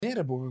Ναι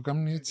ρε που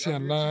κάνει έτσι,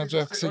 αλλά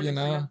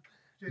ξεκινά.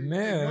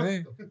 Ναι,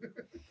 ναι.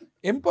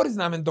 Εν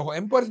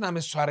μπορείς να με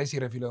σου αρέσει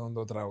ρε φίλε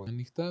το τραγούδι.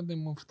 Ανοιχτά δεν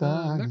μου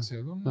φτάνει. Εντάξει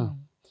εδώ.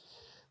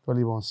 Το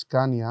λοιπόν,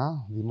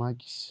 Σκάνια,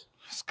 Δημάκης.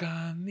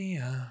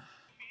 Σκανία.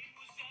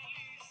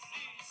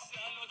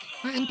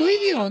 Είναι το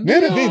ίδιο. Ναι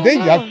ρε,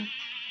 τέλεια.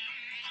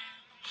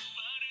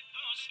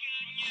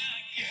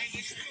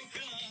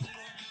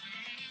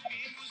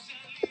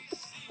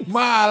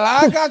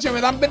 Μαλάκα και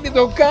μετά μπαίνει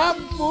το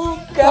κάπου.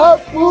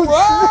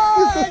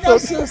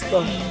 Έκασες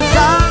το.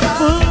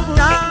 Κάπου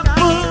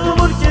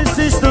μου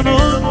έρχεσαι στο νου.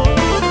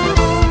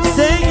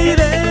 Σε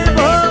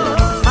γυρεύω,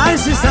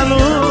 άισες αλλού.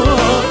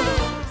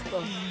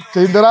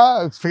 Και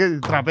τώρα,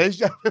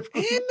 τραπέζια.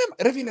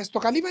 Ρε φίλε, στο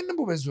καλύβα είναι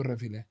που παίζουν ρε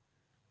φίλε.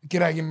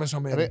 Κυράκι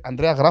μεσομέρι.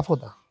 Αντρέα, γράφω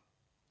τα.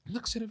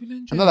 Εντάξει ρε φίλε.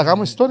 Να τα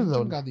κάνουμε story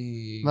εδώ.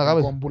 Κάτι Να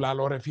κάνουμε-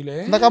 κομπουλαλό ρε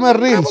φίλε. Να κάνουμε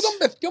reels. Από τον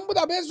παιδιών που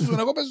τα παίζουν,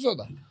 εγώ παίζω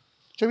τα.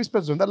 Και εμείς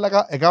παίζουμε,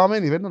 αλλά έκαναμε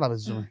event να τα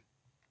παίζουμε.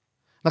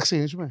 Να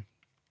ξεκινήσουμε.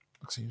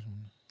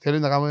 Θέλει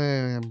να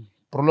κάνουμε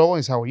προλόγο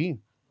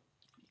εισαγωγή.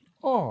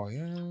 Όχι,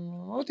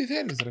 ό,τι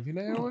θέλεις ρε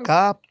φίλε.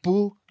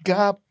 Κάπου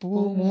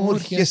μου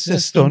έρχεσαι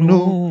στο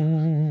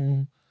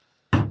νου.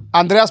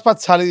 Ανδρέας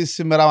Πατσάλης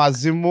σήμερα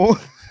μαζί μου.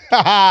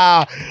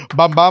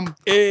 Μπαμ.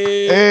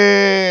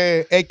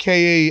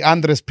 A.K.A.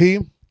 Άντρες P.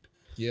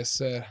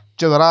 Yes sir.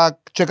 Και τώρα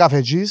και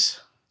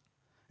καφετζής.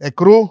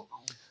 Εκρού.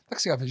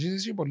 Εντάξει καφετζής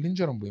εσύ πολύ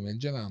καιρό που είμαι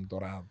και ήταν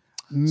τώρα.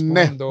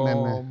 Ναι, Το- ναι,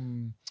 ναι.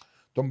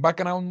 Το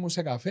background μου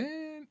σε καφέ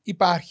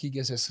υπάρχει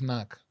και σε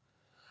snack.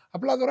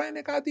 Απλά τώρα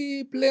είναι κάτι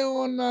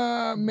πλέον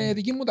με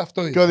δική μου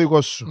ταυτότητα. Και ο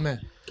δικός σου. Ναι.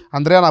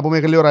 Ανδρέα, να πούμε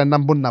γλύωρα να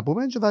μπορούμε να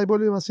πούμε και τα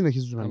υπόλοιπα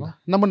συνεχίζουμε. Καλά.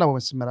 Να μπορούμε να πούμε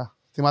σήμερα.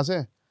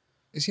 Θυμάσαι.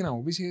 Εσύ να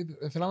μου πεις,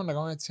 θέλαμε να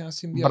κάνουμε έτσι ένα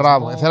συνδυασμό.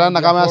 Μπράβο. Θέλω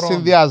να κάνουμε ένα διαφόρων-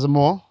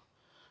 συνδυασμό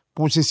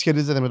που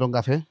συσχετίζεται με τον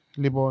καφέ.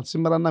 Λοιπόν,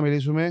 σήμερα να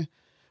μιλήσουμε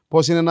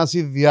πώς είναι να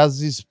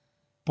συνδυάζεις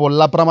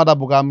πολλά πράγματα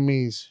που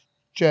κάνεις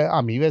και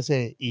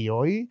αμείβεσαι ή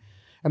όχι,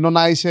 ενώ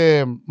να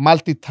είσαι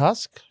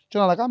multitask και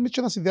να τα κάνεις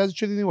και να συνδυάζεις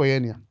και την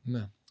οικογένεια.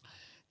 Ναι.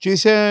 Και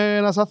είσαι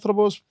ένας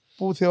άνθρωπος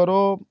που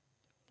θεωρώ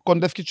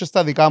κοντεύει και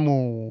στα δικά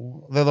μου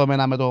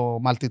δεδομένα με το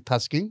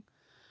multitasking.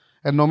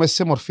 Ενώ μέσα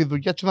σε μορφή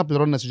δουλειά και να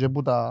πληρώνεσαι και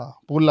που τα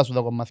πουλά σου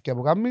τα κομμάτια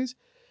που κάνεις.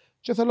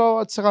 Και θέλω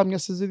έτσι να κάνω μια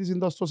συζήτηση,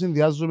 να το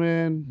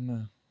συνδυάζουμε. Ναι.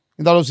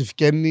 Είναι το άλλος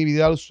ευκαινεί,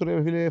 επειδή άλλος σου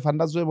ρε φίλε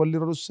φαντάζομαι πολύ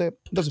ρωτούσε. Είναι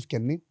τόσο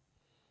ευκαινεί.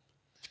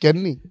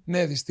 Ευκαινεί.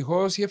 Ναι,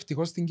 δυστυχώς ή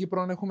ευτυχώς στην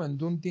Κύπρο έχουμε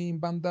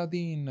πάντα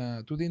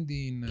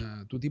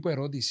του τύπου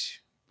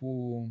ερώτηση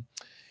που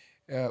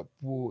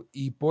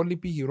οι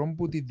υπόλοιποι γύρω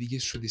από τη δική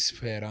σου τη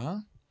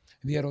σφαίρα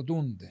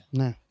διαρωτούνται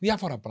Ναι.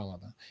 διάφορα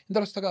πράγματα. Είναι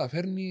τέλος τα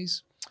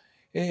καταφέρνεις,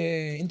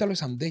 είναι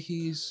τέλος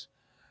αντέχεις,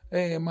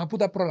 μα πού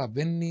τα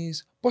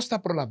προλαβαίνεις, πώς τα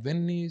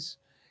προλαβαίνεις,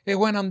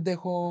 εγώ δεν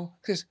αντέχω.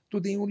 Ξέρεις,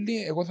 τούτη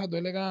ούλη, εγώ θα το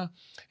έλεγα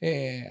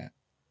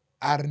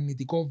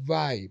αρνητικό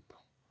vibe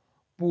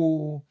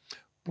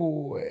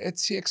που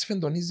έτσι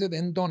εξφεντονίζεται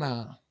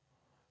έντονα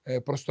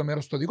προς το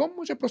μέρος το δικό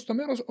μου και προς το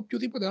μέρος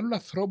οποιοδήποτε άλλου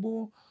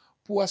ανθρώπου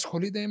που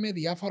ασχολείται με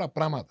διάφορα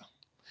πράγματα.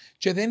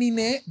 Και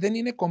δεν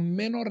είναι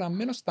κομμένο,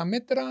 ραμμένο στα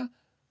μέτρα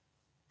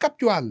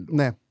κάποιου άλλου.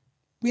 Ναι.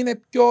 Που είναι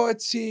πιο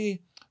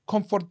έτσι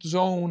comfort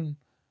zone,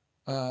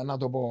 να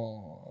το πω.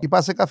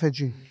 Είπα σε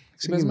καφετζή.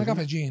 Είπες με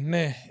καφετζή,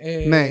 ναι.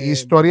 Ναι, η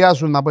ιστορία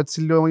σου, να πω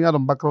έτσι λίγο για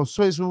τον background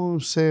σου, ήσουν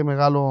σε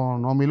μεγάλο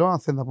όμιλο, αν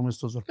θέλει να πούμε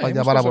στο Ζορπά,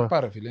 για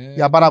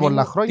πάρα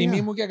πολλά χρόνια.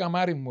 Τιμή μου και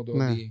καμάρι μου το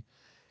Ναι. ότι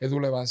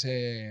δούλευα σε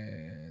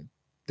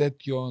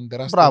τέτοιον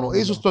τεράστιο Μπράβο,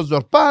 όμιλο. ήσουν στο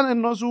Ζορπά,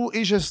 ενώ σου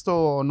είχες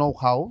το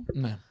know-how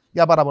Ναι.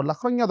 για πάρα πολλά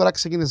χρόνια. Τώρα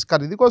ξεκίνησες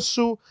κάτι δικό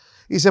σου.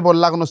 Είσαι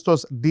πολλά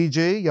γνωστός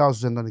DJ, για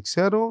όσους δεν τον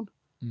ξέρουν.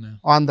 Ναι.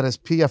 Ο Άντρες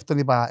P, γι' αυτόν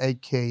είπα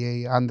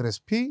A.K.A. Άντρες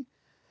P.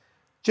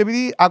 Και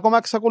επειδή ακόμα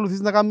εξακολουθείς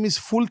να κάνεις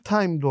full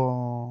time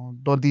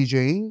το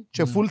DJing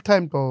και Ναι. full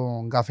time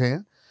το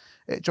καφέ,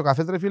 και ο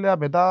καφές ρε φίλε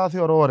απαιτά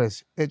θεωρώ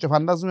ώρες. Και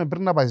φαντάζομαι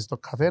πριν να πάσεις στο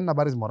καφέ, να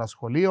πάρεις μωρά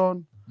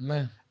σχολείο,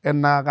 Ναι.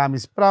 να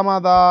κάνεις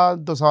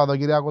πράγματα, το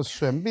Σαββατοκυριακό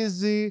σου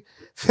εμπίζει.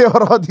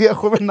 Θεωρώ ότι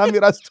έχουμε να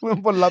μοιραστούμε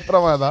πολλά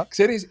πράγματα.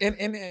 Ξέρεις,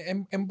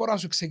 εν μπορώ να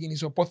σου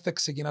ξεκινήσω πότε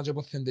ξεκινά και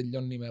πότε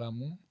τελειώνει η ημέρα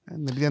μου.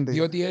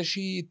 Διότι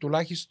έχει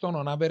τουλάχιστον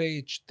on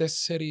average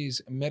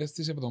 4 μέρες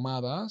της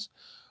εβδομάδας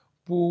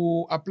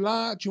που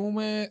απλά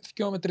κοιμούμε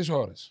 2 με 3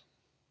 ώρες.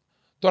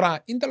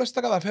 Τώρα, είναι τέλος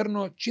τα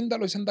καταφέρνω και είναι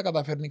τέλος δεν τα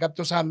καταφέρνει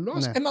κάποιος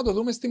άλλος, Ναι. να το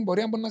δούμε στην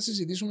πορεία που να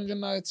συζητήσουμε και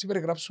να έτσι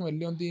περιγράψουμε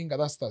λίγο την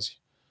κατάσταση.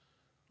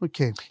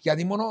 Okay.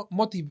 Γιατί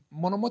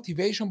μόνο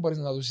motivation μπορείς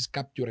να δώσεις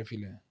κάποιου ρε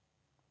φίλε.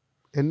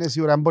 Είναι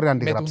σίγουρα δεν μπορεί να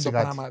Με αντιγράψει το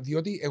κάτι. πράγμα.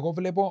 Διότι εγώ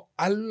βλέπω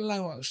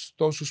άλλους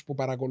τόσους που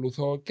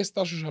παρακολουθώ και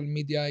στα social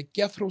media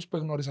και άνθρωπους που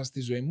γνώρισα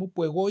στη ζωή μου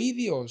που εγώ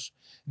ίδιος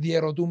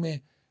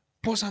διερωτούμε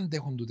πώς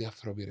αντέχουν τούτοι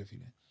άνθρωποι ρε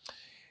φίλε.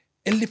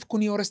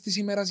 Ελευκούν οι ώρες της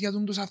ημέρας για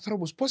τους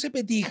ανθρώπους. Πώς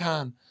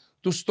επετύχαν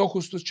τους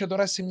στόχους τους και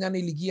τώρα σε μια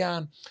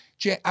ηλικία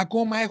και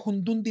ακόμα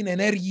έχουν την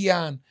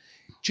ενέργεια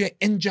και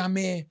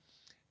έντιαμε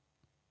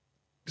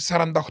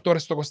 48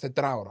 ώρες το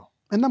 24ωρο.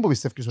 Ένα που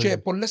πιστεύεις Και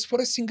ότι. πολλές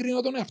φορές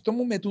συγκρίνω τον εαυτό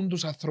μου με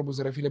τους ανθρώπους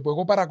ρε φίλε που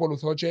εγώ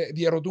παρακολουθώ και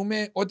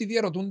διερωτούμε ό,τι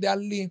διερωτούνται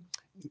άλλοι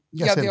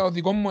για σένα. το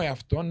δικό μου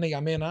εαυτό, ναι,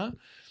 για μένα.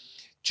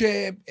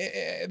 Και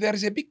there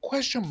is a big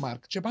question mark.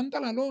 Και πάντα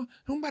λαλώ,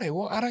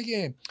 εγώ, άρα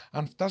και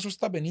αν φτάσω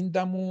στα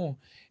 50 μου,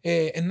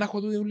 να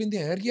έχω τούτη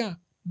την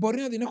ενέργεια,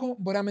 μπορεί να την έχω,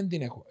 μπορεί να μην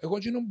την έχω. Εγώ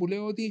εκείνο που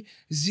λέω ότι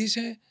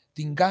ζήσε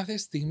την κάθε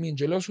στιγμή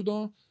και λέω σου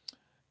το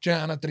και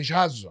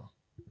ανατριχιάζω.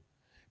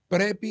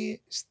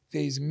 Πρέπει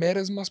στις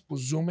μέρες μας που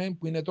ζούμε,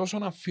 που είναι τόσο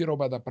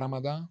αφήρωπα τα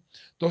πράγματα,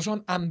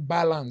 τόσο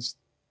unbalanced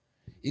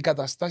οι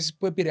καταστάσεις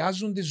που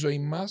επηρεάζουν τη ζωή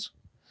μας,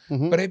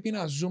 πρέπει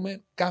να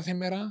ζούμε κάθε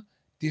μέρα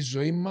τη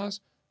ζωή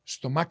μας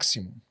στο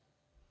maximum.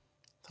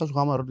 Θα σου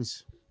κάνω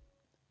ερώτηση.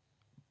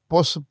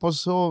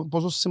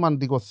 Πόσο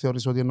σημαντικό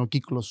θεωρείς ότι είναι ο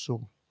κύκλος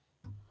σου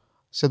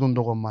σε αυτό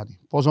το κομμάτι?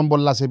 Πόσο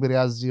πολλά σε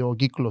επηρεάζει ο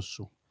κύκλος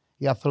σου,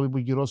 οι άνθρωποι που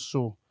γύρω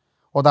σου,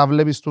 όταν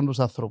βλέπεις τους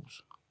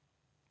ανθρώπους?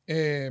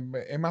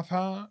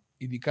 Έμαθα,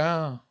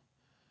 ειδικά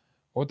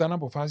όταν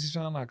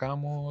αποφάσισα να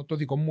κάνω το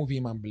δικό μου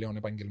βήμα πλέον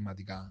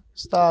επαγγελματικά.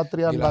 Στα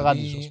 30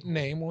 δηλαδή,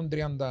 ναι, ήμουν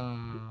 36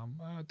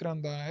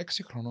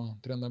 χρονών,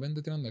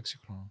 35-36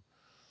 χρονών.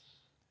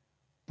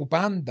 Που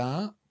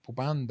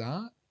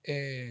πάντα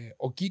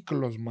ο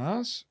κύκλος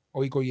μας,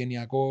 ο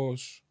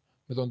οικογενειακός,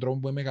 με τον τρόπο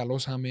που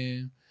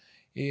μεγαλώσαμε,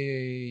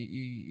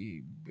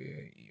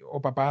 ο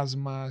παπάς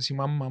μας, η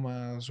μάμα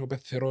μας, ο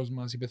πεθερός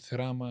μας, η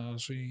πεθερά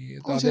μας,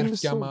 τα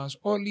αδέρφια μας,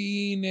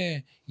 όλοι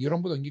είναι γύρω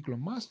από τον κύκλο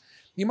μας.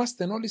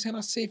 Είμαστε όλοι σε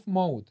ένα safe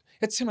mode.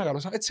 Έτσι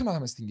μεγαλώσαμε, έτσι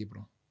μάθαμε στην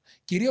Κύπρο.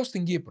 Κυρίως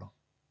στην Κύπρο.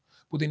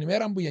 Που την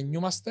ημέρα που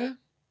γεννιούμαστε,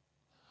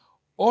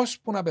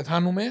 ώσπου να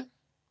πεθάνουμε,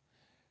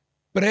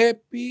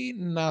 πρέπει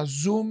να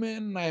ζούμε,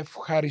 να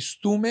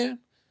ευχαριστούμε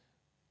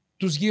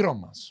τους γύρω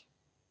μας.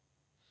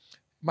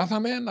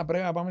 Μάθαμε να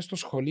πρέπει να πάμε στο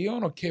σχολείο,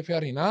 ok,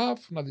 fair enough,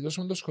 να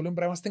τελειώσουμε το σχολείο, πρέπει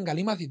να είμαστε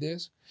καλοί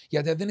μαθητές.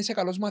 Γιατί αν δεν είσαι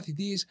καλός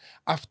μαθητής,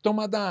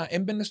 αυτόματα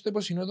έμπαινε στο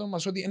υποσυνείδητο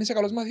μας ότι αν είσαι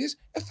καλός μαθητής,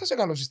 δεν θα είσαι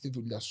καλός στη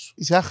δουλειά σου.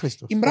 Είσαι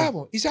άχρηστος.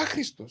 Μπράβο, είσαι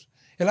άχρηστος.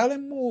 Ελλάδα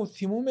μου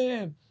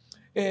θυμούμε,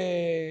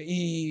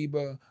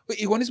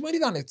 οι γονείς μου δεν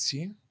ήταν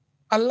έτσι,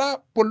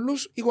 αλλά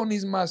πολλούς οι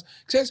γονείς μας,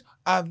 ξέρεις,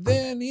 αν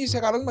δεν είσαι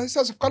καλός μαθητής,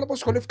 θα σε βγάλω από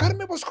σχολείο. Φκάρme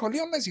από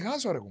σχολείο να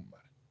ησυχάσω, ρε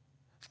κουμπάρε.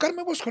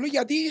 Φκάρμε από σχολείο,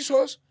 γιατί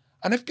ίσως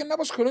αν έφυγε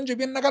από σχολείο και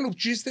πήγαινε να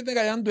καλουτσίσει τη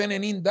δεκαετία του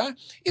 90,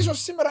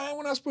 ίσως σήμερα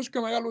ήμουν ένας από τους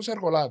μεγάλους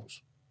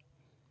εργολάβους.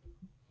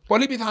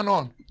 Πολύ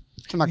πιθανόν.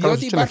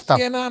 Διότι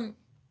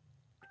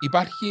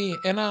υπάρχει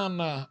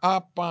έναν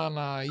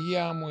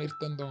Απαναγία μου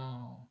ήρθε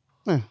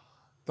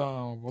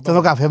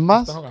το καφέ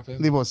μας.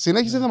 Λοιπόν,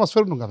 συνέχισε να μας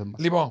φέρουν τον καφέ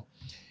μας. Λοιπόν,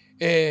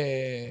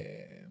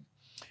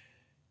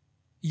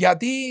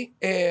 γιατί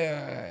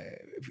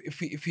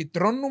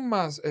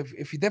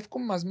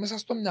φυτεύκουν μας μέσα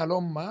στο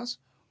μυαλό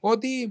μας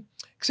ότι,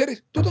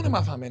 ξέρεις, τούτον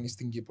μάθαμε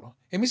στην Κύπρο.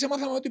 Εμείς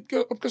μάθαμε ότι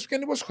όποιος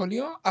πιάνει από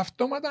σχολείο,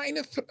 αυτόματα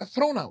είναι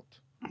thrown out.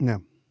 Ναι.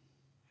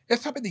 Δεν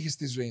θα πετύχει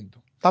στη ζωή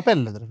του. Τα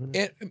πέλετε, ρε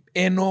φίλε.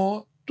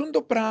 Ενώ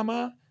το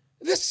πράγμα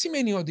δεν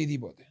σημαίνει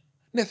οτιδήποτε.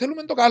 Ναι,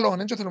 θέλουμε το καλό,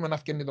 δεν θέλουμε να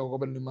φτιάχνει το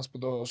κοπέλι μας από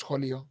το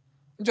σχολείο.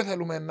 Δεν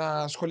θέλουμε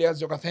να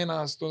σχολιάζει ο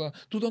καθένας.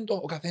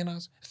 Ο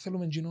καθένας,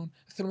 θέλουμε εκείνον,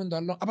 θέλουμε το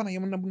άλλο. Απαναγία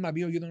μου να μπορεί να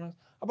πει ο γείτονας,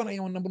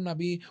 απαναγία μου να μπορεί να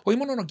πει. Όχι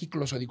μόνο ο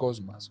κύκλος ο δικός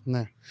μας.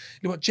 Ναι.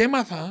 Λοιπόν, και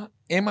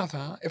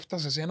έμαθα,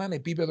 έφτασα σε έναν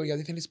επίπεδο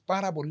γιατί θέλεις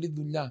πάρα πολύ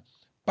δουλειά.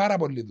 Πάρα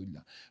πολύ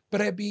δουλειά.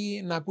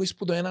 Πρέπει να ακούεις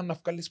που το ένα, να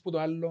βγάλεις που το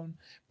άλλο.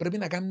 Πρέπει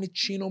να κάνεις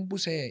εκείνο που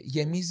σε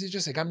γεμίζει και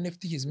σε κάνει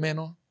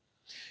ευτυχισμένο.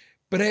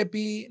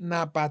 Πρέπει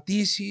να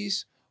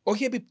πατήσεις,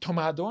 όχι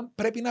επιπτωμάτων,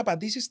 πρέπει να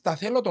πατήσεις τα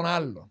θέλω των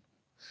άλλων.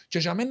 Και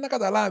για μένα να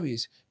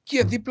καταλάβεις ποιοι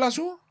είναι δίπλα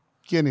σου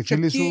και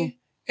ποιοι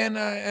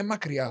είναι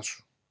μακριά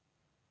σου.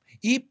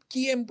 Ή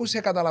ποιοι είναι που σε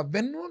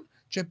καταλαβαίνουν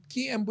και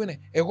ποιοι είναι που είναι.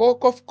 Εγώ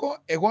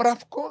κόφκω, εγώ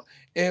ράφκω,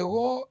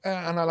 εγώ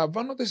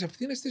αναλαμβάνω τις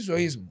ευθύνες της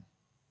ζωής μου.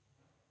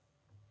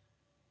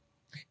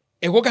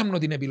 Εγώ κάνω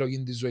την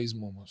επιλογή της ζωής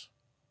μου όμως.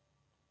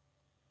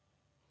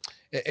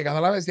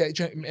 Καταλάβες,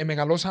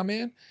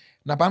 μεγαλώσαμε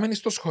να πάμε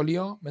στο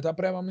σχολείο, μετά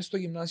πρέπει να πάμε στο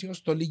γυμνάσιο,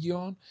 στο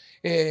λύκειο.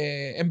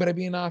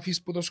 Πρέπει να αφήσεις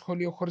από το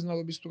σχολείο χωρίς να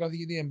το πεις του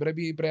καθηγητή.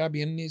 Πρέπει να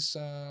πιένεις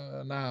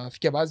να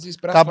θκευάζεις,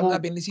 πρέπει να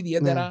πιένεις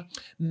ιδιαίτερα.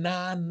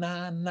 Να.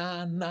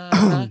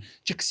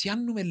 Και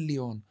ξιάνουμε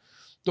λίγο.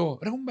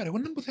 Ρε κουμπάρε, εγώ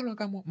να που θέλω να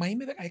κάνω. Μα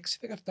είμαι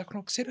 16-17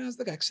 χρόνων. Ξέρει ένας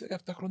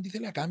 16-17 χρόνων τι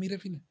θέλει να κάνει, ρε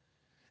φίλε.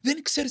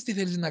 Δεν ξέρεις τι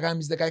θέλεις να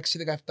κάνεις 16-17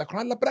 χρόνια,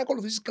 αλλά πρέπει να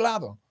ακολουθήσεις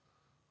κλάδο.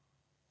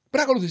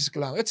 Πρέπει να ακολουθήσεις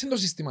κλάδο. Έτσι είναι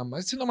το σύστημα μας,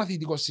 έτσι είναι το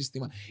μαθητικό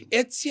σύστημα.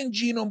 Έτσι είναι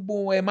εκείνο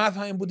που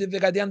μάθαμε από τη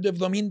δεκαετία του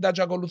 70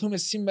 και ακολουθούμε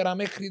σήμερα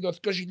μέχρι το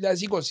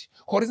 2020,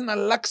 χωρίς να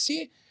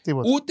αλλάξει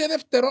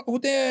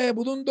ούτε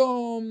που δουν το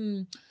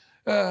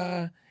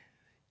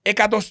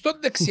εκατοστό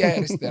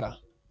δεξιά-αριστερά.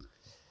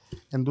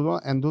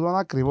 Εν τούτον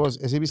ακριβώς,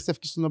 εσύ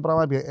πιστεύεις ότι το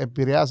πράγμα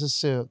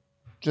επηρεάζεσαι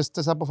και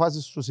στις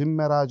αποφάσεις σου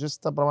σήμερα και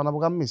στα πράγματα που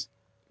κάνεις?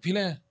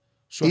 Φίλε,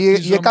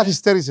 ή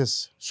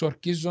καθυστέρησες?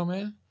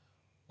 Σορκίζομαι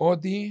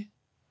ότι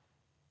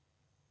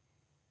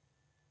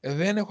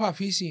δεν έχω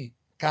αφήσει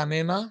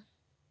κανένα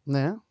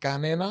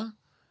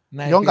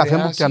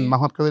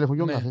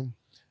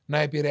να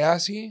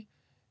επηρεάσει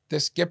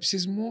τις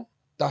σκέψεις μου,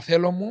 τα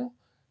θέλω μου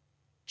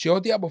και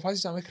ό,τι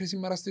αποφάσισα μέχρι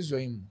σήμερα στη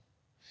ζωή μου.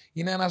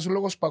 Είναι ένας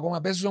λόγος που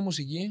ακόμα παίζω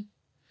μουσική,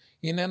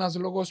 είναι ένας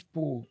λόγος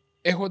που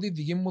έχω τη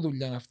δική μου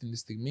δουλειά αυτή τη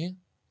στιγμή,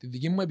 τη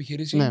δική μου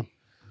επιχείρηση. Ναι.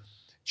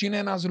 Και είναι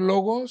ένας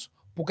λόγος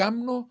που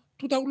κάνω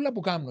τούτα ούλα που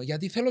κάνω,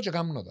 γιατί θέλω και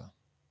κάνω τα.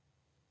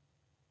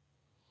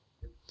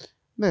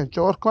 Ναι, και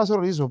εγώ έρχομαι να σε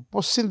ρωτήσω,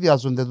 πώς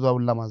συνδυάζονται τούτα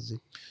ούλα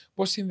μαζί.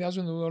 Πώς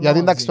συνδυάζονται τούτα ούλα Γιατί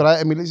μαζί. εντάξει τώρα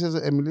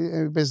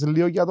είπες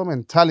λίγο για το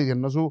mentality,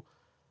 ενώ σου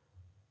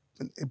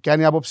ποια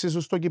είναι η άποψή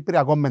σου στο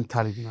κυπριακό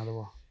mentality, να το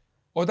πω.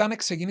 Όταν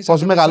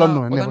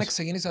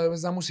ξεκίνησα να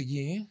παίζα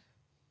μουσική,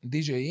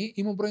 DJ,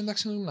 ήμουν πρώην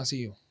τάξη του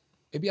γυμνασίου.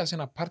 Έπια σε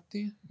ένα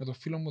πάρτι με τον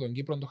φίλο μου τον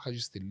Κύπρο, τον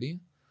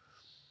Χατζηστηλή.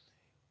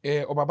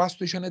 Ο παπάς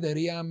του είχε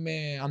εταιρεία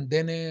με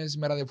αντένες,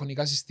 με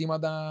ραδιοφωνικά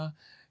συστήματα.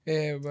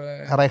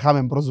 Άρα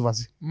είχαμε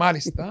πρόσβαση.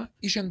 Μάλιστα.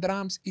 Είχε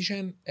drums,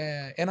 είχε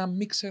ένα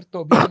mixer το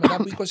οποίο μετά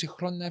από 20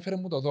 χρόνια έφερε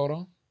μου το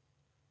δώρο.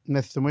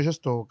 Ναι, θυμώ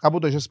κάπου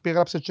το είχες πει,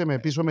 έγραψε και με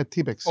πίσω με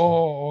Tipex.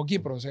 Ο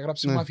Κύπρος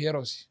έγραψε μου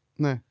αφιέρωση.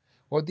 Ναι.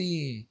 Ότι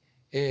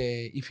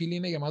οι φίλοι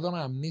είναι γεμάτο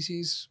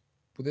αναμνήσεις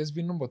που δεν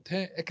σβήνουν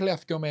ποτέ, έκλαια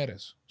 2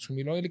 μέρες. Σου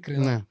μιλώ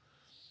ειλικρινά.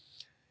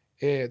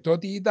 Ναι. Το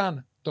ότι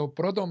ήταν το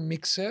πρώτο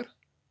mixer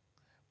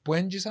που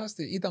έντζησα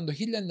ήταν το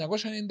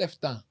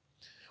 1997.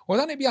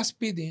 Όταν πήγα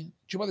σπίτι,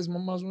 και είπα της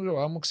μαμάς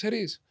μου, μου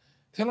ξέρεις,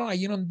 θέλω να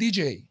γίνω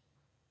DJ.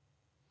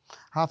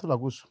 Α, θέλω να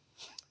ακούσω.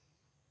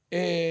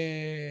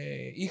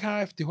 Είχα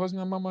ευτυχώς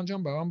μια μάμα και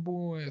έναν παπά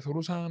που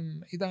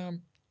θεωρούσαν,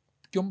 ήταν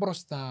πιο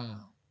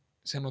μπροστά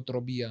σε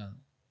νοοτροπία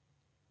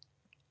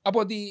από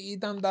ότι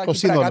ήταν τα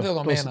κυπριακά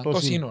δεδομένα, το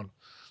σύνολο.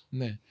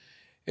 Ναι.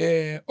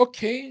 Οκ.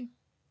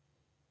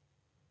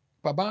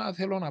 Παπά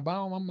θέλω να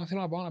πάω, μάμα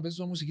θέλω να πάω να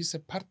παίζω μουσική σε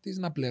πάρτις,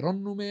 να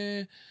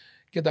πληρώνουμε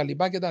κτλ.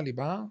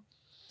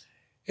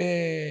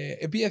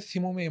 Επειδή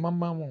θυμούμαι η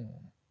μάμα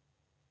μου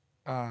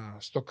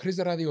στο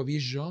Chris Radio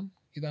Vision,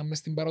 ήταν μες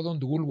στην παράδον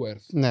του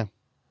Woolworth. Ναι.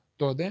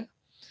 Τότε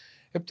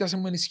έπιασε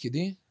μου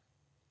ενισχυτή,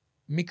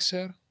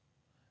 mixer,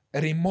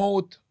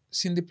 remote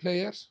CD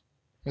players,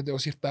 με το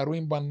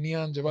σιρταρούιν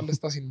πανίαν και βάλε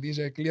στα CD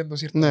και κλείαν το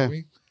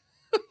σιρταρούιν.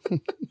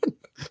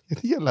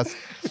 Γιατί γελάς.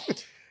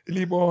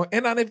 Λοιπόν,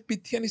 έναν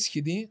FPT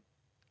ενισχυτή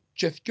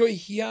και 2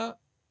 ηχεία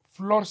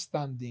floor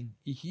standing.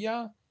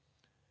 Ηχεία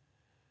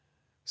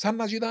σαν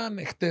να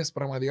ήταν χτες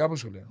πραγματικά που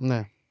σου λέω.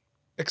 Ναι.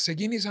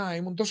 Ξεκίνησα,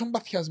 ήμουν τόσο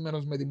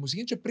παθιασμένος με τη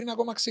μουσική και πριν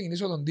ακόμα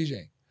ξεκινήσω τον DJ.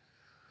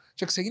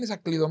 Και ξεκίνησα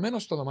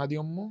κλειδωμένος στο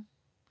δωμάτιο μου.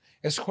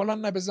 Εσχόλαν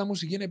να έπαιζα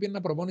μουσική,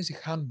 έπαιρνα προπόνηση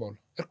handball.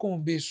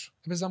 Έρχομαι πίσω,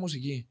 έπαιζα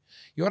μουσική.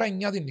 Η ώρα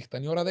 9 τη νύχτα,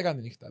 η ώρα 10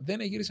 τη νύχτα.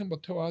 Δεν γύρισε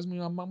ποτέ ο παπάς μου, η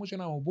μαμά μου και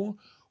να μου πούν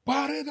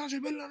πάρε τα και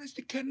πέλανε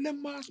στη κελέ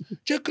μας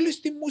και κλείς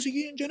τη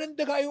μουσική και είναι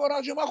 11 η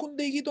ώρα και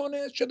μάχονται οι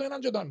γείτονες και το ένα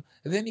και το άλλο.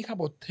 Δεν είχα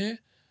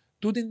ποτέ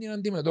τούτη την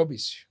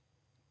αντιμετώπιση.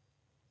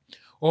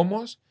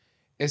 Όμως,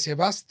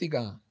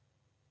 εσεβάστηκα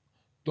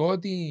το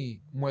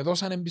ότι μου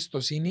έδωσαν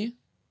εμπιστοσύνη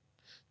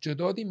και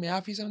το ότι με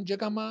άφησαν και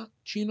έκαμα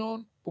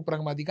τσίνον που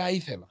πραγματικά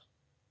ήθελα.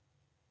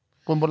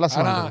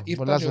 Άρα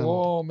ήρθα και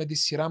εγώ με τη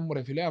σειρά μου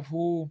ρε φίλε,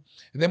 αφού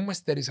δεν μου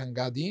εστερήσαν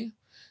κάτι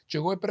και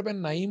εγώ έπρεπε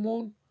να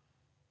ήμουν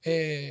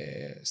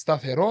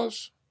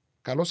σταθερός,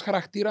 καλός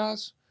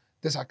χαρακτήρας,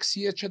 τις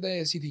αξίες και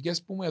τις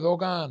ηθικές που μου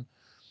έδωκαν,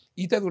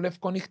 είτε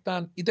δουλεύω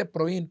νύχτα είτε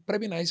πρωί,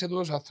 πρέπει να είσαι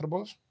τούτος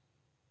άνθρωπος.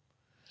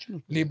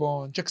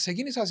 Λοιπόν, και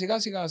ξεκίνησα σιγά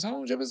σιγά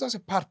σαν και έπαιζα σε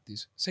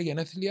πάρτις, σε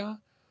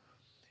γενέθλια.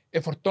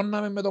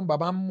 Εφορτώναμε με τον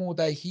παπά μου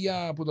τα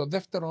ηχεία από το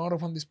δεύτερο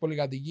όροφο της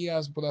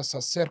πολυκατοικίας που τα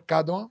σασέρ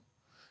κάτω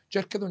και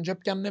έρχεται και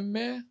πιάνε με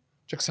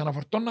και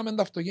ξαναφορτώναμε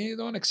το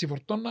αυτοκίνητο,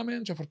 εξυφορτώναμε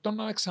και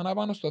φορτώναμε ξανά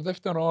πάνω στο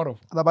δεύτερο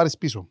όροφο. Θα τα πάρεις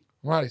πίσω.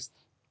 Μάλιστα.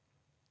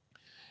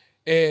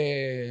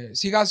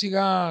 Σιγά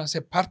σιγά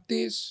σε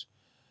πάρτις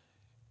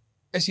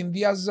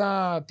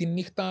συνδυάζα τη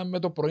νύχτα με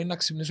το πρωί να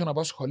ξυπνήσω να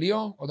πάω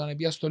σχολείο όταν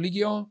πήγα στο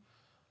Λύκειο.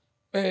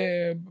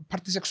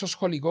 Πάρτις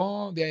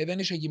εξωσχολικό, δηλαδή δεν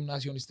είχε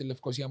γυμνάσιο στη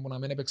Λευκοσία που να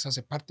μην έπαιξα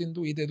σε πάρτιν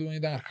του, είτε τούτο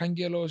ήταν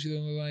Αρχάγγελος, είτε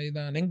τούτο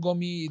ήταν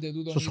Έγκομη, είτε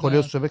τούτο. Στο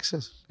σχολείο σου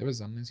έπαιξες?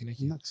 Έπαιζα, ναι,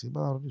 συνέχεια. Εντάξει,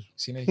 είπα να ρωτήσω.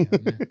 Συνέχεια,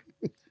 ναι.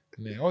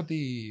 Ναι,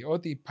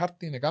 ό,τι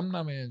πάρτιν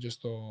έκαναμε και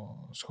στο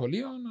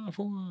σχολείο,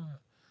 αφού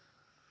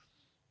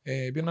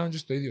πήγαμε και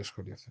στο ίδιο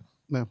σχολείο.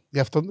 Ναι, γι'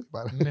 αυτό το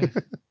είπα. Ναι.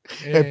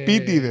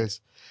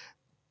 Επίτηδες.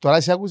 Τώρα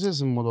εσύ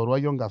άκουσες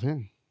Μοτορούαγιον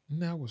καφέ?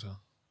 Ναι,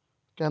 άκουσα.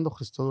 Και αν το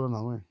Χριστόδουλο να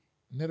δούμε.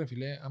 Ναι ρε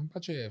φίλε, αν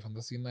πάτσε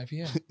φανταστική να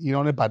έφυγε. Είναι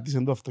όταν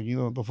πατήσαν το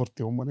αυτοκίνητο, το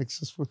φορτιό μου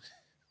ανέξεις.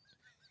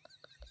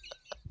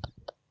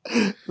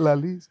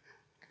 Λαλείς.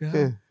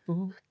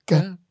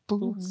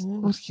 Κάπου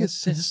μου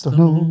έρχεσαι στο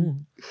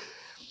νου.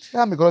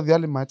 Ένα μικρό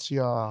διάλειμμα έτσι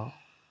για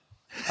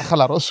να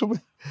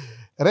χαλαρώσουμε.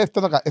 Ρε,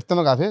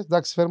 έφτανε ο καφές,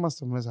 εντάξει, φέρ' μας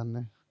το μέσα,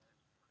 ναι.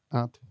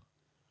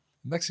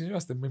 Εντάξει,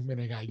 είμαστε με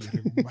μενεγάγια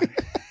ρε κουμπάρε.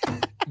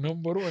 Ναι,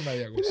 μπορούμε να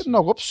διακόψουμε.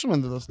 Να κόψουμε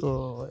το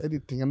στο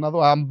editing, να δω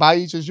αν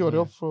πάει και εσύ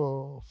ωραίο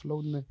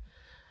flow, ναι.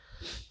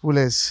 Που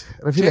λες,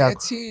 ρε φίλε,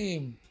 άκου.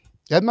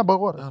 Γιατί να πω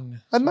εγώ ρε.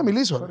 Γιατί να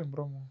μιλήσω ρε.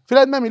 Φίλε,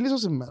 γιατί να μιλήσω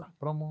σήμερα.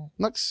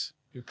 Εντάξει.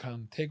 You can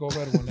take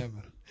over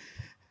whenever.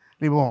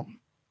 Λοιπόν,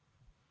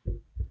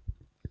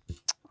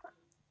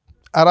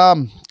 άρα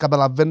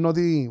καταλαβαίνω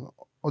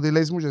ότι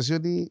λέεις μου και εσύ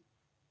ότι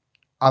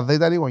αν δεν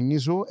ήταν οι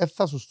γονείς σου,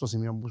 θα σου στο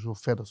σημείο που σου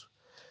φέρω.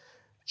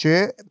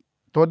 Και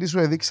το ότι σου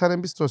έδειξαν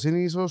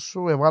εμπιστοσύνη, ίσως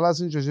σου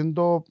εβάλασαν και εσύ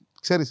το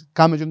ξέρεις,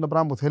 κάμε και το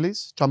πράγμα που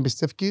θέλεις και αν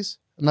πιστεύεις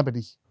να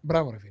πετύχει.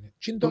 Μπράβο ρε φίλε.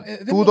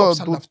 Δεν μου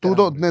κόψαν τα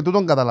φτερά. Ναι,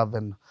 τούτον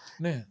καταλαβαίνω.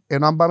 Ναι.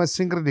 Ενώ αν πάμε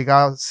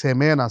συγκριτικά σε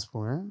μένα, ας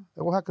πούμε,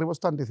 εγώ είχα ακριβώς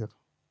το αντίθετο.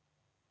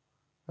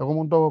 Εγώ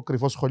ήμουν το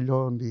κρυφό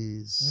σχολείο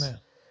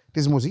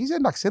της μουσικής,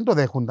 εντάξει, δεν το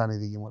δέχονταν οι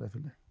δικοί μου, ρε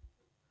φίλε.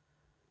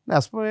 Ναι,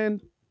 ας πούμε,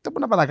 δεν μπορεί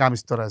να πάει να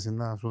κάνεις τώρα,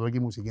 να σου δω και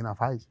μουσική να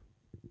φάεις.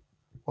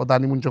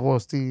 Όταν ήμουν κι εγώ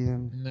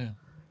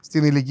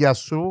στην ηλικία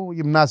σου,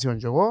 γυμνάσιο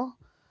κι εγώ,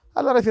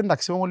 αλλά ρε φίλε,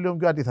 εντάξει, ήμουν λίγο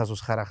πιο αντίθετος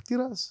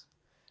χαρακτήρας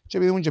και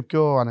επειδή ήμουν και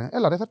πιο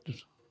έλα ρε, φέρ'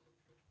 τους.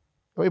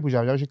 Εγώ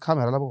είπα, όχι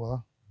κάμερα, αλλά από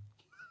εδώ.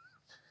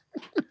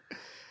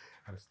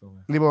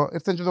 Λοιπόν,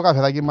 ήρθε και το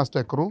καφεδάκι μας στο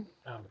Εκρού.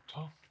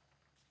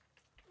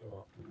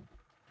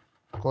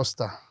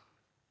 Κώστα.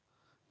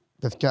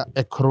 Τέτοια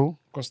Εκρού.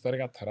 Κώστα ρε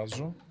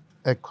καταράζω.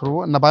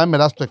 Εκρού. Να πάμε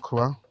μετά στο Εκρού.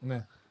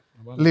 Ναι.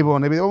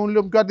 Λοιπόν, επειδή ήμουν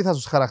λίγο πιο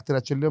αντίθετος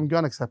χαρακτήρας και λίγο πιο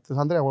ανεξαρτήτως.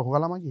 Ανδρέα, εγώ έχω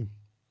καλαμάκι.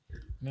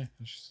 Ναι.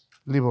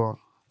 Λοιπόν,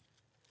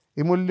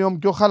 ήμουν λίγο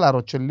πιο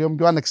χαλαρό και λίγο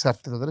πιο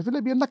ανεξαρτήτος. Ρε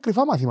φίλε, πήγαινα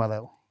κρυφά μαθήματα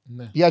εγώ.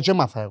 Πήγα και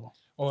έμαθα εγώ.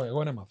 Εγώ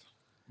δεν έμαθα.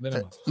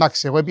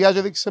 Εντάξει, εγώ πήγα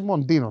και δείξε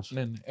Μοντίνος.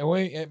 Ναι. Εγώ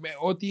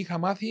ό,τι είχα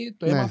μάθει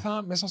το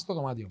έμαθα μέσα στο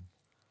δωμάτιο μου.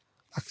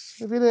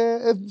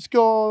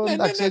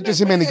 Εντάξει, δεν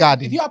σημαίνει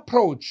κάτι. Δύο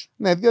approach.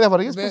 Ναι, δύο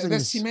διαφορετικές προσεγγίσεις.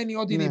 Δεν σημαίνει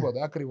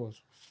οτιδήποτε,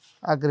 ακριβώς.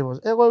 Ακριβώς.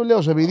 Εγώ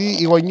λέω σου, επειδή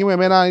η γονή μου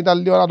εμένα ήταν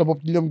λίγο, να το πω,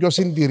 λίγο πιο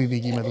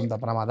συντηρητική με τα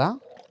πράγματα.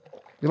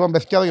 Λοιπόν,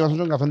 παιδιά, δοκιμάσουμε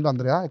τον καφέ του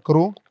Ανδρέα,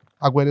 Εκρού.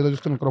 Ακούετε το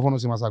στο μικρόφωνο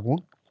όσοι μας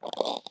ακούν.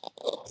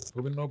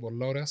 Εγώ πίνω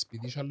πολλά ωραία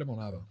σπιτίσια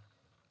λεμονάδα.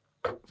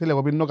 Φίλε,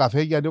 εγώ πίνω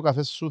καφέ γιατί ο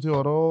καφές σου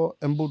θεωρώ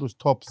εμπού τους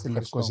top στη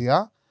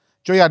Λευκοσία.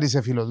 Και γιατί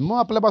είσαι φίλος μου,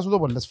 απλά πάω σου το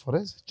πολλές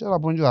φορές και να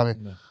πούμε και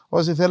δάμε.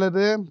 Όσοι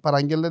θέλετε,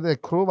 παραγγέλλετε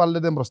Εκρού,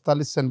 βάλετε μπροστά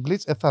Listen Blitz,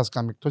 θα σας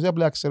κάνει εκτός,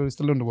 απλά ξέρω ότι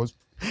στέλνουν τον κόσμο.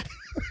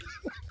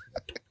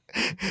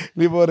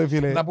 Λοιπόν ρε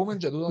φίλε. Να πούμε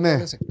και τούτο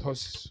τις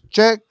εκτόσεις.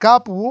 Και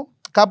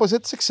κάπως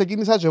έτσι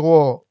ξεκίνησα και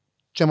εγώ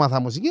και μάθα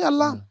μουσική,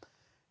 αλλά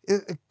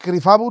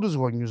κρυφά από τους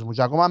γονιούς μου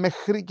και ακόμα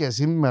μέχρι και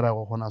σήμερα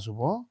εγώ έχω να σου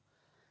πω,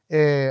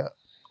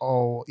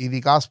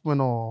 ειδικά ας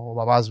πούμε ο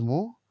παπάς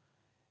μου,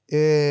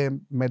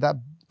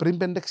 μετά πριν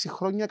 5-6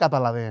 χρόνια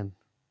καταλαβαίνει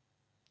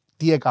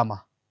τι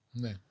έκαμα.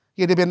 Ναι.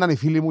 Γιατί πήγαιναν οι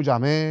φίλοι μου για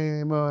μέ,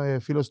 είμαι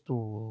φίλος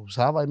του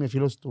Σάβα, είμαι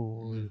φίλος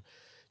του...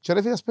 Και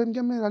ρε φίλες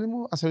πέντε με, λαλί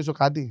μου, ας ρωτήσω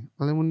κάτι.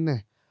 Λαλί μου,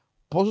 ναι.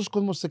 Πόσος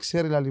κόσμος σε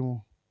ξέρει, λαλί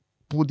μου,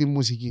 που τη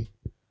μουσική.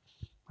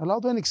 Αλλά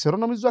το δεν ξέρω,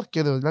 νομίζω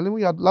αρκετό. Λαλί μου,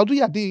 λαλί του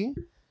γιατί.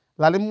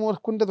 Λαλί μου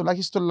έρχονται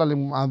τουλάχιστον, λαλί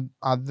μου,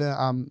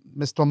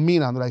 μες στο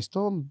μήνα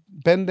τουλάχιστον,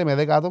 5 με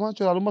 10 άτομα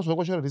και λαλί μου, σου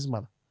δώκω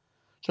χαιρετίσματα.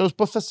 Και τους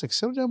πώς θα σε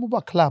ξέρουν και μου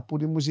πω κλαπ, που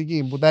τη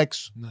μουσική, που τα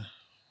έξω.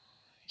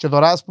 Και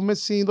τώρα, ας πούμε,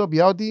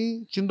 συνειδητοποιώ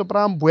ότι είναι το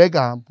πράγμα που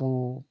έκανα, που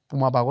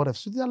μου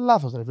απαγόρευσε, ότι ήταν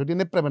λάθος, ρε, ότι δεν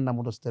έπρεπε να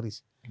μου το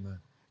στερήσει.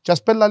 Και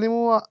ας πέρα, λαλί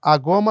μου,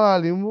 ακόμα,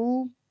 λαλί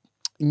μου,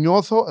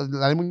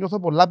 νιώθω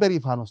πολλά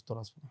περήφανος τώρα,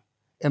 ας πούμε.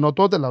 Ενώ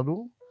τότε, λαλί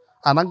μου,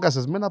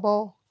 ανάγκασες με να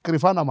πάω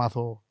κρυφά να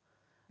μάθω,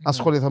 να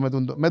ασχοληθώ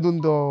με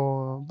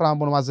το πράγμα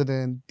που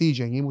ονομάζεται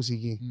DJing, η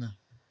μουσική.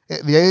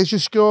 Δηλαδή,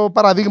 έχεις και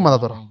παραδείγματα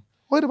τώρα.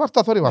 Όχι, πάρ'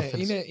 τα θόρυβα.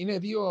 Είναι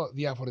δύο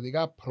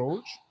διαφορετικά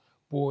approach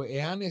που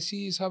εάν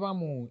εσύ, Σάβα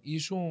μου,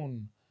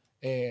 ήσουν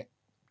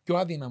πιο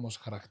αδύναμος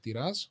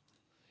χαρακτήρας,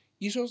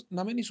 ίσως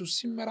να μην ήσουν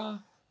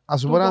σήμερα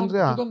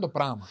τούτον το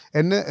πράγμα.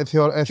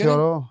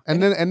 Θεωρώ,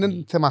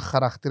 είναι θέμα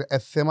χαρακτήρα, είναι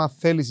θέμα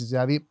θέλησης.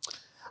 Δηλαδή,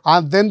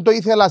 αν δεν το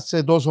ήθελα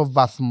σε τόσο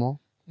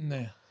βαθμό,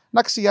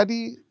 εντάξει,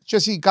 γιατί και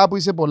εσύ κάπου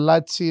είσαι πολλά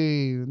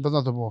έτσι, πώς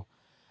να το πω,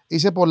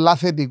 είσαι πολλά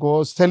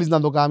θετικός, θέλεις να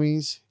το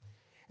κάνεις,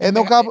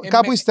 ενώ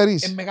κάπου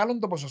υστερείς. Είναι μεγάλο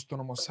το ποσοστό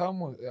όμως,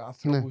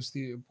 ανθρώπους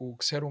που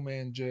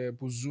ξέρουμε και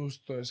που ζουν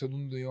σε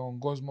τον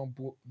κόσμο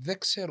που δεν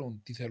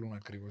ξέρουν τι θέλουν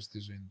ακριβώς στη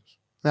ζωή τους.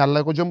 Ναι, αλλά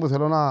εγώ και που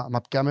θέλω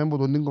να πιάμε από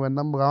τον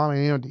κομμένα που κάναμε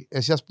είναι ότι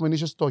εσύ ας πούμε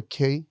είσαι στο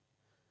OK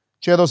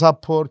και το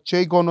support και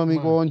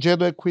οικονομικό και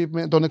το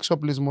equipment, τον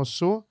εξοπλισμό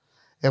σου.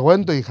 Εγώ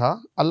δεν το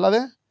είχα, αλλά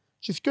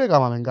και δυο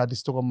έκαναμε κάτι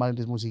στο κομμάτι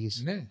της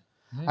μουσικής.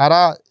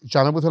 Άρα, και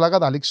που θέλω να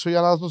καταλήξω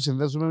για να το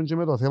συνδέσουμε και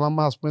με το θέμα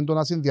μας, ας πούμε, το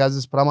να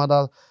συνδυάζεις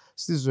πράγματα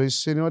στη ζωή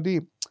σου είναι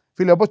ότι,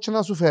 φίλε, όπως και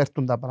να σου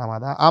φέρουν τα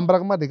πράγματα, αν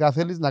πραγματικά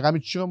θέλεις να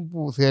κάνεις αυτό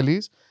που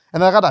θέλεις, να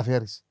τα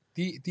καταφέρεις.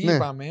 Τι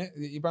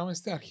είπαμε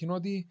στην αρχή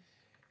ότι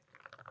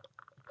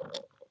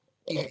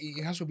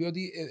είχα σου πει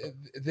ότι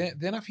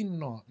δεν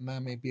αφήνω να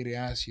με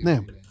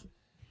επηρεάσει.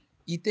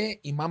 Είτε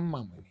η μάμα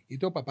μου,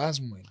 είτε ο παπάς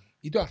μου,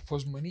 είτε ο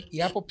αρφός μου,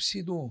 η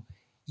άποψη του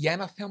για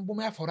ένα θέμα που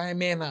με αφορά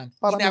εμένα,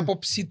 είναι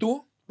άποψη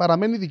του.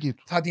 Παραμένει δική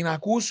του. Θα την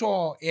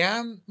ακούσω,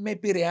 εάν με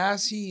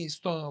επηρεάσει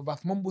στον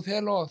βαθμό που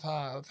θέλω,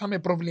 θα με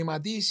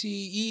προβληματίσει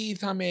ή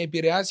θα με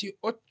επηρεάσει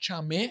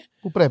ότσαμε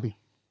που πρέπει.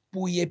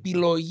 Που η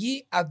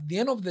επιλογή at the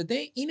end of the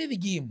day είναι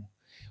δική μου.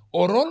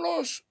 Ο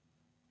ρόλος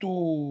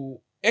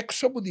του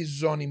έξω από τη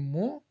ζώνη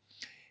μου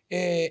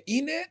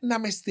είναι να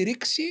με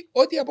στηρίξει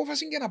ό,τι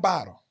απόφαση και να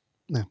πάρω.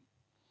 Ναι.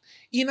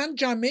 Ή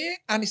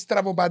αν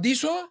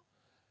στραβοπατήσω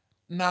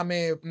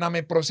να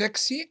με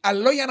προσέξει,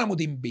 αλλά για να μου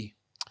την πει.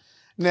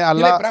 Ναι,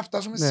 αλλά,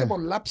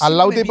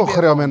 αλλά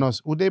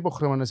ούτε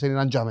υποχρεωμένος είναι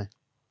να τζάμε.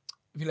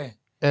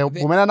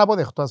 Που μένα να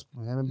αποδεχτώ, ας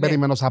πούμε.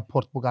 Περιμένω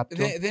support που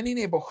κάποιον. Δεν είναι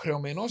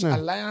υποχρεωμένος,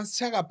 αλλά αν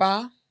σε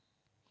αγαπά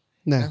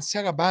Ναι. Αν σε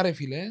αγαπά ρε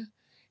φίλε,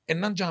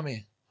 έναν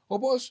τζαμέ.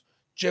 Όπως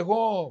και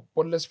εγώ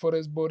πολλές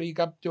φορές μπορεί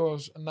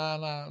κάποιος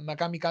να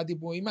κάνει κάτι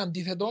που είμαι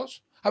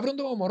αντίθετος, αύριο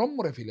το μωρό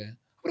μου ρε φίλε,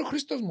 αύριο ο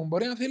Χριστός μου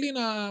μπορεί να θέλει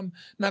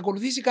να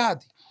ακολουθήσει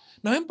κάτι.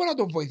 Να μην μπορώ να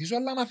το βοηθήσω,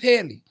 αλλά να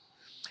θέλει.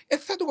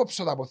 Θα του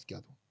κόψω τα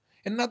πόθηκια του.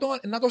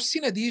 Να το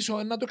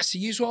συνετήσω, να το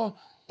εξηγήσω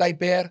τα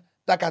υπέρ,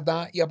 τα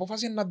κατά, η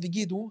απόφαση είναι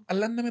δική του,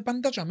 αλλά να με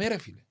πάντα τζαμέ ρε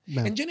φίλε.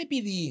 Ναι. Εν είναι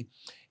επειδή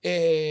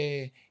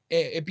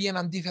πήγαινε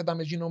αντίθετα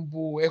με εκείνον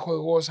που έχω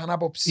εγώ σαν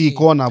άποψη. Η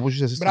εικόνα που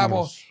είσαι εσύ.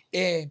 Μπράβο.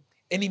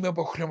 Εν είμαι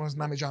υποχρεωμένος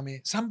να με τζαμέ.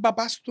 Σαν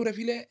παπάς του ρε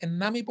φίλε,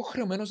 να είμαι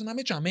υποχρεωμένος να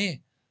με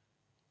τζαμέ.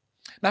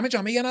 Να με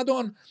τζαμέ για να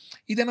τον,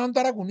 είτε να τον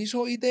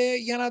ταρακουνήσω, είτε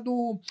για να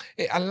του...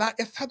 αλλά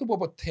θα του πω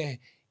ποτέ,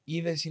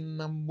 είδες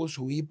να που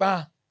σου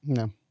είπα.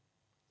 Ναι.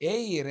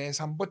 Ρε,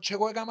 σαν πω και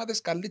εγώ έκανα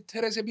τις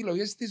καλύτερες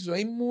επιλογές στη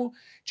ζωή μου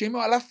και είμαι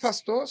ο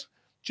αλάθαστος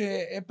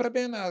και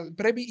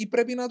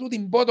πρέπει να του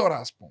την πω τώρα,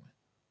 ας πούμε.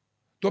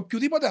 Το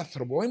οποιοδήποτε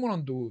άνθρωπο, όχι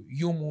μόνο του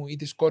γιού μου ή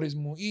της κόρης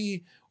μου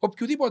ή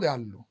οποιοδήποτε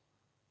άλλο.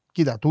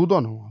 Κοίτα,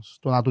 τούτον όμως,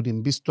 το να του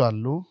την πεις του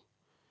αλλού,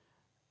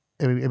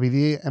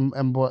 επειδή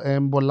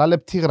είναι πολλά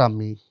λεπτή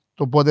γραμμή,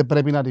 το πότε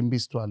πρέπει να την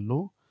πεις του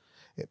αλλού,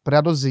 πρέπει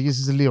να το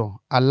ζυγίσεις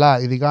λίγο.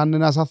 Αλλά ειδικά αν είναι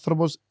ένας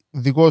άνθρωπος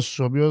δικός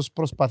σου, ο οποίος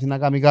προσπαθεί να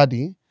κάνει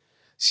κάτι,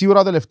 σίγουρα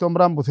το τελευταίο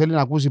πράγμα που θέλει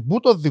να ακούσει που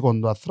το δικό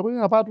του άνθρωπο είναι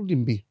να πάει να του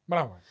την πει.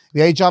 Μπράβο.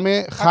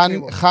 Δηλαδή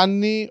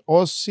χάνει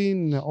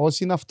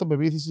όση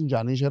αυτοπεποίθηση και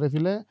αν είσαι ρε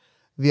φίλε,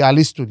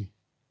 διαλύστουνη.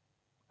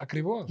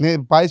 Ακριβώς.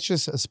 Ναι, πάει και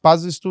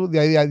σπάζεις του,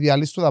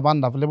 διαλύστου τα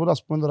πάντα. Βλέπω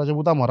ας πούμε τώρα και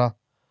που τα μωρά.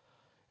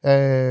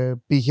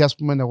 Πήγε ας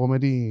πούμε εγώ με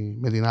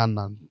την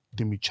Άννα,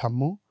 τη μητσά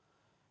μου.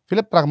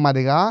 Φίλε,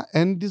 πραγματικά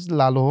εν της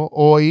λαλώ,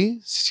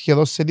 όχι,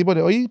 σχεδόν σε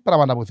τίποτε, όχι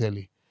πράγματα που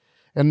θέλει.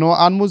 Ενώ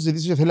αν μου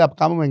ζητήσει και θέλει να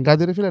κάνουμε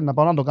κάτι ρε φίλε, να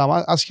πάω να το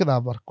κάνω, άσχετα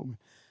να πάρκουμε.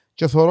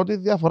 Και θεωρώ τη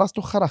διαφορά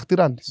στο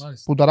χαρακτήρα της,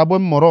 που τώρα που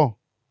είναι μωρό.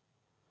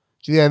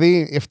 Και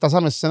δηλαδή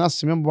φτάσαμε σε ένα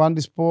σημείο που αν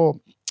της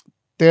πω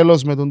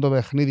τέλος με το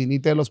παιχνίδι ή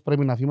τέλος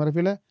πρέπει να φύγουμε ρε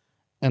φίλε,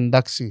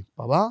 εντάξει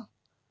παπά,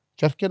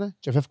 και έρχεται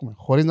και φεύγουμε,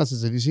 χωρίς να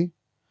συζητήσει.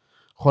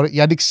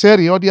 Γιατί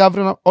ξέρει ότι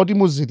αύριο ό,τι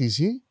μου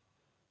ζητήσει,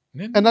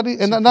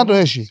 να το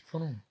έχει.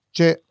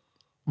 Και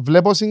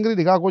βλέπω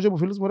συγκριτικά ακόμα και από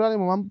φίλους μου,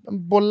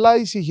 πολλά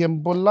ήσυχε,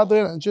 πολλά το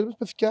ένα. Και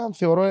παιδιά,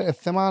 θεωρώ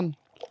θέμα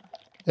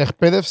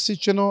εκπαίδευση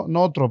και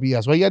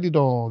νοοτροπίας. Όχι γιατί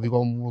το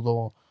δικό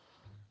μου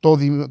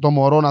το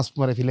μωρό, ας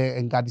πούμε, ρε φίλε,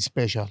 είναι κάτι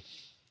special.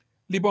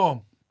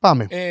 Λοιπόν,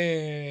 πάμε.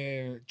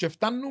 Και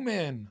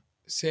φτάνουμε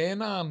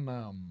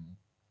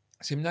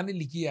σε μια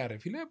ηλικία, ρε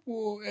φίλε, που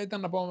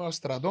ήταν να πάμε στο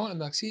στρατό,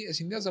 εντάξει,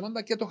 συνδυάζα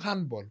πάντα και το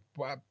handball.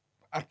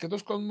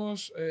 Αρκετός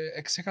κόσμος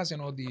εξέχασε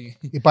ότι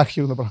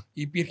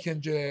υπήρχε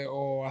και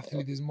ο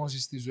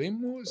αθλητισμός στη ζωή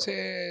μου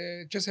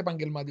και σε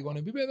επαγγελματικό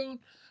επίπεδο,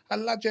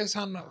 αλλά και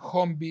σαν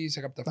χόμπι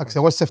σε κάποια φάση.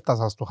 Εγώ σε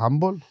φτάσα στο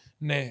handball.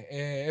 Ναι,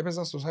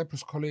 έπαιζα στο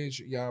Cyprus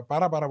College για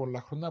πάρα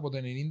πολλά χρόνια, από το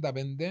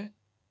 1995.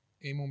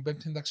 Ήμουν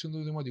πέμπτη εντάξει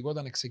του δημοτικού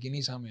όταν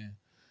ξεκινήσαμε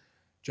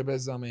και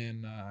παίζαμε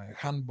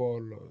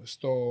handball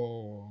στο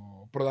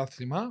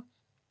πρωτάθλημα.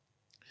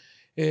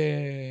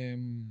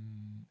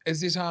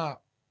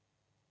 Έζησα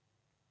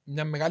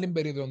μια μεγάλη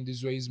περίοδο της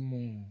ζωής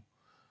μου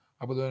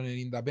από το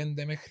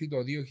 1995 μέχρι το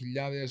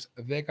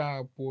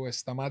 2010 που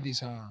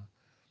σταμάτησα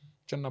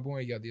και να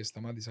πούμε γιατί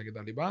σταμάτησα και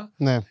τα λοιπά.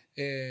 Ναι.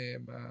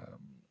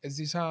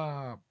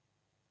 Έζησα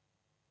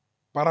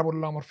πάρα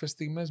πολλά όμορφες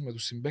στιγμές με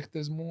τους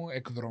συμπαίκτες μου,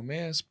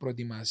 εκδρομές,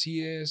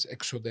 προετοιμασίες,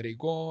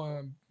 εξωτερικό,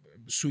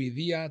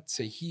 Σουηδία,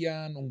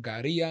 Τσεχία,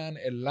 Ουγγαρία,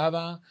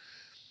 Ελλάδα,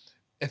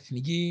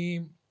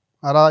 εθνική.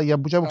 Άρα για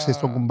πού ξέρεις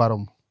τον κουμπάρο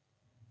μου,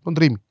 τον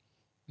Τρίμι.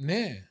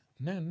 Ναι.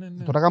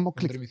 Τώρα κάνω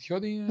κλικ.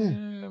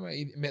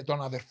 Με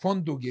τον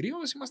αδερφόν του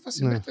κυρίως είμαστε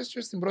συμπαίκτες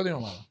και στην πρώτη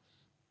ομάδα.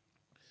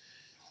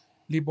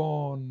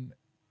 Λοιπόν,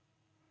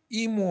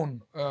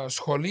 ήμουν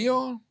σχολείο,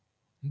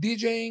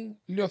 DJing,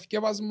 λίγο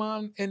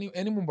θκεύασμα,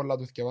 εν ήμουν πολλά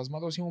του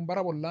θκεύασματος, ήμουν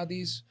πάρα πολλά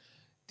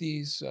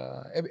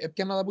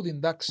έπιανα από την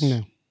τάξη. Ναι.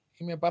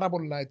 Είμαι πάρα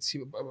πολλά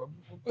έτσι,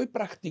 όχι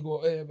πρακτικό,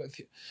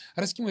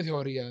 αρέσκει μου η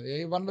θεωρία,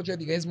 βάλω και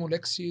δικές μου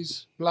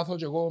λέξεις, πλάθω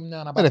και εγώ μια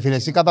αναπάρτηση. Ρε φίλε,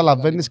 εσύ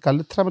καταλαβαίνεις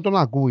καλύτερα με το να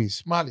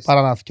ακούεις, μάλιστα,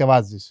 παρά να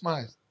θκευάζεις.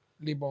 Μάλιστα.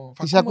 Λοιπόν,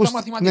 φακούμε τα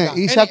μαθηματικά.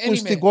 Ναι, είσαι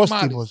ακουστικός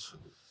τύπος.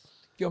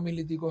 Και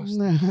ομιλητικός.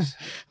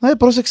 Ναι,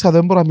 πρόσεξα,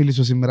 δεν μπορώ να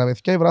μιλήσω σήμερα,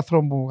 παιδιά, οι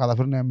άνθρωποι που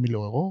καταφέρουν να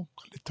μιλώ εγώ,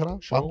 καλύτερα.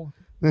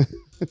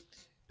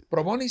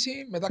 Προπόνηση,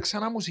 μετά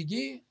ξανά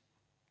μουσική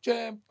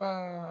και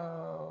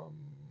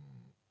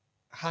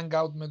hang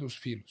out με τους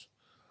φίλους.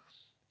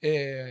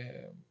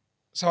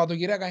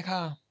 Σαββατοκυριακά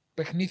είχα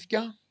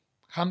παιχνίδια,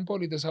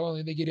 handball είτε Σάββατο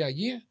είτε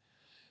Κυριακή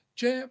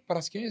και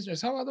Παρασκευή και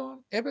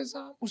Σάββατο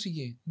έπαιζα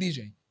μουσική,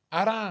 DJ.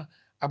 Άρα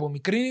από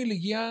μικρή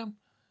ηλικία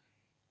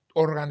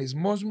ο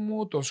οργανισμός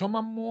μου, το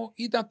σώμα μου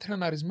ήταν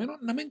τρεναρισμένο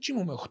να μην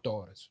κοιμούμε 8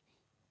 ώρες.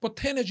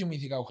 Ποτέ δεν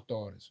κοιμήθηκα 8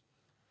 ώρες.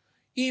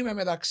 Είμαι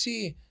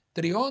μεταξύ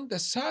 3,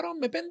 4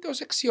 με 5 έως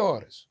 6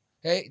 ώρες.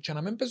 Και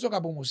να μην παίζω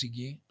κάπου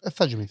μουσική.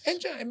 Θα κοιμηθείς.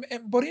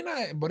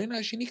 Μπορεί να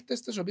έχει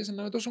νύχτες τις οποίες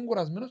να είμαι τόσο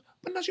κουρασμένος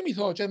που να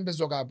κοιμηθώ και δεν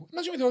παίζω κάπου.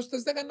 Να κοιμηθώ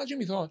στις 10 να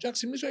κοιμηθώ και να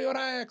ξυπνήσω η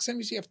ώρα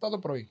 6:30-7 το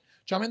πρωί.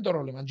 Και αν δεν το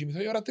ρόλο, αν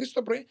κοιμηθώ η ώρα 3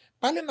 το πρωί,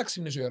 πάλι να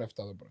ξυπνήσω η ώρα 7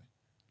 το πρωί.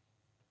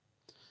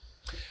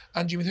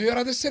 Αν κοιμηθώ η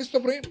ώρα 4 το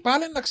πρωί,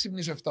 πάλι να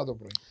ξυπνήσω 7 το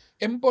πρωί.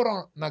 Δεν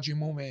μπορώ να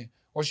κοιμούμαι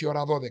ως η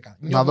ώρα 12.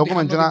 Να δω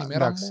κομμένα την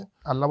ημέρα εντάξει. μου.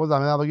 Αλλά από τα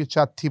μένα δω και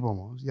ένα τύπο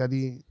όμως.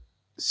 Γιατί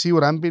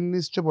σίγουρα αν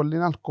πίνεις και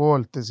πολύ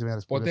αλκοόλ τις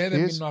ημέρες που Ποτέ δεν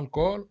πέφτεις. πίνω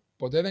αλκοόλ,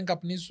 ποτέ δεν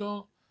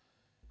καπνίζω.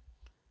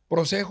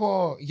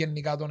 Προσέχω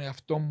γενικά τον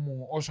εαυτό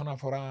μου όσον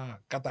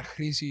αφορά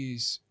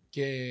καταχρήσεις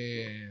και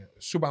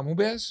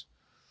σουπαμούπες.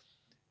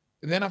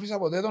 Δεν αφήσα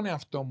ποτέ τον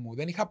εαυτό μου.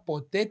 Δεν είχα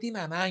ποτέ την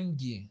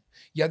ανάγκη.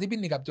 Γιατί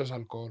πίνει κάποιος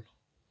αλκοόλ.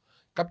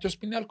 Κάποιος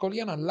πίνει αλκοόλ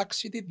για να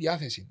αλλάξει τη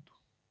διάθεση του.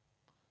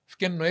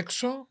 Φκαίνω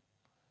έξω,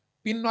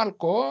 πίνω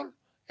αλκοόλ,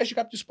 έχει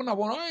κάποιος που να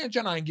πω, έτσι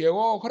ανάγκη,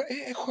 εγώ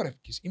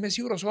χορεύκεις. Είμαι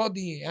σίγουρος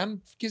ότι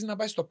αν βγεις να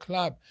πάει στο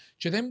κλαμπ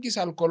και δεν βγεις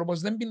αλκοόλ, όπως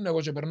δεν πίνω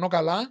εγώ και περνώ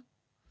καλά.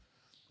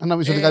 Να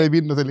πεις ότι κάτι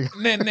πίνω τελικά.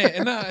 Ναι,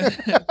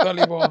 το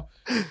λοιπόν.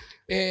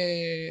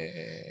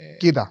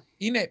 Κοίτα.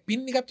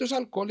 Πίνει κάποιος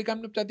αλκοόλ ή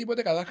κάνει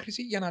οποιαδήποτε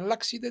κατάχρηση για να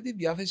αλλάξει είτε τη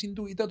διάθεση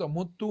του, είτε το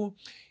mood του,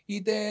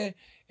 είτε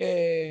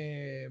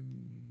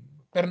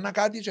περνά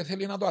κάτι και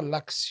θέλει να το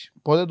αλλάξει.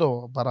 Πότε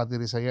το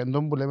παρατηρήσα, γιατί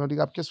που λέμε ότι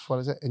κάποιες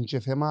φορές είναι και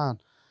θέμα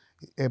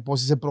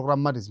πώς είσαι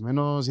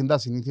προγραμματισμένος ή τα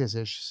συνήθειες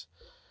έχεις.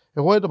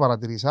 Εγώ δεν το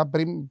παρατηρήσα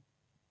πριν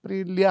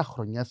λίγα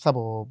χρόνια, θα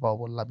πάω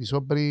πολλά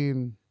πίσω,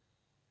 πριν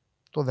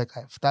το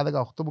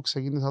 17-18 που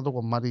ξεκίνησα το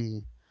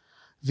κομμάτι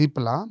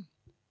δίπλα,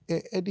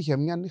 έτυχε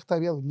μια νύχτα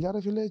για δουλειά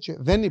ρε φίλε και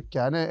δεν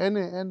ήπια,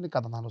 δεν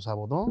κατανάλωσα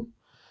από εδώ.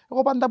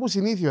 Εγώ πάντα που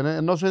συνήθιο,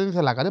 ενώ σου δεν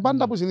ήθελα κάτι,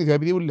 πάντα που συνήθιο,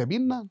 επειδή ούλε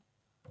πίναν,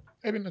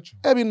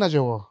 έπινα και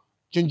εγώ.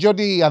 Και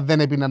ότι αν δεν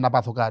έπινα να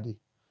πάθω κάτι.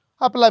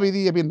 Απλά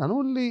επειδή έπιναν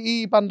όλοι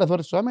ή πάντα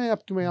θωρείς απ'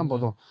 από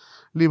εδώ.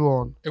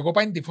 Λοιπόν... Εγώ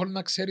πάει default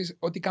να ξέρεις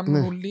ότι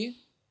κάνουν όλοι,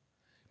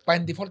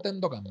 πάει default δεν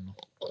το κάνουν.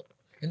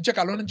 Είναι και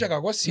καλό, είναι και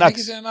κακό,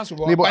 συνέχισε να σου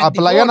πω. Λοιπόν,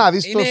 απλά για να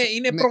δεις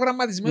είναι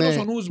προγραμματισμένος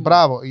ο νους μου.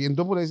 Μπράβο, γιατί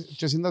το που λες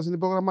και σύνταση είναι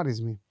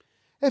προγραμματισμοί.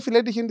 Φίλε,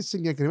 έτυχε τη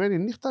συγκεκριμένη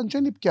νύχτα και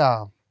είναι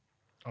πια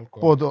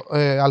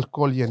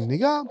αλκοόλ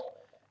γενικά.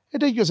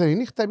 Έτυχε η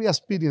νύχτα, πήγα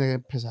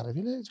σπίτι, πέσα ρε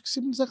φίλε,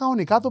 ξύπνησα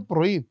κανονικά το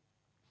πρωί.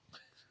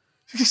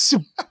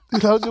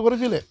 Λέω και εγώ ρε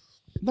φίλε,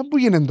 δεν που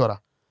γίνεται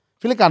τώρα.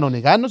 Φίλε,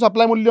 κανονικά, ενώ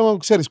απλά ήμουν λίγο,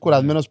 ξέρεις,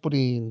 κουρασμένος που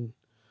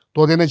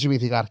το ότι δεν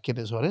κοιμήθηκα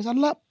αρκετές ώρες,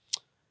 αλλά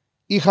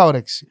είχα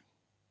όρεξη.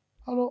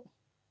 Αλλά,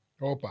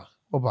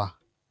 όπα,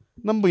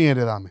 να μου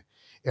γίνεται δάμε.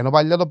 Ενώ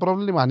παλιά το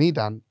πρόβλημα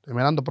ήταν,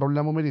 εμένα το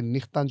πρόβλημα μου με τη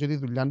νύχτα και τη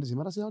δουλειά της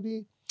ημέρας είναι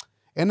ότι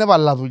δεν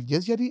έβαλα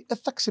δουλειές γιατί δεν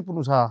θα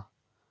ξυπνούσα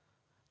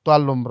το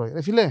άλλο πρωί.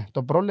 Ρε φίλε,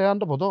 το πρόβλημα ήταν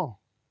το ποτό.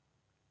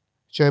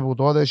 Και που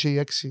τότε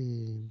έχει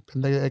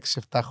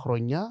 6-7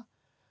 χρόνια,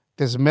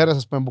 τις μέρες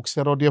ας πούμε, που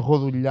ξέρω ότι έχω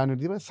δουλειά,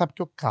 θα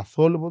πιω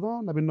καθόλου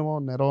ποτό, να πίνω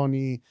νερό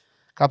ή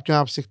κάποιο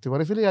αναψυκτικό.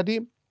 Ρε φίλε,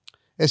 γιατί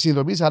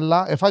συνειδητοποίησα,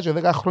 αλλά εφάγε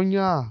 10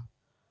 χρόνια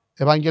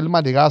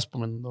επαγγελματικά, ας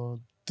πούμε,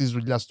 της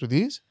δουλειάς του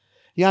της,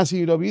 για να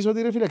συνειδητοποιήσω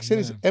ότι ρε φίλε,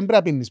 ξέρεις, δεν πρέπει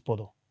να πίνεις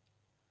ποτό.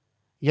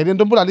 Γιατί δεν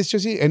τον που λαλείς και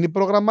εσύ, είναι οι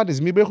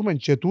προγραμματισμοί που έχουμε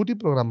και τούτοι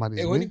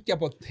προγραμματισμοί. Εγώ δεν πια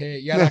ποτέ,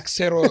 για να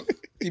ξέρω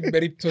την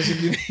περίπτωση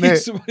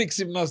που δεν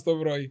ξυπνάς το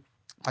πρωί.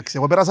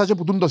 Εγώ πέρασα και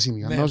που τούν το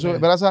σημείο.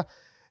 Πέρασα,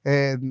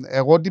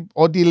 εγώ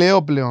ό,τι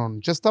λέω πλέον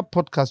και στα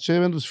podcast και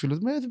με τους φίλους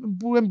με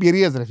που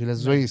εμπειρίες ρε φίλες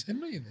ζωής.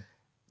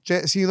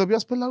 Και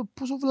συνειδητοποιάς πέλα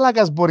πόσο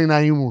βλάκας μπορεί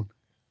να ήμουν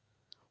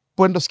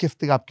που δεν το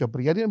σκέφτηκα πιο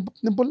πριν, γιατί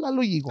είναι πολλά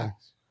λογικό.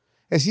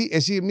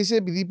 Εμείς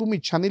επειδή που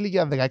μητσάνε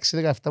ηλικία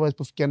 16-17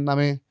 που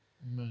φτιάνναμε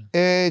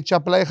και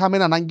απλά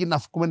είχαμε ανάγκη να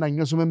βγούμε να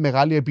νιώσουμε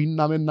μεγάλοι,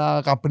 επίναμε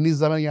να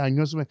καπνίζαμε για να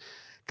νιώσουμε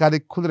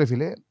κάτι κουλ ρε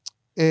φίλε.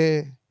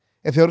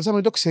 Θεωρούσαμε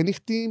ότι το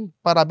ξενύχτη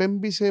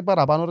παραπέμπει σε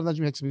παραπάνω ώρα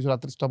να ξυπνήσω ώρα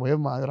 3 το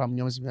απόγευμα, ώρα 1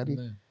 μεσημέρι.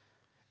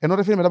 Ενώ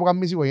ρε φίλε μετά που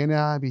κάνουμε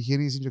οικογένεια,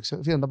 επιχείρηση,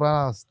 φίλε τα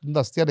πράγματα τα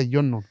αστεία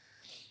τελειώνουν.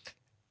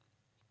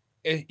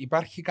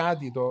 Υπάρχει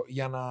κάτι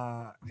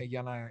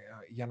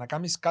για να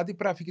κάνεις κάτι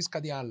πρέπει να φύγεις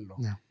κάτι άλλο.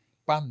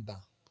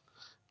 Πάντα.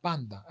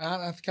 Αν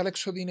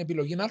διαλέξω την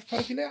επιλογή Α,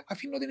 φίλε,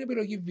 αφήνω την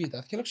επιλογή Β.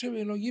 Αν διαλέξω την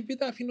επιλογή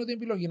Β, αφήνω την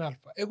επιλογή Α.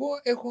 Εγώ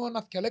έχω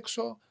να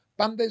διαλέξω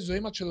πάντα η ζωή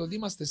μας και το ότι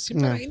είμαστε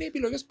σήμερα είναι οι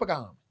επιλογές που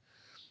κάναμε.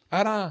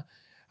 Άρα,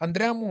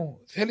 Ανδρέα μου,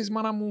 θέλεις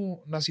μάνα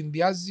μου να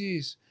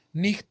συνδυάζεις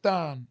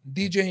νύχτα,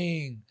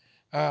 DJing,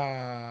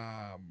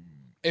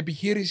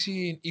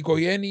 επιχείρηση,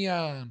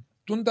 οικογένεια,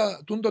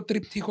 το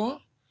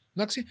τρίπτυχο,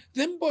 εντάξει,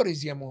 δεν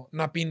μπορείς για μου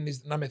να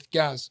πίνεις, να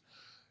μεθιάς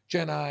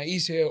και να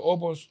είσαι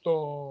όπως το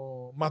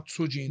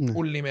ματσούτσι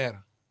όλη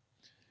μέρα.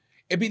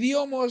 Επειδή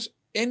όμως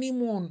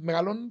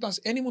μεγαλώνοντας,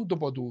 δεν ήμουν του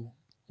ποτού,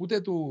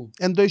 ούτε του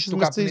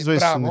καπνί,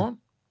 μπράβο,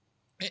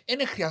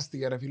 δεν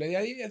χρειάστηκε ρε φίλε.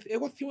 Δηλαδή,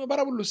 εγώ θυμάμαι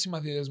πάρα πολλούς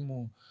συμμαθητές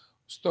μου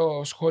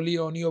στο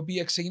σχολείο οι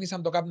οποίοι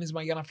ξεκίνησαν το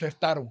κάπνισμα για να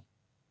φλερτάρουν.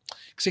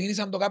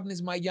 Ξεκίνησαν το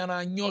κάπνισμα για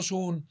να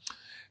νιώσουν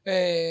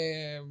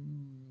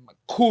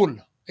cool.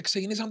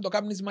 Ξεκίνησαν το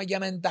κάπνισμα για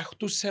να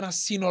ενταχτούν σε ένα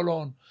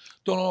σύνολο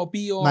το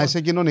οποίο... Να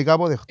είσαι κοινωνικά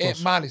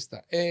αποδεκτός.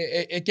 Μάλιστα.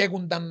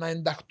 Εκέκουνταν να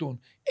ενταχτούν.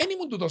 Δεν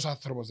ήμουν τούτος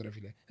άνθρωπος ρε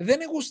φίλε. Δεν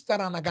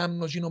γούσταρα να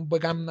κάνω εκείνο που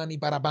έκαναν οι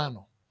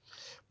παραπάνω.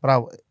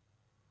 Μπράβο.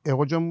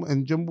 Εγώ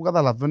και που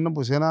καταλαβαίνω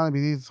από εσένα,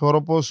 επειδή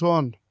θεωρώ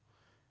πόσο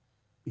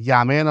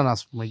για μένα,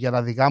 ας πούμε, για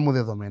τα δικά μου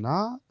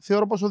δεδομένα,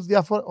 θεωρώ πόσο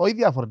όχι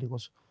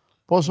διαφορετικός.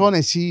 Πόσο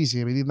εσύ είσαι,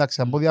 επειδή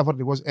εντάξει, αν πω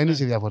διαφορετικός, δεν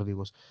είσαι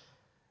διαφορετικός.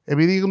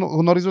 επειδή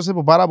γνωρίζω σε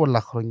από πάρα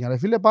πολλά χρόνια, ρε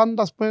φίλε,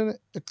 πάντα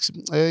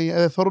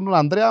θεωρούν τον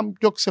Ανδρέα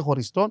πιο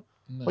ξεχωριστό,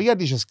 Ναι. όχι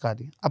γιατί είχες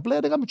κάτι. Απλά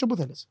έκαμε και όπου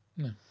θέλεις.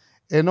 Ναι.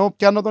 Ενώ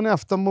πιάνω τον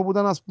εαυτό μου που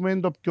ήταν, ας πούμε,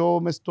 το πιο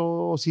μες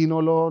στο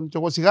σύνολο και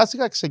εγώ σιγά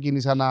σιγά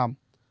ξεκίνησα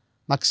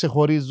να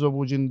ξεχωρίζω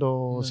που είναι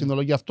το Ναι.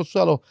 σύνολο. Γι' αυτό σου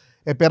άλλο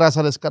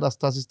επέρασα τις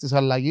καταστάσεις της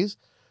αλλαγής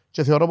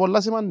και θεωρώ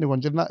πολλά σημαντικό.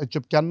 Και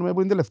πιάνουμε που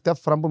είναι την τελευταία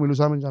φορά που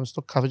μιλούσαμε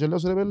στο καφέ και λέω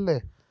σε ρε πέλε,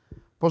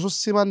 πόσο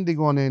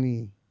σημαντικό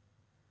είναι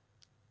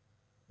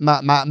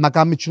να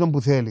κάνεις εκείνο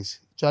που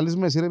θέλεις. Και άλλοι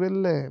με εσύ ρε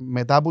πέλε,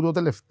 μετά από το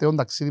τελευταίο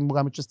ταξίδι που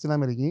κάνεις στην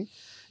Αμερική,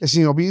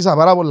 συνειδητοποίησα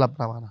πάρα πολλά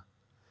πράγματα.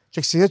 Και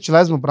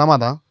εξηγήσεις μου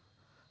πράγματα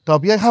τα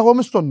οποία είχα εγώ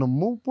μες στο νου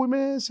μου που είμαι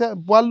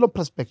από άλλο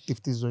perspective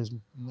της ζωής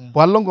μου, Ναι.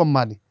 από άλλο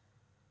κομμάτι.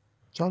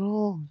 Και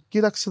άλλο,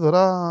 κοίταξε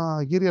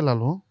τώρα κύριε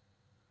Λαλό,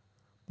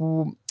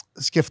 που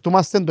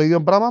σκεφτούμαστε το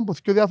ίδιο πράγμα από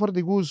δύο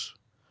διαφορετικούς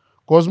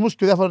κόσμους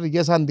και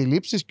διαφορετικές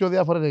αντιλήψεις και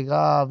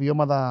διαφορετικά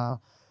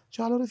βιώματα.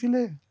 Και άλλο ρε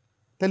φίλε,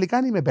 τελικά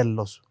δεν είμαι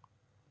πέλος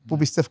που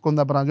πιστεύω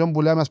τα πράγματα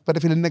που λέμε, ας πούμε,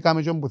 φίλε, να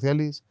κάνεις ό,τι που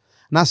θέλεις,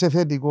 να είσαι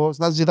θετικός,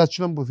 να ζητάς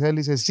ό,τι που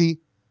θέλεις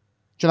εσύ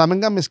και να μην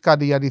κάνεις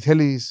κάτι γιατί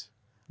θέλεις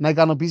να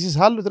ικανοποιήσεις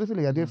άλλους, ρε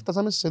φίλε, γιατί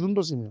φτάσαμε σε αυτό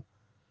το σημείο.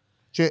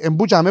 Και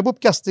εμπούτσαμε που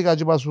πιαστήκα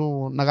και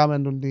πάσου να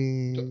κάνουμε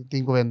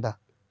την κουβέντα.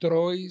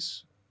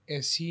 Τρώεις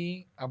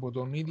εσύ από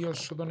τον ίδιο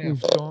σου τον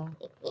εαυτό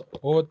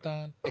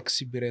όταν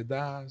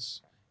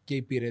εξυπηρετάς και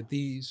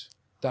υπηρετείς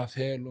τα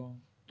θέλω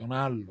των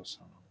άλλων.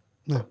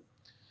 Ναι.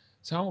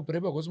 Σαν μου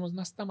πρέπει ο κόσμος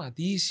να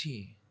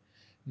σταματήσει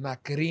να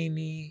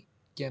κρίνει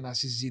και να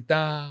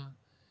συζητά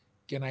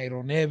και να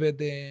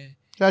ειρωνεύεται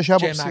Και να έχει και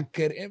άποψη.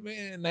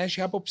 να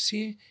έχει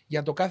άποψη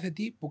για το κάθε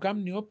τι που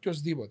κάνει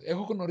οποιοσδήποτε.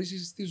 Έχω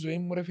γνωρίσει στη ζωή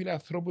μου, ρε φίλε,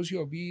 ανθρώπους οι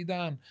οποίοι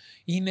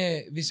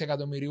είναι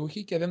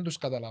δισεκατομμυριούχοι και δεν τους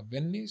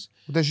καταλαβαίνεις.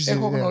 Ούτε έχεις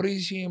Έχω ιδέα.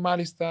 γνωρίσει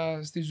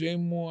μάλιστα στη ζωή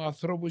μου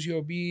ανθρώπους οι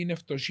οποίοι είναι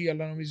φτωχοί,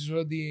 αλλά νομίζεις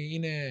ότι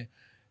είναι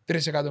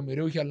 3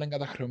 εκατομμυριούχοι, αλλά είναι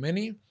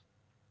καταχρεωμένοι.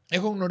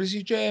 Έχω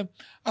γνωρίσει και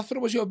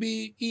ανθρώπους οι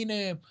οποίοι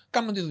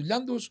κάνουν τη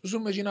δουλειά τους,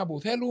 ζουν με εκείνα που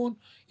θέλουν.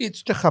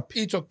 Και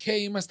happy. It's okay,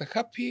 είμαστε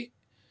happy.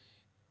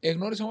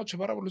 Εγνώρισα όμως και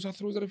πάρα πολλούς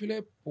ανθρώπους, ρε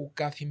φίλε, που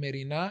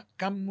καθημερινά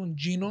κάνουν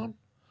τζίνον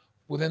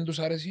που δεν τους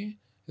αρέσει,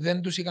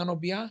 δεν τους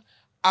ικανοποιεί,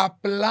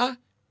 απλά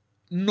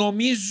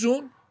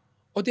νομίζουν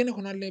ότι δεν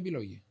έχουν άλλη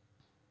επιλογή.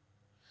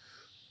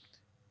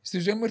 Στη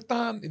ζωή μου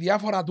ήρθαν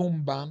διάφορα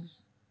τούμπαν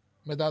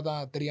μετά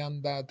τα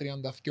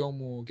 30-32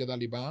 μου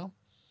κτλ.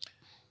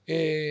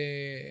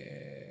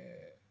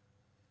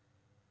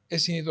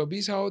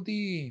 Συνειδητοποίησα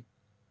ότι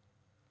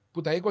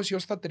που τα 20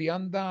 έως τα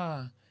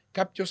 30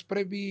 κάποιος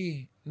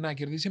πρέπει να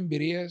κερδίσει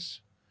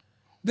εμπειρίες.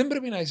 Δεν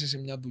πρέπει να είσαι σε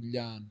μια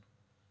δουλειά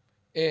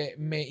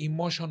με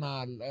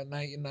emotional,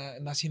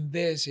 να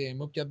συνδέεσαι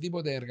με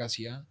οποιαδήποτε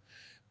εργασία.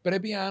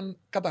 Πρέπει αν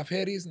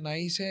καταφέρεις να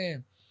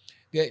είσαι,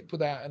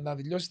 να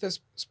τελειώσεις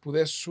τις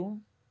σπουδές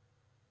σου,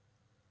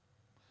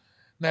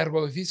 να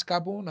εργοδοτηθείς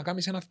κάπου, να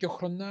κάνεις 1-2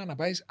 χρόνια, να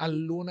πάεις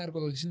αλλού να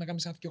εργοδοτηθείς, να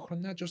κάνεις 1-2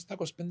 χρόνια και ως τα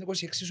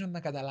 25-26 σου να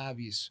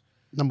καταλάβεις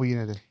Να μου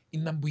γίνεται.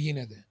 είναι που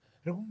γίνεται.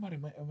 Ρε κουμπάρε,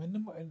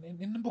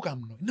 είναι που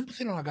κάνω, είναι που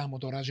θέλω να κάνω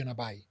τώρα και να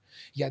πάει.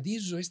 Γιατί η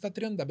ζωή στα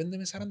 35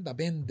 με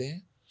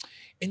 45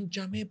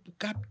 εντιαμέ που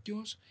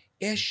κάποιος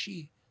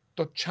έχει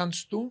το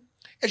chance του.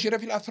 Έχει ρε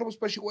φίλε ανθρώπους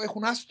που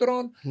έχουν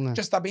άστρον Ναι.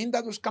 και στα 50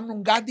 τους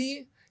κάνουν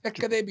κάτι,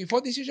 έρχεται η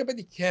επιφώτιση και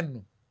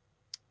πετυχαίνουν.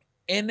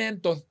 Είναι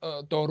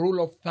το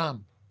rule of thumb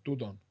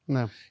τούτον.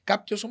 Ναι.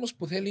 Κάποιος όμως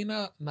που θέλει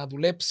να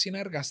δουλέψει, να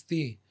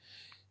εργαστεί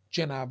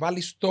και να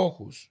βάλει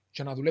στόχους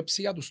και να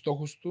δουλέψει για τους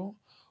στόχους του,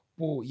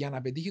 που για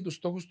να πετύχει τους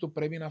στόχους του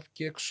πρέπει να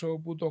βγει έξω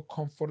από το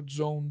comfort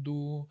zone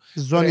του,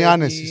 Ζώνη πρέπει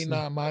άνεσης.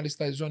 Ναι.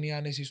 μάλιστα η ζώνη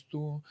άνεσης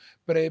του,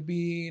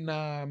 πρέπει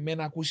να μην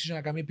ακούσει και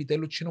να κάνει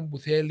επιτέλους εκείνον που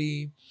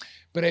θέλει,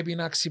 πρέπει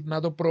να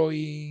ξυπνά το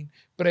πρωί,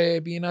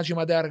 πρέπει να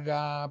κοιμάται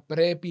αργά,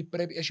 πρέπει,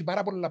 έχει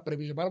πάρα πολλά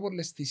πρέπει και πάρα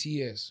πολλές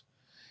θυσίες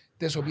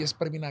τις οποίες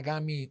πρέπει να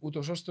κάνει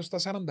ούτως ώστε στα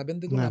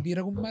 45 του Ναι. να πει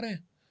ρε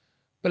κουμπάρε.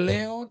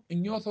 Πλέον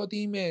νιώθω ότι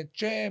είμαι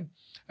και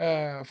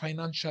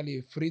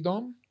financially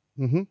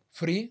Μμμ.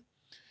 free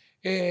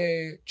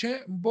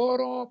και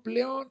μπορώ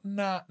πλέον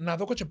να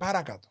δω και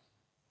παρακάτω.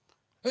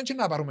 Δεν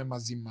είναι να πάρουμε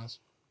μαζί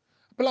μας.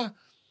 Απλά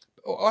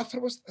ο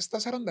άνθρωπος στα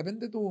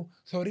 45 του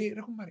θεωρεί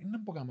ρε κουμπάρε, είναι να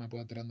πω κάμα από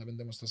τα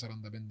 35 μου στα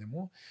 45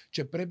 μου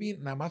και πρέπει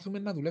να μάθουμε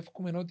να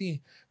δουλεύουμε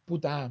ότι που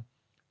τα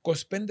 25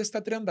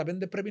 στα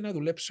 35 πρέπει να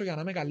δουλέψω για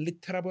να είμαι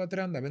καλύτερα από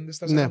τα 35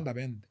 στα 45.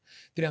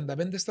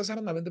 35 στα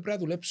 45 πρέπει να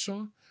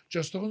δουλέψω και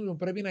ο στόχος μου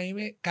πρέπει να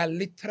είμαι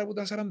καλύτερα από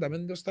τα 45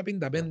 στα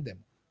 55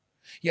 μου.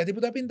 Γιατί που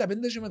τα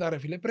 55 και μετά ρε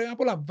φίλε πρέπει να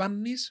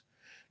απολαμβάνεις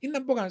ή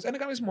να μπω αν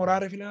έκαμες μωρά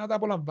ρε φίλε να τα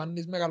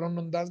απολαμβάνεις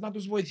μεγαλώνοντας, να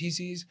τους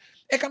βοηθήσεις.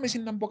 Έκαμες ή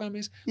να μπω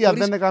κάμες. Ή αν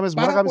δεν έκαμες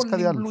μόνο, Πάρα έκαμες κάτι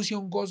πολύ άλλο.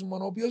 πλούσιον κόσμο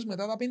ο οποίος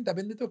μετά τα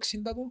 55 το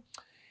 60 του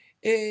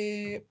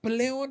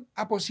πλέον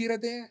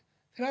αποσύρεται,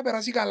 θέλει να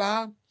περάσει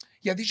καλά.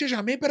 Γιατί και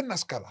για μέ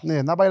περνάς καλά.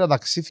 Ναι, να πάει τα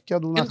ταξίδια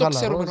του, να Δεν το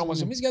ξέρουμε χαλαρώσει.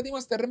 όμως εμείς γιατί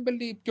είμαστε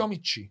ρέμπελοι πιο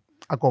μίτσοι.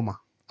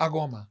 Ακόμα.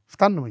 Ακόμα.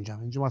 Φτάνουμε για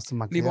να είμαστε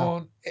μακριά.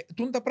 Λοιπόν,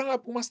 τούν τα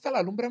πράγματα που μας τα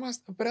λαλούν πρέπει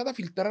να τα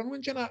φιλτράρουμε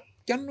και να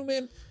πιάνουμε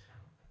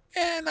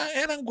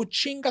έναν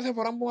κουτσίν κάθε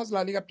φορά που μας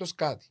λαλεί κάποιος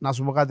κάτι. Να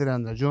σου πω κάτι ρε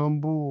Άντρα,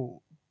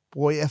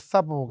 που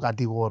θα πω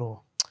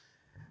κατηγορώ.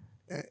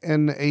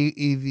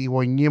 οι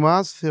γονείς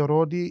μας θεωρώ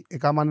ότι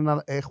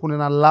έχουν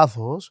ένα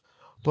λάθος,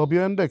 το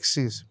οποίο είναι το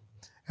εξής.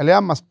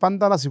 Έλεγαν μας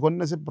πάντα να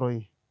σηκώνεσαι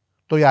πρωί.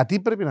 Το γιατί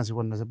πρέπει να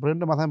σηκώνεσαι πρωί δεν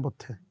το μάθαμε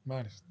ποτέ.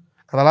 Μάλιστα.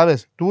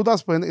 Καταλάβες, τούτα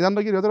ήταν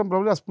το κυριότερο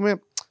πρόβλημα, ας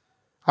πούμε,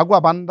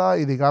 άκουα πάντα,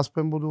 ειδικά ας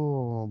πούμε, που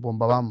τον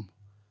παπά μου,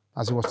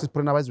 να σηκωστείς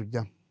πρωί να πάει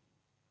δουλειά.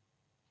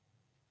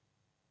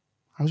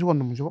 Αν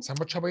σηκώνομαι και εγώ. Σαν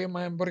πως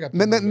απόγευμα μπορεί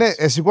κάποιος.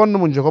 Ναι,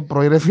 σηκώνομαι και εγώ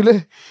πρωί ρε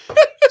φίλε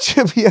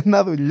και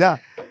πήγαινα δουλειά.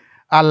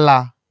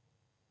 Αλλά,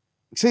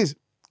 ξέρεις,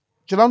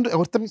 εγώ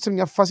ήρθα σε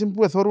μια φάση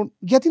που εθώρουν,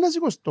 γιατί να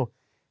σηκωστώ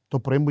το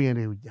πρωί που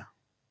γίνεται η δουλειά.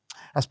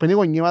 Ας πούμε οι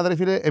γονείς μας ρε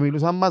φίλε,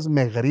 μιλούσαν μας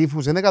με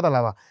γρίφους, δεν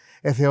κατάλαβα.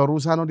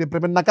 Θεωρούσαν ότι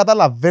πρέπει να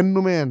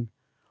καταλαβαίνουμε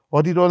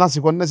ότι το να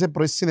σηκώνεσαι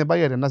πρωί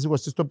συνεπάγεται, να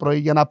σηκωστείς το πρωί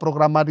για να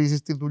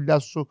προγραμματίσεις τη δουλειά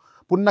σου,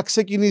 που να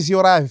ξεκινήσει η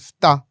ώρα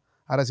 7.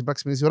 Άρα εσύ πρέπει να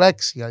ξεκινήσει η ώρα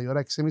 6, η ώρα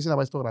 6.30 να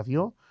πάει στο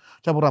γραφείο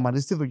και να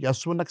προγραμματίσεις τη δουλειά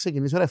σου να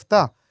ξεκινήσει η ώρα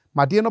 7.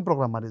 Μα τι είναι ο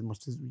προγραμματισμός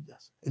της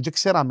δουλειάς. Δεν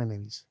ξέραμε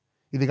εμείς.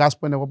 Ειδικά ας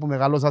πούμε εγώ που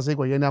μεγάλωσα σε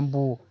οικογένεια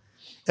που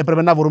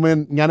έπρεπε να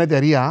βρούμε μια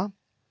εταιρεία,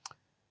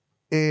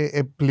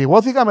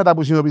 πληγώθηκα μετά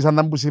που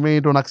συνειδητοποίησαν που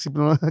σημαίνει το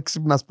να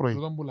ξυπνάς πρωί.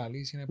 Τούτο που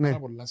λαλείς είναι πάρα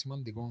πολύ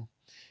σημαντικό.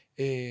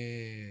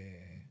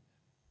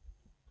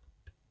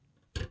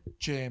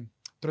 Και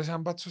τώρα σε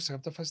έναν πάτσο σε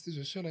κάποια φάση της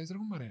ζωής σου, λέει,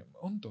 ρε,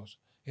 όντως.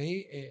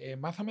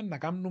 Μάθαμε να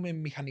κάνουμε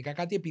μηχανικά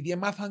κάτι επειδή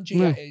μάθαν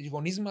και οι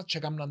γονείς μας και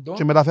έκαναν το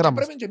και μεταφέραμε.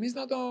 Και πρέπει και εμείς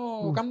να το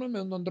κάνουμε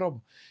με τον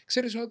τρόπο.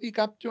 Ξέρεις ότι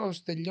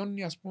κάποιος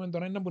τελειώνει, ας πούμε,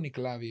 τώρα είναι να μπουν οι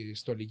κλάδοι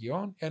στο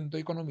λυκειό, εν το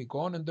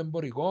οικονομικό, εν το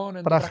εμπορικό, εν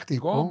το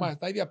πρακτικό,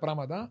 τα ίδια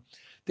πράγματα.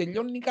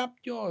 Τελειώνει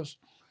κάποιος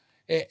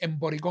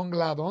εμπορικών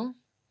κλάδων,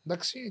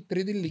 εντάξει,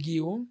 τρίτη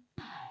λυκείου,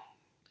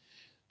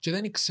 και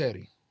δεν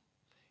ξέρει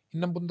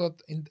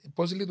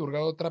πώς λειτουργεί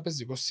το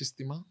τραπεζικό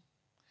σύστημα,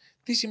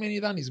 τι σημαίνει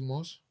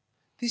δανεισμός,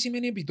 τι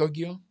σημαίνει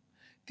επιτόκιο,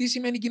 τι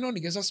σημαίνει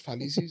κοινωνικές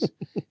ασφαλίσεις,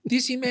 τι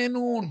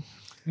σημαίνουν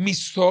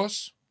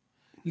μισθός.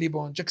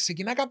 Λοιπόν, και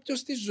ξεκινά κάποιος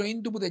στη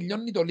ζωή του που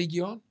τελειώνει το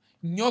λύκειο,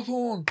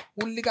 νιώθουν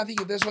όλοι οι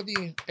καθηγητές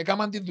ότι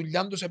έκαναν τη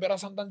δουλειά τους,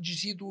 επέρασαν τα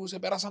GC τους,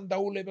 επέρασαν τα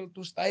U-level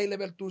τους, τα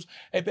A-level τους,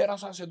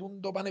 επέρασαν σε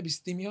το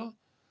πανεπιστήμιο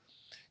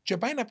και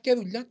πάει να πιει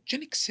δουλειά και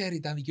δεν ξέρει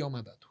τα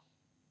δικαιώματα του.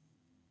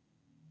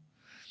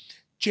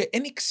 Και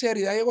δεν ξέρει,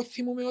 δηλαδή εγώ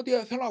θυμούμαι ότι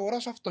θέλω να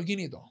αγοράσω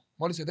αυτοκίνητο.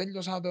 Μόλις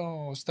τέλειωσα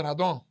το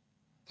στρατό,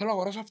 θέλω να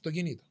αγοράσω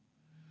αυτοκίνητο.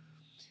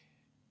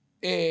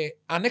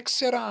 Αν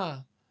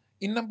έξερα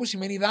είναι που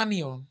σημαίνει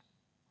δάνειο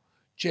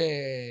και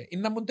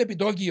είναι να μπουν το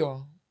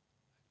επιτόκιο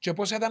και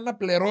πώς ήταν να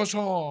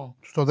πληρώσω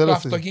το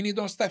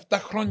αυτοκίνητο στα 7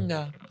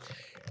 χρόνια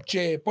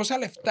και πόσα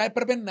λεφτά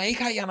έπρεπε να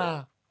είχα για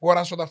να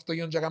αγοράσω το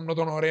αυτοκίνητο και να κάνω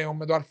τον ωραίο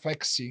με το Α6.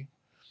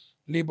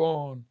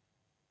 Λοιπόν,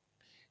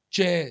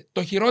 και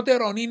το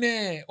χειρότερο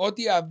είναι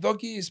ότι αν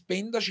δώκεις 50.000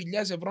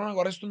 ευρώ να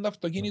αγοράσεις το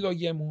αυτοκίνητο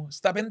γε μου,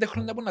 στα 5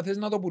 χρόνια που να θες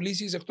να το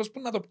πουλήσεις, εκτός που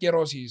να το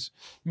πκαιρώσεις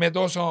με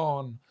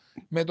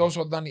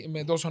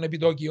τόσον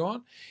επιτόκιο,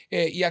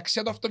 η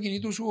αξία του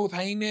αυτοκινήτου σου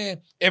θα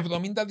είναι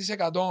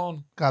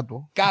 70%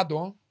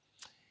 κάτω.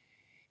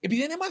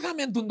 Επειδή δεν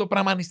έμαθαμε το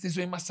πράγμα στη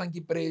ζωή μας σαν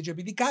Κυπρέοι,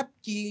 επειδή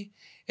κάποιοι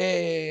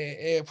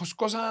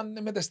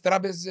φουσκώσαν με τις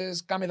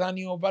τράπεζες, κάμε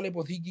δάνειο, βάλε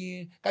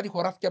υποθήκη, κάτι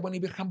χωράφια που δεν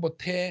υπήρχαν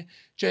ποτέ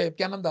και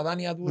πιάναν τα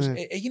δάνεια τους.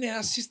 Έγινε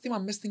ένα σύστημα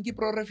μέσα στην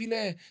Κύπρο, ρε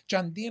φίλε, και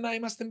αντί να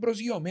είμαστε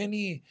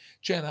προσγειωμένοι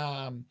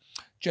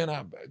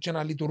και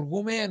να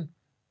λειτουργούμε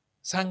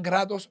σαν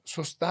κράτος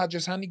σωστά και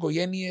σαν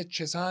οικογένειες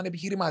και σαν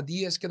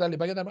επιχειρηματίες κτλ.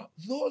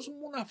 Δώσ'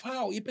 μου να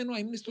φάω, είπε ο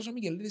Αείμνης τόσο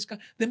Μικελίδης,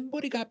 δεν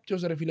μπορεί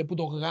κάποιος ρε φίλε που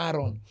το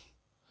γάρον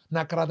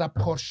να κρατά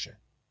Porsche.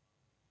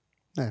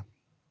 Ναι.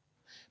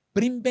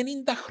 Πριν 50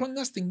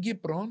 χρόνια στην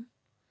Κύπρο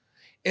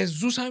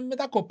ζούσαμε με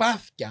τα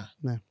κοπάθια.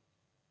 Ναι.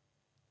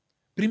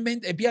 Πριν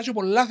πιάσε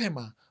πολλά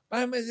θέμα.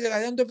 Πάμε με τη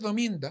δεκαετία του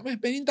 70, με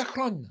 50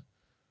 χρόνια.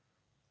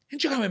 Δεν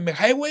είχαμε με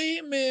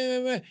highway,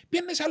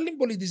 πήγαινε σε άλλη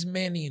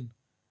πολιτισμένη,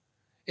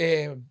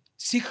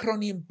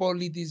 σύγχρονη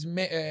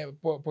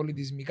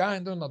πολιτισμικά,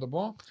 εντός να το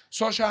πω,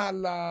 social,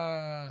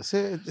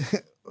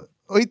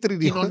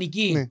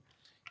 κοινωνική.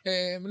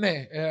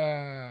 Ναι,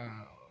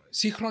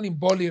 σύγχρονη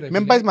πόλη ρε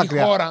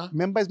φίλε, χώρα.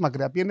 Μην πάεις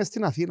μακριά, πήγαινε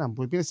στην Αθήνα, που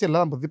πήγαινε στην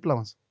Ελλάδα από δίπλα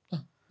μας.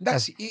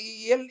 Εντάξει,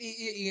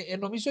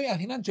 νομίζω η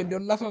Αθήνα είναι και λίγο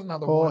λάθος να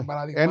το πω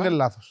παράδειγμα. Είναι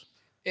λάθος.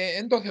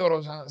 Εν το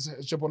θεωρώ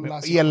σε πολλά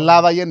η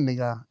Ελλάδα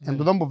γενικά, εν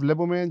τούτο που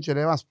βλέπουμε και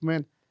λέμε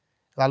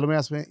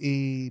ας πούμε,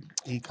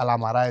 οι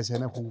Καλαμαράες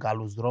έχουν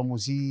καλούς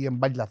δρόμους ή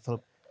εμπάγγελοι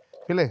ανθρώποι.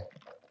 Φίλε,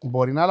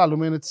 μπορεί να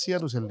λαλούμε έτσι για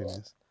τους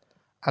Έλληνες.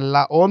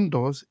 Αλλά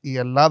όντως η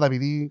Ελλάδα,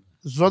 επειδή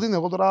ζω την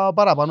εγώ τώρα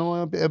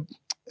παραπάνω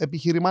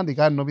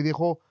επιχειρηματικά, ενώ επειδή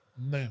έχω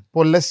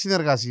πολλές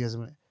συνεργασίες.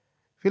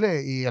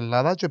 Φίλε, η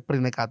Ελλάδα και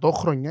πριν 100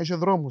 χρόνια είχε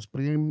δρόμους,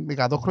 πριν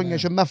 100 χρόνια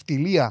είχε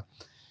ναυτιλία.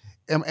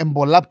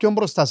 Πολλά πιο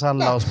μπροστά σαν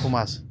λαός που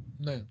μας.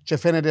 Και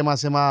φαίνεται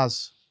μας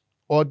εμάς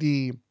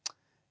ότι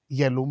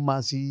γελούν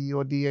μας ή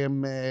ότι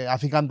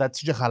αφήκαν τα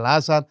έτσι και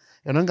χαλάσαν,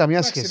 ενώ είναι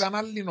καμία σχέση. Ήταν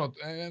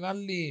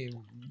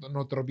άλλη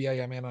νοοτροπία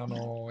για μένα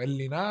ο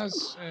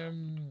Έλληνας.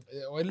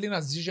 Ο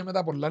Έλληνας ζήσε με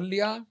τα πολλά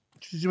λία.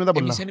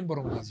 Εμείς δεν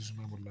μπορούμε να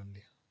ζήσουμε με πολλά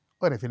λία.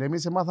 Ωραία φίλε,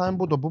 εμείς μάθαμε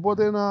που το πού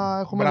πότε να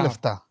έχουμε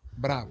λεφτά.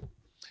 Μπράβο.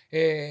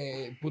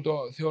 Που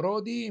το θεωρώ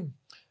ότι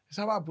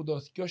Σάβα από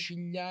το 2000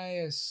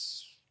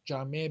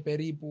 για με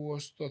περίπου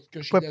ως το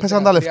 2013 Που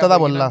έπεσαν τα λεφτά τα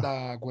που έγιναν πολλά.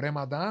 τα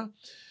κουρέματα,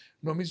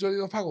 νομίζω ότι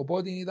το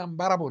φαγοπότη ήταν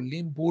πάρα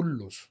πολύ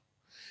πουλούς.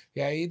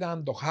 Γιατί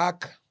ήταν το hack,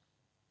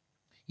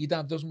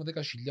 ήταν δώσ' μου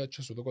 10.000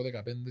 και σου δώκω 15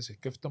 σε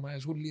κέφτομα,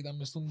 ούλοι ήταν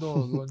μες στον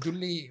το,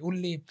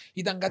 ούλοι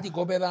ήταν κάτι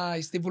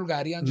κόπεδα στη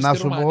Βουλγαρία και Να στη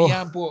σου πω.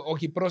 Ρουμανία που ο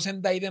Κυπρός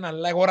δεν τα είδε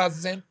αλλά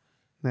αγοράζε.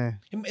 Ναι.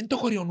 Εν το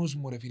χωρί ο νους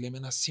μου ρε φίλε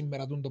εμένα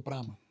σήμερα το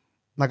πράγμα.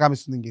 Να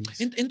κάνεις την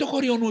κίνηση. Εν το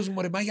χωρί ο νους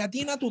μου ρε, μα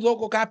γιατί να του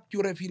δώκω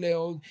κάποιου ρε φίλε,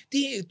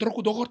 τι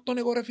τρώκω το χορτόν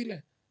εγώ ρε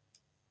φίλε.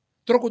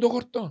 Τρώκω το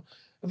χορτόν.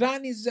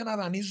 Δάνειζε να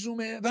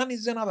δανείζουμε,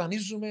 δάνειζε να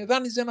δανείζουμε,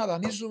 δάνειζε να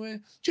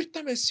δανείζουμε. Και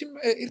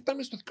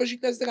ήρθαμε στο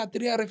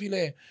 2013 ρε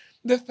φίλε.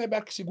 Δεν θα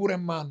υπάρξει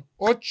κούρεμαν.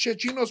 Όχι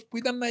εκείνος που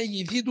ήταν να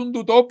ηγηθεί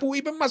του τόπου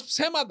είπε μας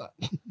ψέματα.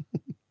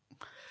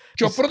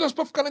 Και ο πρώτος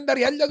που έφκανε τα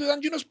ριάλια του ήταν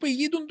εκείνος που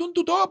ηγείτουν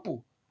του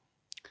τόπου.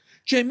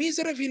 Και εμείς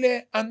ρε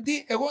φίλε,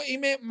 αντί, εγώ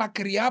είμαι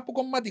μακριά από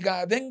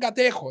κομματικά, δεν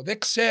κατέχω, δεν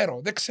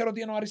ξέρω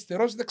τι είναι ο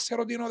αριστερός, δεν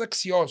ξέρω τι είναι ο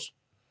δεξιός.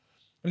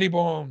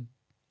 Λοιπόν,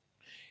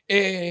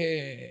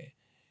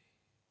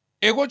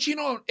 εγώ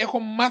εκείνο έχω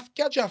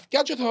μάθηκια και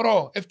αυκιά και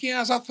θωρώ. Ευκεί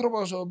ένας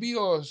άνθρωπος ο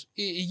οποίος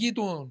ηγεί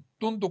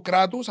του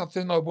κράτους, αν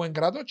θες να το πω εν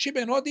κράτος, και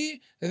είπε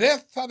ότι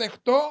δεν θα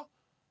δεχτώ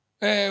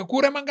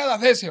κούρεμαν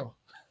καταθέσεων.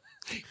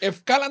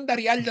 Ευκάλαν τα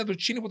ριάλια του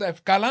τσίνοι που τα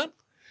ευκάλαν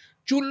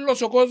και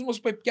όλος ο κόσμος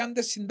που επιάνε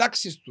τις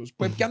συντάξεις τους,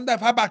 που επιάνε τα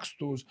εφάπαξ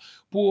τους,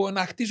 που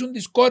να χτίσουν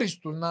τις κόρες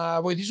τους,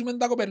 να βοηθήσουμε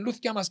τα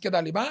κοπελούθια μας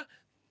κτλ.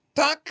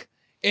 Τάκ,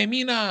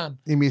 έμειναν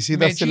Η μισή με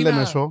ήταν στη εκείνα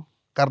Λεμεσό,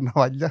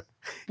 καρναβάλια.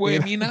 που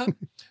έμειναν.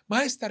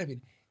 Μάλιστα ρε φίλε.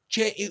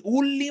 Και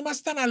όλοι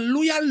ήμασταν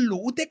αλλού ή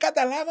αλλού, ούτε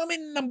καταλάβαμε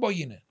να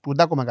μπογίνε. Που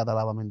τα ακόμα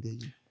καταλάβαμε τι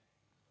έγινε.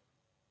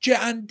 Και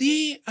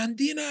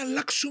αντί να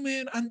αλλάξουμε,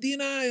 αντί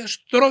να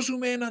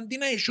στρώσουμε, αντί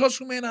να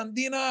ισώσουμε,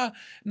 αντί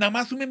να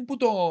μάθουμε που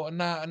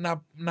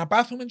να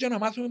πάθουμε και να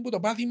μάθουμε που το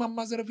πάθημα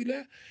μας ρε φίλε,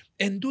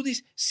 εν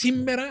τούτης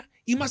σήμερα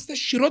είμαστε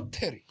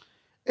χειρότεροι.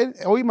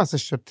 Όχι είμαστε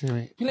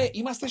σιωτήμοι. Φίλε,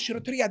 είμαστε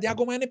χειρότεροι γιατί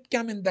ακόμα δεν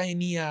πιάμε τα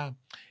ενία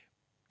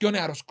πιο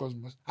νεαρός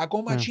κόσμος.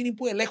 Ακόμα εκείνοι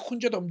που ελέγχουν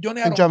και τον πιο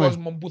νεαρό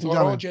κόσμο που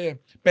θωρώ και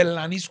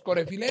πελανίσκω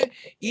ρε φίλε,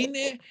 είναι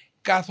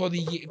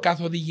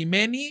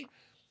καθοδηγημένοι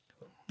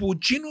που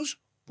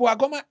εκείνους που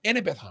ακόμα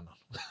είναι πεθάνουν.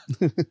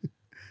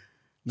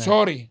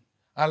 Sorry,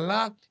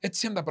 αλλά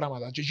έτσι είναι τα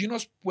πράγματα. Και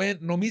εκείνος που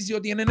νομίζει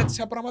ότι είναι έτσι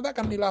τα πράγματα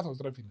κάνει λάθος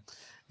ρε φίλε.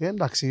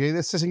 Εντάξει,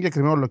 είδες σε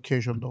συγκεκριμένο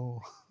location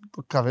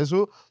το καφέ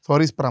σου,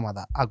 θωρείς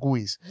πράγματα,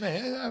 ακούεις. Ναι,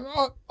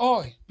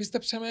 όχι,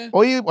 πίστεψε με.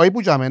 Όχι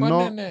που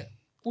τζαμένω,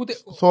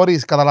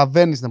 θωρείς,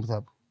 καταλαβαίνεις να μου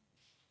θα πω.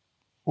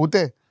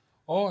 Ούτε.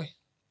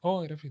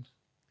 Όχι ρε φίλε,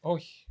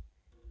 όχι.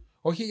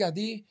 Όχι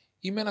γιατί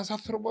είμαι ένας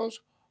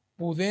άνθρωπος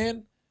που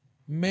δεν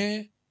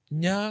με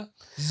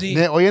νοιάζει.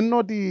 Ναι, όχι εννοώ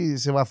ότι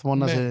σε βαθμό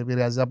να σε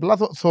επηρεάζει. Απλά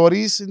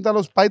θωρείς,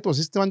 τέλος πάει το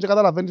σύστημα και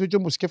καταλαβαίνεις ότι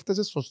όμως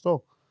σκέφτεσαι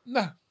σωστό.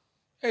 Ναι,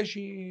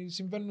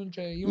 συμβαίνουν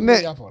και γίνονται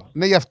διάφορα.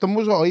 Ναι, γι' αυτό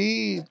μου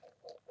όχι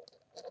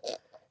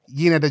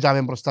γίνεται και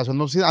με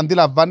προστάσιο.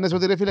 Αντιλαμβάνεσαι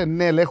ότι ρε φίλε,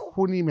 ναι,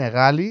 ελέγχουν οι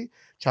μεγάλοι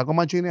και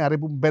ακόμα και οι νεαροί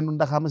που μπαίνουν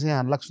τα χάμες για να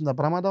αλλάξουν τα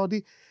πράγματα,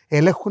 ότι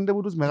ελέγχονται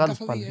από τους μεγάλους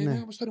πάλι. Είναι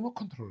όπως το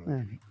remote control.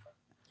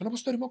 Είναι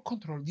όπως το remote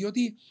control,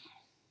 διότι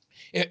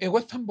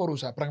εγώ θα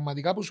μπορούσα,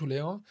 πραγματικά που σου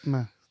λέω,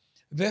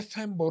 δεν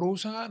θα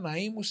μπορούσα να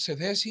ήμουν σε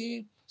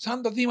θέση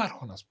σαν το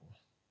δήμαρχο, ας πούμε.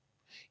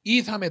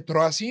 Ή θα με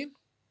τρώσει,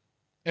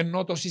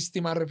 ενώ το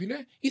σύστημα ρε φίλε,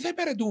 ή θα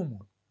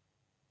υπερετούμουν.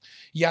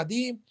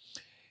 Γιατί,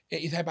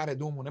 ή θα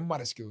υπερετούμουν, δεν μου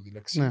αρέσει και τη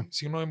λέξη,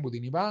 συγγνώμη που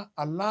την είπα,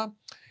 αλλά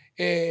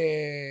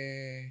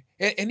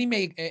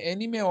δεν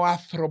είμαι ο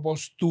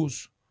άνθρωπος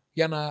τους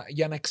για να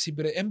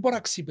δεν μπορώ να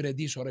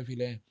εξυπηρετήσω ρε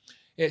φίλε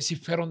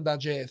συμφέροντα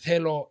και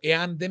θέλω,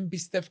 εάν δεν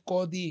πιστεύω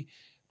ότι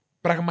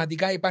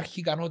πραγματικά υπάρχει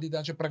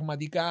ικανότητα και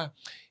πραγματικά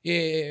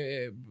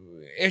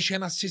έχει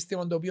ένα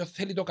σύστημα το οποίο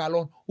θέλει το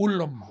καλό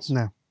όλων μας.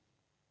 Ναι.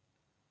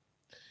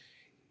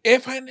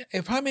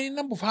 Εφάμε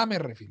είναι που φάμε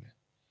ρε φίλε.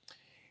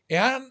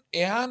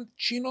 Εάν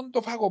τσίνον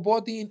το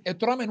φαγοπότη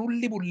ετρώμε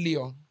ούλοι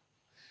πουλίων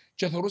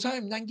και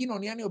θεωρούσαμε μια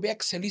κοινωνία η οποία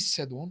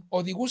εξελίσσεται,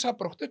 οδηγούσα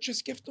προχτές και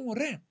σκέφτομαι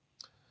ρε,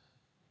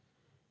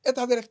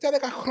 τα τελευταία 10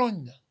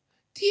 χρόνια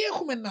τι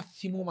έχουμε να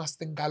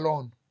θυμούμαστε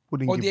καλόν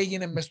ότι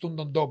έγινε μες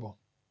στον τόπο.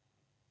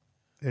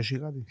 Έχει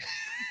κάτι.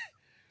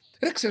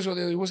 Ρε ξέρεις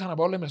ότι οδηγούσα να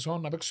πάω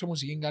Λεμεσόν να παίξω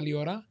μουσική καλή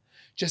ώρα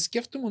και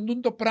σκέφτομαι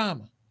το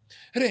πράγμα.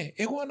 Ρε,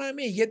 εγώ να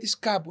είμαι ηγέτης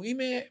κάπου,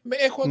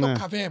 έχω το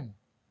καφέ μου.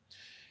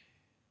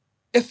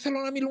 Θέλω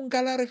να μιλούν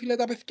καλά ρε φίλε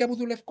τα παιδιά που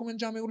δουλεύουμε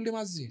και όλοι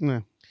μαζί.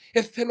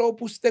 Θέλω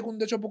που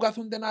στέκονται και που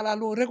κάθονται να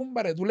λαλούν. Ρε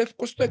κουμπάρε,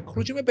 δουλεύω στο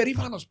εκρού και είμαι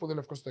περήφανος που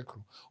δουλεύω στο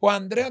εκρού. Ο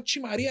Ανδρέας και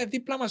η Μαρία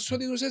δίπλα μας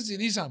ό,τι τους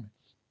συζητήσαμε.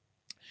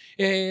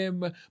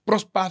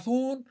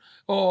 Προσπαθούν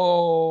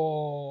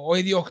ο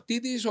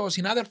ιδιοκτήτης, ο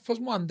συνάδελφος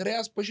μου ο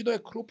Ανδρέας που έχει το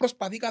εκρού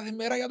προσπαθεί κάθε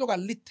μέρα για το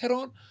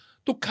καλύτερο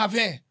του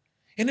καφέ.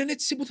 Είναι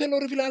έτσι που θέλω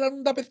ρε φίλε να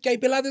λαλούν τα παιδιά, οι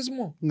πελάτες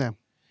μου. Ναι.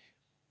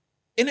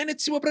 Είναι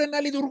έτσι που πρέπει να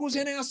λειτουργούσε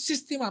ένα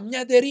σύστημα, μια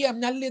εταιρεία,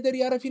 μια άλλη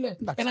εταιρεία ρε φίλε,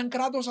 έναν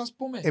κράτος ας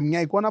πούμε.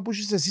 Μια εικόνα που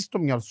είσαι εσύ στο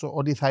μυαλό σου,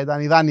 ότι θα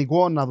ήταν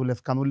ιδανικό να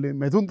δουλεύκαν όλοι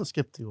με το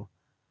σκεπτικό.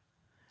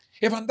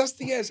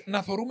 Φαντάστηκες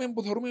να θεωρούμε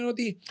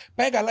ότι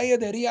πάει καλά η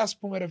εταιρεία, ας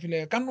πούμε, ρε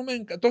φίλε.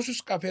 Κάνουμε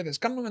τόσους καφέδες,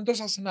 κάνουμε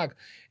τόσα σνακ.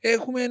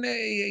 Έχουμε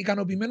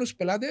ικανοποιημένους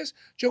πελάτες.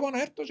 Και εγώ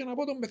να έρθω και να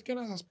πω τον παιδιά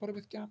να σας πω, ρε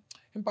παιδιά,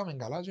 δεν πάμε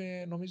καλά.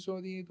 Και νομίζω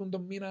ότι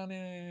τον μήνα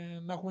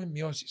να έχουμε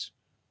μειώσεις.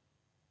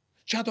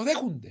 Και να το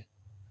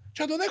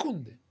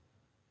δέχονται.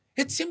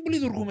 Έτσι που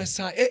λειτουργούμε,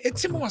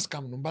 έτσι που μας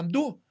κάνουν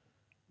παντού.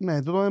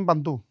 Ναι, τούτο είναι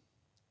παντού.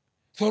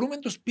 Θεωρούμε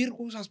τους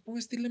πύργους, ας πούμε,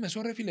 στη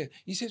Λεμεσό, ρε φίλε.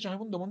 Είσαι και να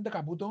έχουν το Μοντε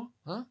Καπούτο.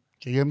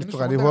 Και γέμεις το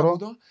κατήφορο.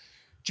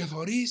 Και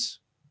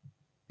θωρείς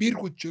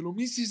πύργους και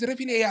νομίζεις, ρε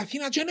φίλε, η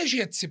Αθήνα δεν έχει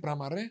έτσι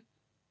πράγμα, ρε.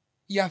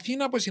 Η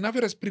Αθήνα που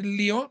συνάφερες πριν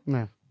λίγο,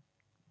 Ναι.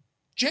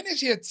 δεν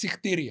έχει έτσι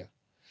κτίρια.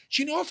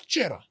 Και είναι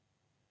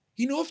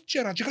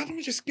όφτσερα. Και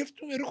κάθομαι και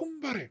σκέφτομαι, ρε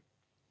κουμπάρε.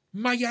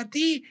 Μα γιατί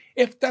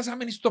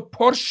έφτασαμε στο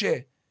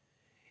Porsche,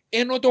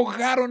 ενώ το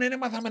γάρον δεν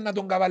έμαθαμε να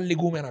τον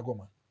καβαλικούμε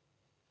ακόμα.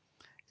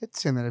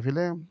 Έτσι είναι, ρε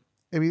φίλε.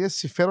 Επειδή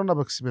συμφέροντα που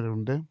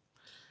εξυπηρετούνται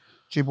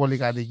και οι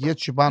πολυκατοικίες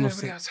και πάνω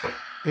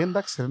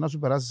εντάξει, ρε, να σου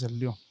περάσεις σε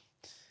λίγο.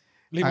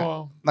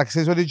 Λοιπόν, Να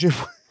ξέρεις ότι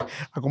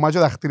ακόμα και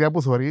τα κτίρια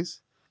που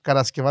θωρείς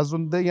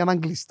κατασκευάζονται για να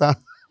είναι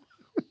κλειστά.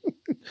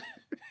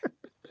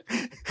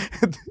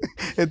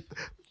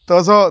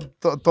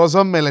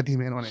 Τόσο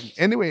μελετημένο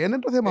είναι. Anyway, είναι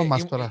το θέμα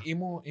μας τώρα.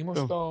 ήμουν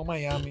στο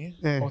Μαϊάμι,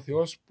 ο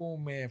Θεός που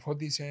με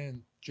φώτισε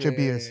και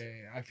πίεσαι.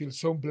 I feel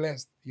so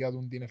blessed για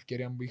την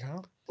ευκαιρία που είχα.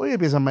 Όχι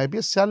έπιεσα, μα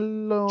έπιες σε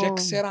άλλο...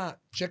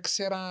 Και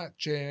ξέρα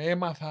και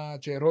έμαθα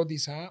και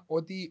ρώτησα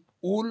ότι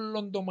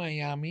όλο το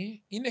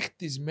Μαϊάμι είναι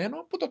χτισμένο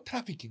από το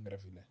trafficking, ρε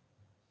φίλε.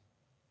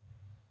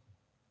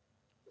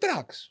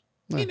 Drugs.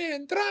 Ναι. Είναι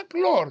drug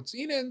lords,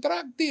 είναι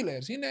drug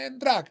dealers, είναι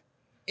drug.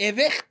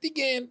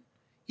 Εδέχτηκε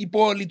η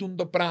πόλη του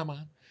το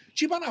πράγμα.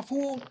 Και είπαν αφού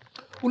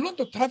όλο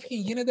το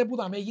trafficking γίνεται που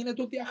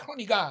γίνεται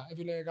διαχρονικά.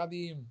 Φίλε,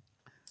 κάτι...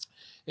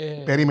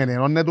 Περίμενε,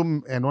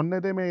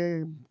 ενώνεται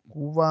με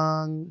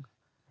Κούβα...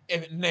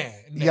 Ναι.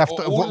 Γι'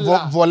 αυτό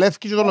βολεύει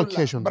και το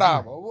location.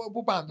 Μπράβο.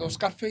 Πού πάνε, το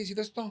Scarface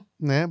είδες το.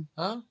 Ναι.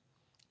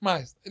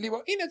 Μάλιστα.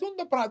 Λοιπόν, είναι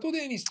το πράγμα. Τούτη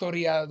είναι η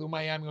ιστορία του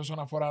Μαϊάμι όσον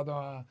αφορά το...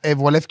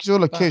 Βολεύει και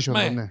το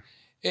location, ναι.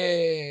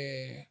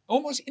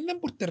 Όμως, είναι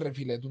μπορείτε ρε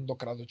φίλε το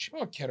κράτο.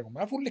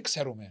 Αφού όλοι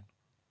ξέρουμε.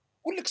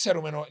 Όλοι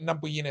ξέρουμε να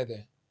που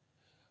γίνεται.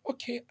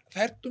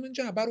 Θα έρθουμε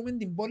και να πάρουμε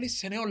την πόλη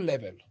σε νέο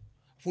level.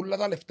 Φούλα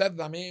τα λεφτά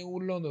δαμε,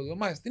 ούλο το.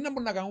 Μάλιστα, τι να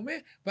μπορούμε να κάνουμε,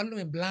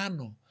 βάλουμε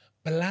πλάνο.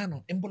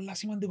 Πλάνο. Είναι πολύ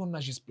σημαντικό να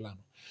έχεις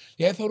πλάνο.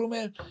 Γιατί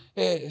θεωρούμε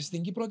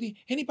στην Κύπρο ότι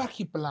δεν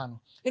υπάρχει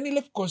πλάνο. Είναι η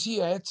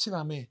Λευκοσία, έτσι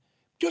δαμε.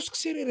 Ποιος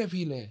ξέρει ρε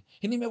φίλε.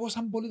 Είναι είμαι εγώ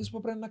σαν πολίτης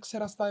που πρέπει να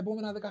ξέρω στα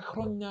επόμενα 10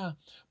 χρόνια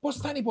πώς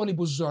θα είναι η πόλη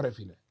που ζω ρε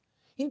φίλε.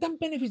 Ήταν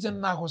benefits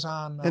να έχω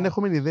δεν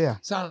έχουμε ιδέα.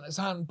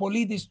 Σαν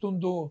πολίτης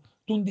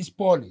της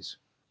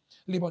πόλης.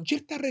 Λοιπόν, και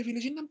ήρθα ρε φίλε,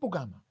 και ήταν που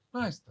κάμα.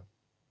 Μάλιστα.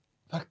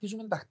 Θα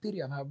χτίσουμε τα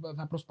κτίρια,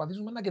 θα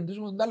προσπαθήσουμε να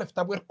κεντρήσουμε τα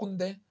λεφτά που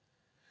έρχονται,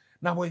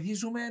 να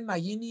βοηθήσουμε να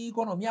γίνει η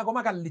οικονομία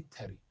ακόμα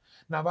καλύτερη.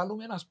 Να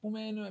βάλουμε, ας πούμε,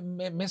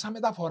 μέσα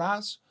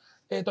μεταφοράς,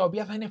 τα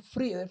οποία θα είναι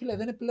free. Φίλε,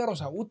 δεν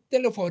πλήρωσα ούτε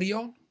λεωφορείο,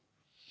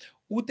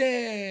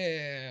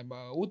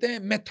 ούτε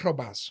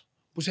μέτροπας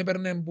που σε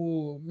έπαιρνε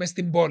μες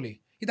στην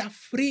πόλη. Ήταν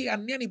free,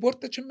 ανοίγαν οι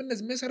πόρτες και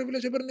έμπαινες μέσα ρε φίλε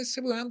και έπαιρνες σε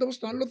ένα τόπο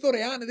στον άλλο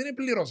δωρεάν, δεν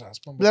πλήρωσα, ας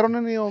πούμε.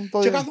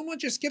 Και κάθομαι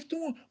και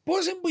σκέφτομαι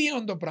πώς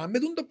εμπογίνουν το πράγμα, με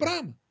το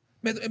πράγμα.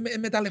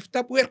 Με τα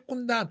λεφτά που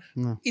έρχονταν,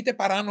 είτε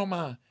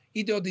παράνομα,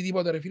 είτε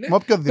οτιδήποτε ρε φίλε,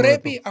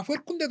 πρέπει, αφού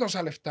έρχονται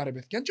τόσα λεφτά ρε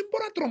παιδιά, δεν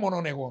μπορώ να τρώω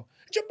μόνο εγώ,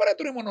 δεν μπορώ να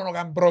τρώω μόνο ο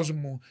γαμπρός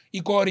μου,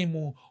 η κόρη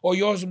μου, ο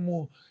γιος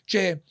μου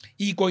και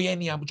η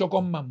οικογένεια μου και ο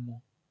κόμμα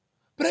μου.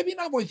 Πρέπει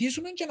να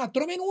βοηθήσουμε και να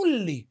τρώμε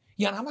όλοι,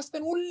 για να είμαστε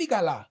όλοι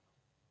καλά.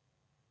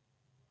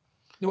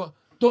 Λοιπόν,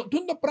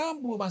 το πράγμα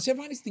που μας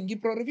έφανε στην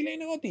Κύπρο ρε φίλε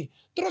είναι ότι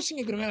τρώω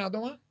συγκεκριμένα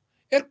άτομα,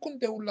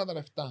 έρχονται όλα τα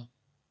λεφτά.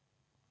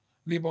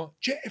 Λοιπόν,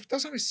 και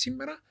φτάσαμε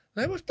σήμερα,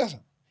 να μην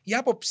φτάσαμε. Η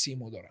άποψή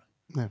μου τώρα.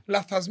 Ναι.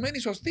 Λαθασμένη,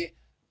 σωστή,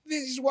 this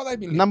is what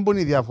I believe. Να μπουν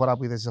η διαφορά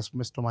που είδες, ας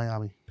πούμε, στο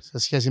Μαϊάμι, σε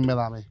σχέση με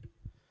δάμε.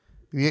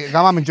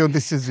 Κάμαμε και τη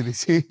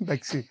συζήτηση,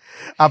 εντάξει.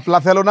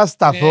 Απλά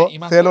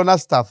θέλω να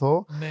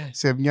σταθώ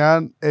σε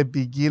μια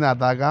επική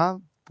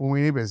ατάκα που μου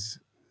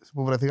είπες,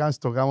 που βρεθήκαμε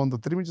στο γάμο το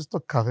τρίμι και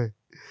στο καφέ.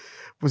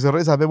 Που σε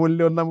ρώτησα, δεν μου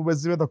λέω να μου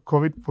παίζει με το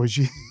COVID που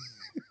έχει.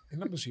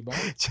 Είναι που σου είπα.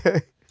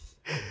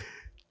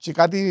 Και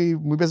κάτι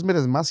μου είπες με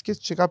τις μάσκες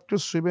και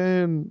κάποιος σου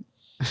είπε,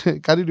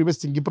 κάτι του είπες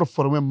στην Κύπρο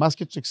φορούμε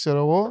μάσκες και ξέρω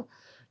εγώ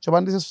και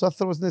απάντησε στους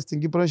άνθρωπους στην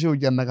Κύπρο έχει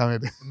ουκιά να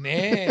κάνετε.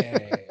 Ναι.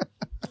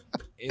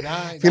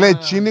 Φίλε,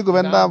 εκείνη η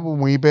κουβέντα που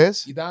μου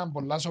είπες ήταν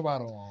πολλά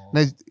σοβαρό.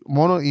 Ναι,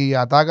 μόνο η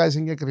ατάκα η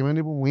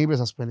συγκεκριμένη που μου είπες,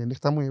 ας πούμε, η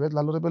νύχτα μου είπες,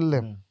 λαλό ρε πελέ.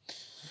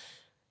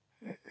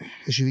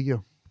 Έχει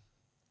δίκιο.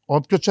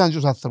 Όποιος και αν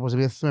τους άνθρωπος,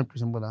 επειδή θέλουμε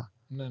ποιος είναι πολλά.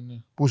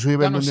 Που σου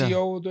είπε ήταν ο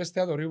CEO του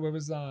εστιατορίου που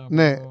έπαιζα.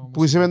 Ναι,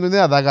 που είσαι με τον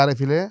ίδιο ατάκα ρε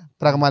φίλε.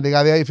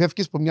 Πραγματικά δηλαδή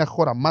φεύγεις από μια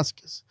χώρα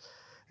μάσκες.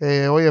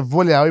 Όχι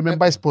εμβόλια, όχι μεν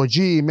πάει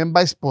σποτζί, μεν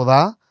πάει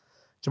σποδά.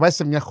 Και πάει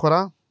σε μια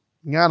χώρα,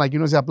 μια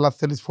ανακοίνωση απλά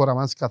θέλεις φορά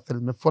μάσκα,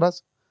 θέλεις με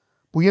φοράς.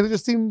 Που γίνεται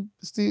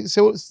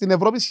στην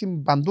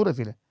Ευρώπη παντού ρε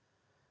φίλε.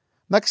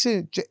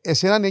 Εντάξει,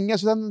 εσένα εννιά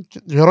σου ήταν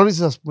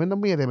ρώνησες ας πούμε, να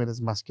μου γίνεται με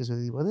τις μάσκες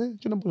οτιδήποτε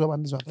και να μπορούσα να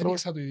απαντήσω.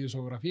 Έδειξα του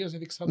ιδιοσιογραφίες,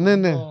 έδειξα του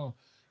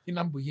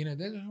Είναι που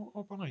γίνεται,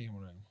 ο Παναγία μου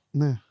λέει.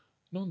 Ναι.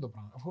 Ναι, το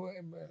πράγμα. Αφού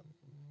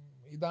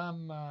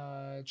ήταν...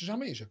 Και για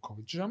μένα είχε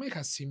COVID. Και για μένα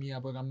είχα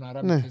σημεία που έκαναν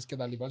ράπιτες και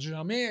τα λοιπά. Και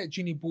για μένα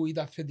εκείνοι που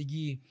ήταν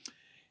θετικοί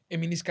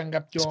εμεινήσκαν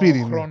κάποιο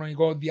Σπίτι,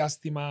 χρονικό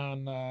διάστημα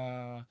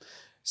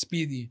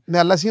σπίτι. Ναι,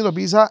 αλλά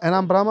συνειδητοποίησα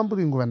έναν πράγμα που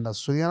την κουβέντα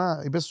σου.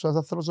 Είπες στους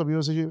άνθρωπος ο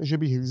οποίος έχει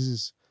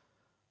επιχειρήσεις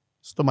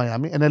στο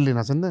Μαϊάμι. Είναι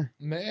Έλληνας, ναι.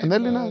 Ναι, Είναι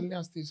Έλληνα.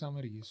 Έλληνας της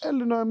Αμερικής.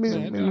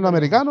 Έλληνο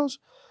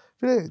Αμερικάνος.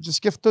 Και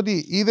σκέφτομαι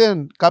ότι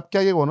είδε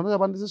κάποια γεγονότα και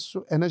απάντησε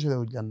σου εν έχετε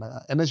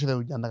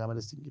δουλειά να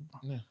κάνουμε στην Κύπρο.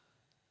 Ναι.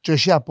 Και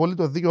έχει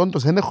απόλυτο δίκιο,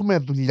 όντως δεν έχουμε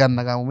δουλειά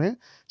να κάνουμε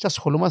και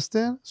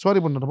ασχολούμαστε, sorry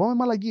που να το πω, με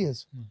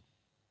μαλακίες.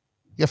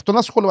 Γι' αυτό να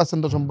ασχολούμαστε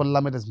τόσο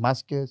πολλά με τις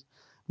μάσκες,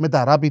 με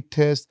τα rapid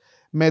test,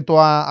 με το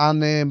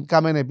αν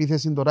κάνουμε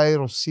επίθεση τώρα η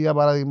Ρωσία,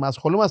 παράδειγμα.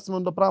 Ασχολούμαστε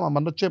με το πράγμα.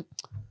 Μαντώ και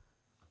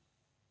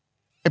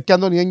έπιαν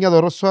τον η έννοια των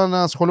Ρώσων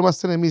να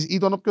ασχολούμαστε εμείς ή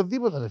τον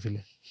οποιοδήποτε, ρε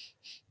φίλε.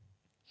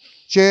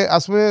 Και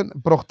ας πούμε,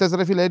 προχτές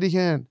ρε φίλε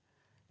έτυχε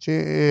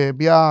και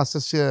πήγα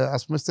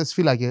στις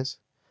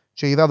φυλακές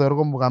και είδα το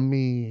έργο που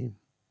κάνει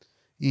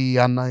η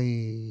Άννα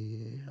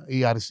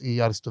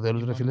η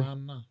Αριστοτέλους ρε φίλε.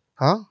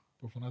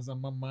 Που φωνάζαν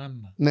μαμά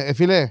Άννα. Ναι,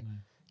 φίλε,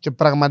 και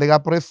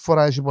πραγματικά πρώτη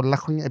φορά έχει πολλά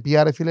χρόνια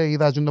πήγα ρε φίλε,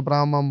 είδα το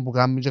πράγμα που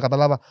κάνει και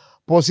κατάλαβα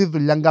πόση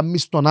δουλειά κάνει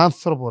στον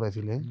άνθρωπο ρε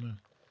φίλε.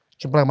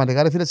 Και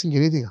πραγματικά ρε φίλε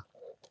συγκινήθηκα.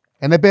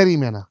 Εν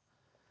περίμενα.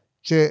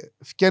 Και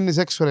φκένεις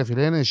έξω ρε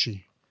φίλε, είναι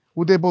εσύ.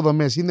 Ούτε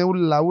υποδομές, είναι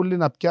ούλοι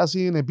να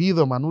πιάσει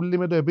επίδομα, ούλοι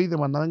με το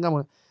επίδομα να μην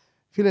κάνουν.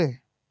 Φίλε,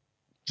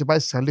 και πάει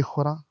σε άλλη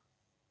χώρα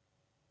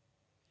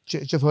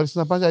και θωρείς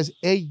να πάει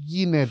και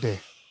γίνεται.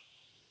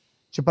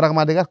 Και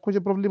πραγματικά έχω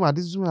και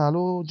προβληματίζουμε,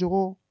 άλλο και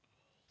εγώ,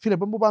 φίλε,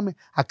 πού πάμε,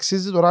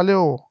 αξίζει τώρα,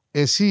 λέω,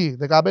 εσύ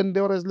 15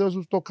 ώρες λέω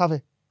σου στο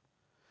καφέ.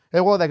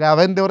 Εγώ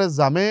 15 ώρες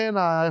ζαμέ,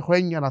 να έχω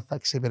έννοια να θα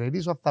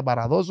εξυπηρετήσω, να θα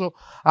παραδώσω,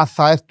 αν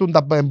θα έρθουν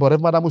τα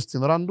εμπορεύματα μου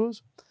στην ώρα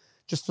τους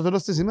και στο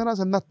τέλος της ημέρας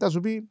να σου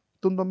πει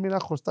τον μήνα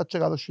χρωστά και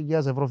 100.000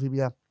 ευρώ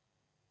ΦΠΑ.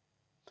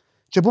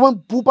 Και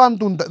πού πάνε,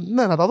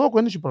 ναι, να τα δω,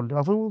 δεν έχει πρόβλημα,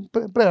 αφού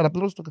πρέπει να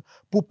πληρώσω το...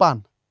 Πού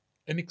πάνε.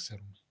 Δεν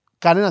ξέρουμε.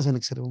 Κανένας δεν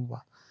ξέρει πού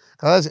πάνε.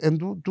 Κατάλαβες,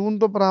 τούτο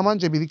το πράγμα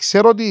και επειδή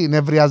ξέρω ότι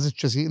νευριάζεις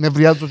και εσύ,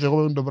 νευριάζω και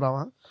εγώ το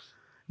πράγμα,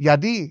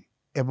 γιατί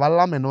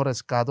βάλαμε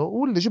ώρες κάτω,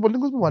 ούλοι, έχει πολύ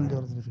κόσμο που βάλει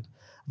ώρες, ρε φίλε.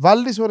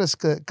 Βάλεις ώρες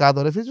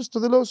κάτω, ρε φίλε, και στο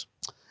τέλος,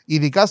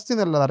 ειδικά στην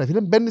Ελλάδα, ρε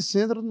φίλε, μπαίνεις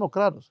συνέδριο με ο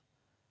κράτος.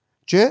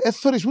 Και δεν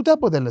θεωρείς ούτε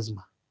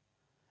αποτέλεσμα.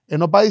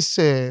 Ενώ πάει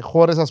σε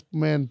χώρες, ας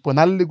πούμε, που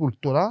είναι άλλη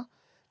κουλτούρα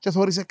και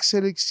θεωρείς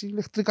εξέλιξη,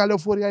 ηλεκτρικά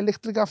λεωφορεία,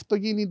 ηλεκτρικά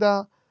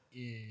αυτοκίνητα,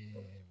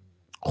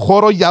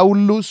 χώρο για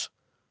ούλους.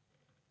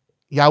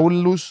 Για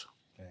ούλους.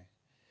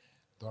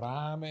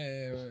 Τώρα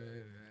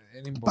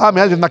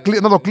πάμε,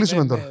 να το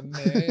κλείσουμε τώρα.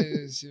 Ναι,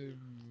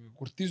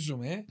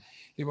 κουρτίζουμε.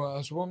 Λοιπόν,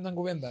 θα σου πω μια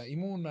κουβέντα.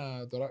 Ήμουν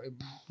τώρα,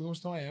 που ήμουν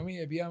στο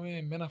Μαϊάμι,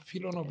 πήγαμε με ένα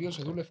φίλο ο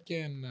οποίος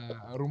δούλευκε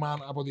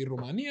από τη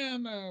Ρουμανία,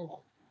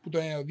 που το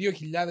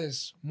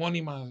 2000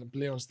 μόνιμα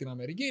πλέον στην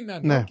Αμερική, Νέα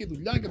Υόρκη,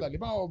 δουλειά και τα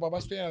λοιπά. Ο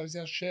παπάς του ήταν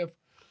σεφ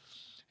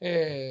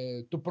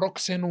του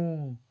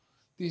πρόξενου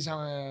της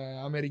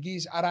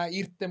Αμερικής, άρα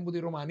ήρθε από τη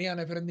Ρουμανία,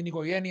 έφερε την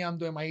οικογένεια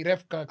του,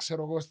 εμαϊρεύκα,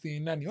 ξέρω εγώ, στη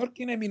Νέα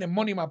Υόρκη, έμεινε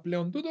μόνιμα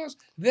πλέον τούτος,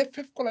 δεν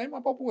φεύγω, λέει,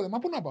 μα πάω πού, μα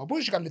πού να πάω, πού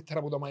έχει καλύτερα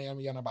από το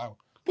Μαϊάμι για να πάω.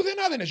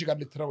 Πουθενά δεν έχει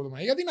καλύτερα από το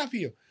Μαϊάμι, γιατί να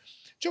φύγω.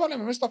 Και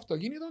βάλαμε μέσα στο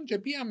αυτοκίνητο και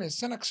πήγαμε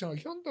σε ένα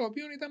ξενοδοχείο το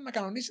οποίο ήταν να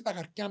κανονίσει τα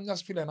χαρτιά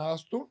μιας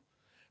φιλενάδας του,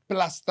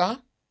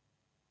 πλαστά,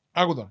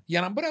 άκου τώρα,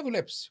 για να μπορεί να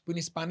δουλέψει, που είναι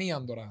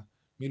Ισπανία τώρα,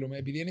 μιλούμε,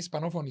 επειδή είναι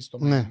Ισπανόφωνη στο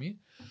Μαϊάμι.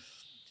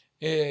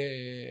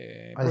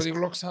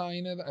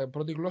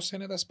 Πρώτη γλώσσα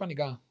είναι τα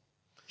Ισπανικά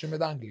και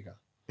μετά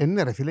Αγγλικά.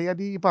 Ναι ρε φίλε,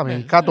 γιατί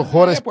είπαμε κάτω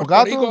χώρες που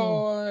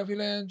κάτω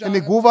είναι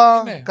η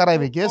Κούβα,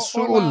 Καραϊβικές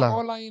σου, όλα.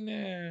 Όλα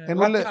είναι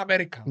Λάτιν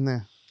Αμέρικα.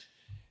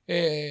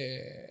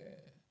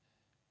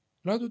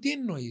 Λέω του τι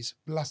εννοείς,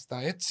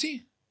 πλαστά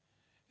έτσι.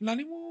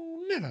 Λάλη μου,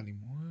 ναι λάλη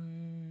μου.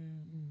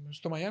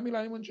 Στο Μαϊάμι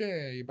λάλη μου και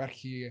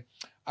υπάρχει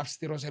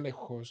αυστηρός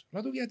ελέγχος.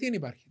 Λέω του γιατί δεν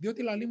υπάρχει.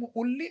 Διότι λάλη μου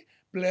όλοι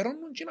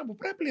πληρώνουν εκείνα που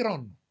πρέπει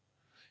πληρώνουν.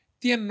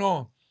 Τι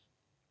εννοώ.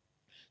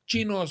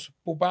 Τσίνος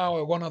που πάω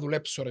εγώ να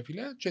δουλέψω ρε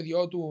φίλε και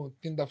διότι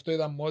την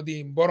ταυτότητα μου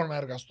ότι μπορώ να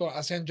εργαστώ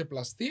ας είναι και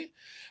πλαστή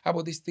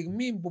από τη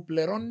στιγμή που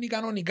πληρώνει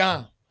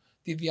κανονικά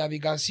τη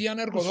διαδικασία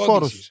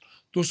εργοδότησης,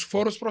 τους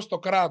φόρους προς το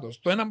κράτος,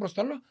 το ένα προς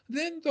το άλλο,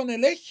 δεν τον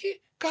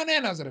ελέγχει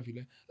κανένας ρε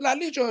φίλε.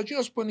 Λαλεί και ο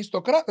τσίνος που είναι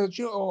στο κράτος,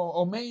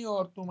 ο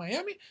μέιορ του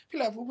Μαϊάμι,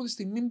 φίλε αφού από τη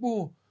στιγμή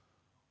που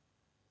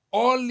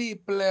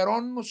όλοι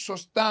πληρώνουν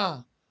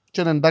σωστά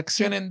και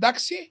εντάξει,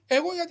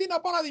 εγώ γιατί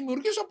να πάω να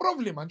δημιουργήσω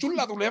πρόβλημα.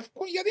 Τσούλα δουλεύω,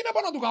 γιατί να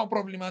πάω να του κάνω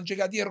πρόβλημα και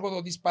γιατί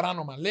εργοδοτείς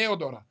παράνομα. Λέω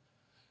τώρα.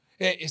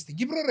 Στην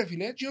Κύπρο ρε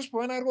φίλε, εκείνος που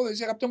πάει να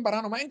εργοδοτήσει κάποιον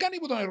παράνομα, δεν κάνει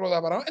που τον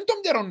εργοδοτά παράνομα, δεν τον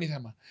πληρώνει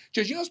θέμα. Και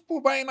εκείνος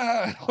που πάει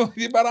να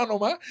εργοδοτήσει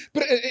παράνομα,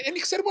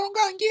 δεν ξέρει πώς να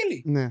τον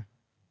αγγείλει. Ναι.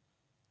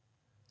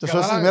 Και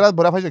σωστές ημέρας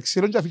μπορεί να φάει και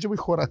ξύλο και αφήσει από η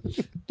χώρα.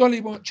 Το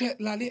λοιπόν,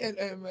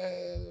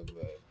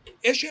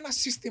 έχει ένα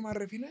σύστημα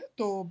ρε φίλε,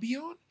 το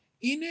οποίο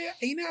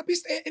είναι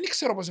απίστευτο. Δεν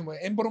ξέρω πώς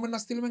είναι. Μπορούμε να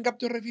στείλουμε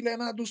κάποιο ρε φίλε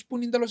να τους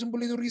πούν τέλος που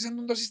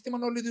λειτουργήσαν το σύστημα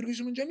να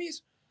λειτουργήσουμε και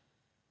εμείς.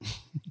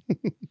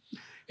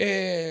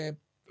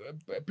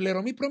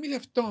 Πληρωμή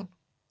προμηθευτών.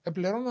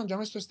 Πληρώναν για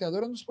μέσα στο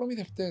εστιατόριο τους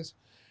προμηθευτές.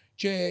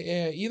 Και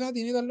είδα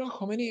την είδα λίγο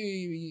αγχωμένη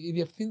η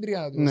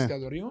διευθύντρια του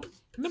εστιατορίου.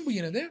 Δεν που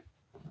γίνεται.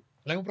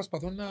 Λέγω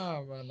προσπαθούν να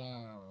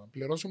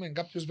πληρώσουμε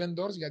κάποιους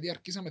vendors γιατί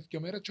αρχίσαμε 2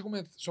 μέρες και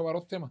έχουμε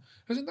σοβαρό θέμα.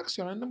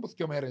 Εντάξει, δεν είναι από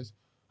 2 μέρες.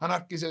 Αν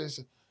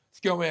άρχισες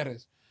 2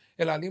 μέρες.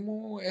 Ελαλή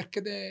μου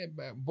έρχεται,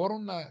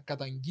 μπορούν να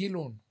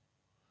καταγγείλουν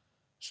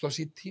στο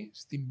city,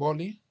 στην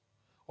πόλη,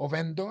 ο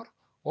vendor,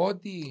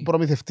 ότι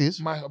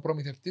ο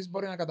προμηθευτής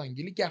μπορεί να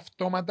καταγγείλει και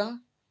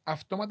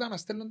αυτόματα να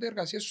στέλνονται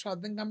εργασίες σου αν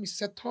δεν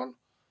κάνεις settle.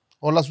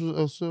 Όλα σου...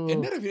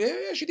 Ναι ρε φίλε,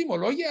 έχει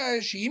τιμολόγια,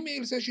 έχει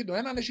emails, έχει το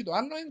ένα, έχει το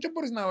άλλο, δεν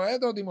μπορείς να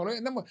το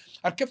τιμολόγια.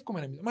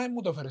 Αρκεύκουμε εμείς. Μα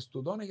μου το φέρες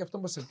τούτο, γι' αυτό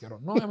πως σε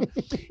καιρό.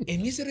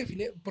 Εμείς ρε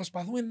φίλε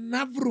προσπαθούμε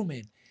να βρούμε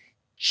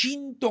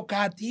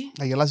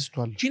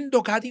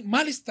το κάτι,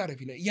 μάλιστα ρε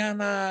φίλε, για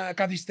να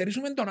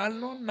καθυστερήσουμε τον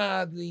άλλο,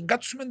 να την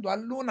κάτσουμε τον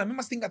άλλο, να μην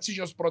μας την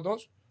κατσίσει ως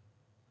πρώτος.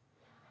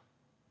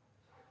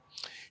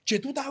 Και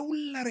τούτα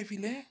ούλα ρε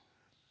φίλε,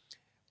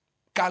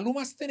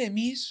 καλούμαστε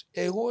εμείς,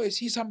 εγώ,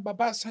 εσύ σαν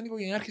παπάς, σαν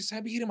οικογενειάρχης, σαν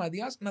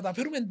επιχειρηματίας, να τα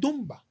φέρουμε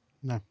ντούμπα.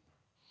 Ναι.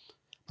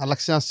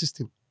 Αλλάξει ένα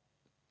σύστημα.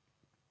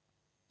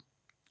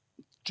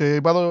 Και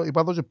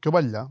είπα το και πιο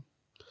παλιά,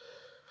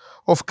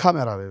 off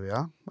camera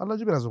βέβαια, αλλά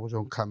και πειράζω και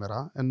on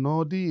camera, ενώ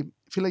ότι,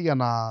 φίλε,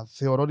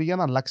 θεωρώ ότι για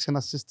να αλλάξει ένα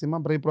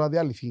σύστημα πρέπει πρώτα να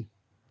διαλυθεί.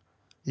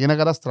 Για να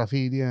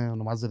καταστραφεί, είτε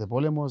ονομάζεται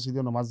πόλεμος, είτε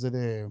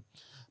ονομάζεται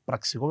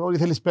πραξικό, ό,τι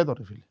θέλεις πέτω,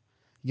 ρε φίλε.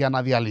 Για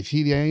να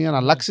διαλυθεί, για να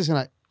αλλάξεις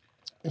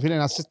φίλε,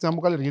 ένα σύστημα που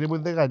καλλιεργείται από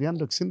τη δεκαετία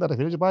του 60, ρε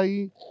φίλε, και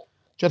πάει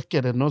και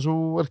έρχεται, ενώ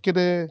σου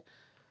έρχεται,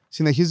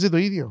 συνεχίζει το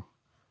ίδιο.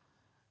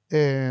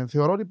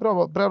 Θεωρώ ότι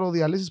πρέπει να το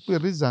διαλύσεις που η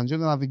ρίζα. Και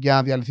για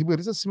να διαλυθεί που η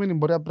ρίζα σημαίνει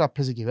μπορεί να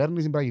πέσει η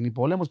κυβέρνηση, πρέπει να γίνει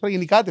πόλεμος, πρέπει να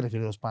γίνει κάτι, ρε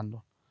φίλε, ως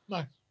πάντων.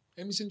 Ναι,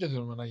 εμείς δεν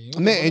θέλουμε να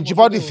γίνει. Ναι, έτσι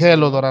πάω ότι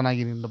θέλω τώρα να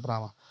γίνει το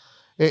πράγμα.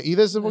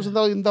 Είδες πως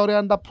είναι τα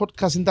ωραία τα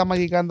podcast, είναι τα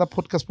μαγικά τα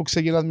podcast που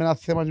ξεκινάς με ένα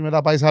θέμα και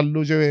μετά πάεις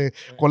αλλού και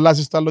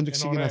κολλάσεις στο άλλο και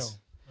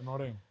ξεκινάς.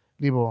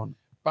 Λοιπόν,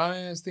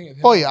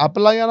 όχι,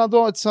 απλά για να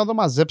το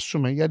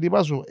μαζέψουμε, γιατί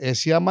είπα σου,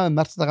 εσύ άμα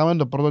να έρθεις να κάνεις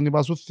το πρώτο,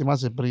 είπα σου,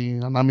 θυμάσαι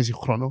πριν 1,5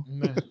 χρόνο,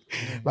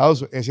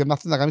 εσύ να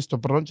έρθεις να κάνεις το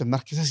πρώτο και να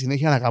έρχεσαι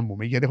συνέχεια να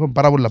κάνουμε, γιατί έχουμε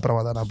πάρα πολλά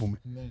πράγματα να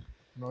πούμε.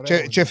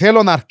 Και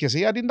θέλω να έρχεσαι,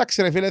 γιατί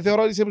εντάξει ρε φίλε,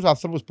 θεωρώ ότι είσαι τους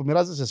ανθρώπους που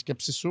μοιράζεσαι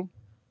σκέψεις σου,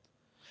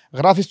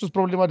 γράφεις τους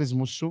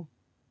προβληματισμούς σου,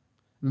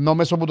 ενώ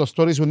μέσω από το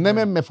story σου,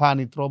 ναι με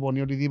φάνη τρόπο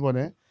ή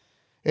οτιδήποτε,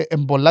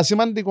 είναι πολλά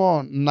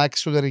σημαντικό να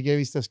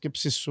εξωτερικεύεις τις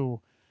σκέψεις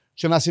σου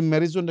και να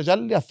συμμερίζονται και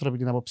άλλοι άνθρωποι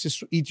την απόψη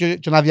σου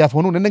και να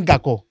διαφωνούν, είναι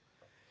κακό.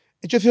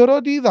 Και θεωρώ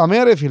ότι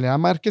είδαμε ρε φίλε,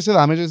 άμα έρχεσαι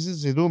δάμε και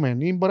συζητούμε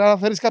ή μπορεί να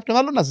φέρεις κάποιον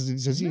άλλο να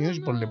συζητήσεις εσύ, έχει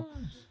πρόβλημα.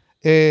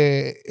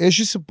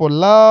 Έχεις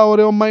πολλά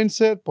ωραίο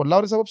mindset, πολλά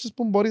ωραίες απόψεις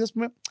που μπορείς ας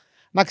πούμε,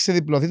 να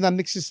ξεδιπλωθείς, να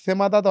ανοίξεις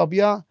θέματα τα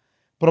οποία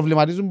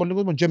προβληματίζουν πολύ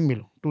κόσμο και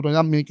μιλούν. Τούτο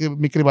είναι μια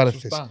μικρή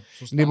παρέθεση.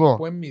 Σωστά,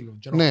 που εμίλουν.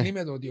 Και ενοχλεί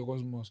με το ότι ο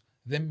κόσμος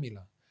δεν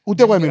μιλά.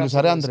 Ούτε εγώ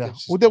μιλούσα ρε Άντρεα,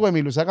 ούτε εγώ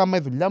μιλούσα,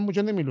 έκανα τη δουλειά μου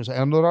και δεν μιλούσα.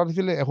 Ενώ τώρα ρε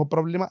φίλε, έχω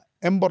πρόβλημα,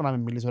 δεν μπορώ να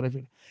μην μιλήσω ρε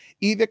φίλε.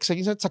 Ήδη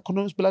ξεκίνησα να τσακώνω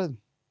με τους πελάτες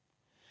μου.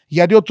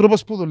 Γιατί ο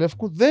τρόπος που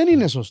δουλεύουν δεν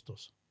είναι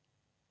σωστός.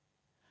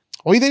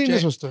 Όχι δεν είναι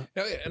σωστό.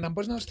 Να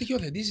μπορείς να το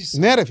στοιχειοθετήσεις.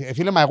 Ναι ρε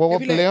φίλε, μα εγώ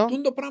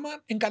πλέον... Το πράγμα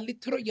είναι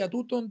καλύτερο για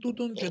τούτον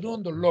και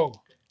τούτον τον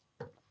λόγο.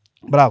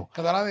 Μπράβο.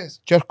 Καταλάβες.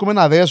 Και έρχομαι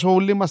να δέσω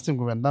όλοι μας την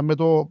κουβέντα με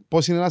το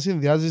πώς είναι να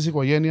συνδυάζεις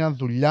οικογένεια,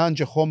 δουλειά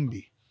και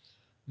χόμπι.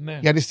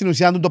 Γιατί στην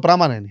ουσία το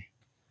πράγμα είναι.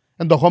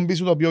 Είναι το χόμπι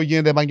σου το οποίο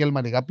γίνεται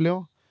επαγγελματικά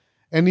πλέον.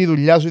 Είναι η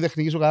δουλειά σου, η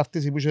τεχνική σου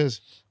κατάρτιση που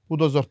είχες που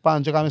το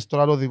ζορπάν και έκαμες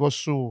τώρα το δικό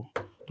σου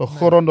το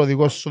χώρο, το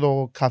δικό σου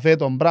το καφέ,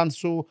 το μπραντ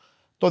σου,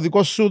 το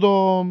δικό σου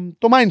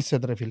το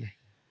mindset ρε φίλε.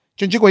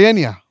 Και είναι η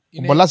οικογένεια.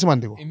 Είναι πολύ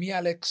σημαντικό. Η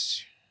μία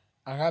λέξη.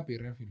 Αγάπη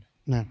ρε φίλε.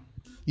 Ναι.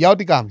 Για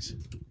ό,τι κάνεις.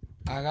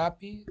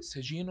 Αγάπη σε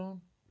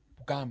εκείνον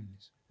που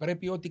κάνεις.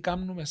 Πρέπει ό,τι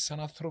κάνουμε σαν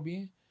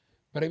άνθρωποι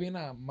πρέπει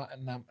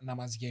να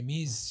μας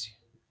γεμίζει.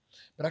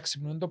 Πρέπει να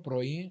ξυπνούμε το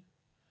πρωί,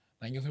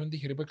 να νιώθουμε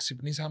τυχεροί που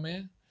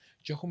ξυπνήσαμε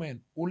και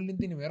έχουμε όλη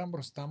την ημέρα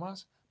μπροστά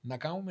μας να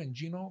κάνουμε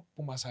εκείνο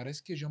που μας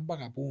αρέσει και εκείνο που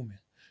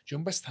αγαπούμε. Και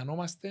που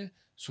αισθανόμαστε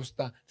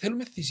σωστά.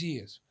 Θέλουμε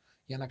θυσίες.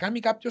 Για να κάνει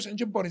κάποιος,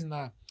 δεν μπορείς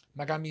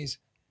να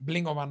κάνεις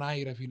blink of an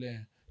eye, ρε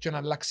φίλε, και να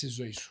αλλάξεις τη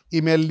ζωή σου.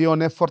 Είμαι λίγο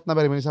effort να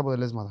περιμένεις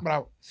αποτελέσματα.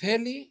 Μπράβο.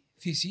 Θέλει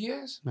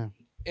θυσίες,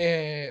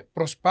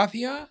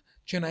 προσπάθεια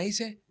και να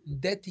είσαι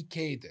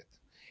dedicated.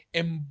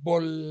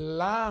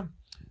 Εμπολά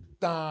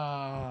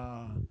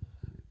τα...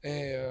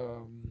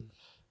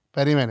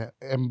 Περίμενε.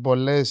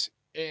 Εμπολές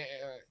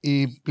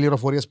οι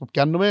πληροφορίες που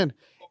πιάνουμε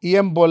ή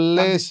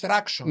εμπολές...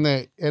 Τα distraction.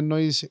 Ναι,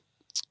 εννοείς...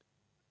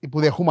 που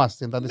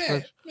δεχούμαστε. Ναι,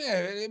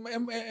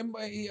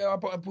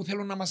 που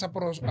θέλουν να μας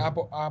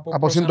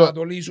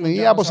αποσυνατολίσουν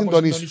ή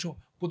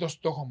αποσυντονίσουν που το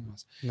στόχο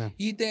μας. Ναι.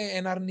 Είτε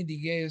είναι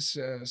αρνητικές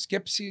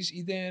σκέψεις,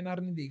 είτε είναι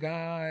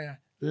αρνητικά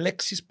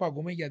λέξεις που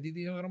ακούμε, γιατί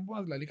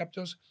δηλαδή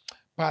κάποιος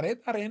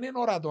Παρέτα ρε, είναι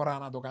ώρα τώρα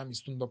να το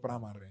κάνεις το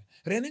πράγμα ρε.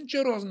 Ρε, είναι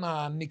καιρός να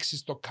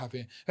ανοίξεις το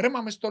καφέ. Ρε,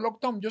 μα μες στο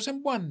lockdown ποιος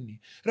εμπουάνει.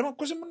 Ρε, μα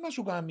ποιος να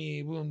σου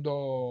κάνει το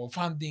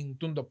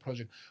funding το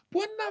project. Πού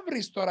να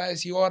βρεις τώρα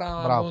εσύ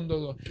ώρα να πούν το.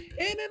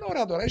 Είναι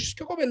ώρα τώρα, έχεις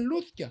και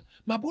κοπελούθια.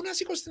 Μα πού να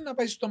σηκώσεις να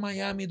πάει στο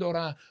Μαϊάμι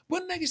τώρα. Πού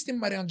να έχεις την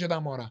Μαριάν και τα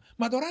μόρα.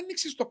 Μα τώρα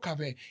ανοίξεις το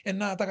καφέ.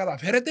 Να τα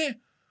καταφέρετε.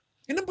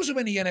 Είναι που σου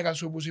πένει η γυναίκα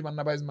σου που σου είπαν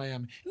να πάει στο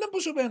Μαϊάμι. Είναι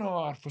που σου πένει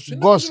ο άρφος σου.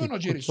 Είναι που σου πένει ο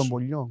κύρις σου.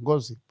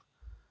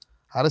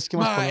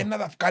 Μα να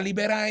τα βγάλει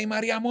πέρα η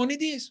Μαρία μόνη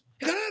της.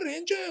 Έκανα ρε,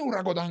 είναι και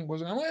ουρακοτάγκος,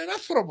 είναι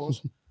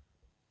άνθρωπος.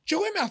 Και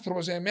εγώ είμαι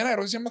άνθρωπος, εμένα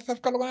ερώτησε αν θα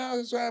βγάλω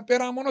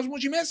πέρα μόνος μου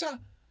και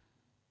μέσα.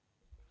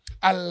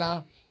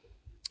 Αλλά,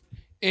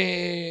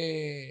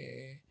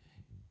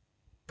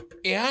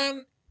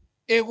 εάν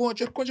εγώ,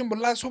 και έρχομαι και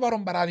πολλά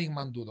σοβαρό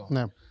παράδειγμα τούτο.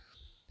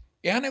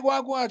 Εάν εγώ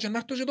άκουα και να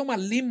έρθω και το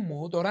μαλλί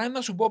μου, τώρα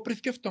να σου πω πριν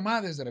και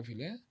εβδομάδες ρε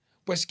φίλε,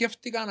 που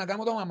σκέφτηκα να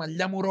κάνω το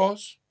μαμαλιά μου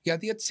ροζ,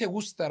 γιατί έτσι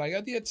γούσταρα,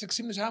 γιατί έτσι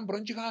ξύπνησα έναν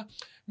πρωί και είχα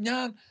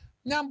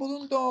μια που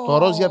δουν το... Το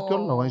ροζ για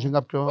ποιον λόγο, είχε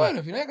κάποιο... Ωραία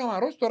ρε φίλε, έκανα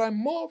ροζ, τώρα είναι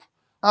μοβ,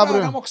 μπορεί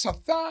να κάνω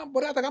ξαθά,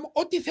 μπορεί να τα κάνω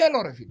ό,τι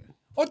θέλω ρε φίλε.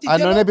 Αν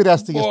δεν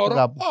επηρεαστήκες που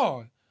κάπου.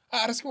 Όχι,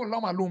 αρέσκει πολλά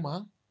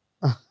μαλούμα,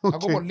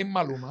 ακούω πολύ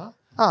μαλούμα,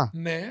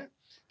 ναι,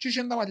 και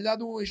είχε τα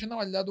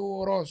μαλλιά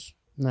του ροζ.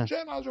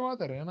 Και να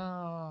ζωάτερε, να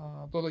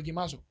το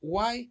δοκιμάσω.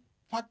 Why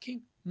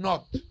fucking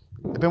not?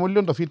 Επέ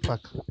λίγο το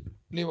feedback.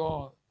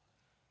 Λοιπόν,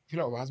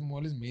 φίλο, ο πας μου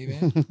μόλις με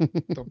είδε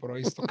το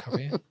πρωί στο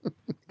καφέ.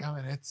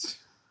 Κάμεν έτσι.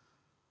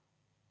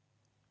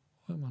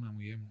 Όχι μάνα μου,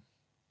 γε μου.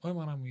 Όχι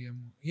μάνα μου, γε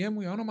μου. Γε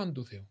μου, για όνομα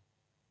του Θεού.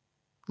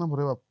 Να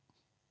μπορεί, παπ.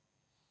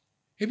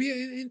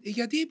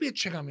 Γιατί είπε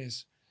έτσι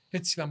έκαμες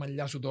έτσι τα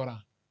μαλλιά σου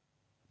τώρα.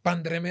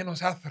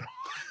 Παντρεμένος άνθρωπο.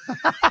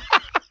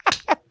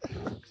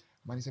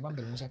 Μα είσαι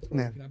παντρεμένος άνθρωπο,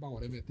 να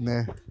απαγορεύεται.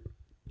 Ναι.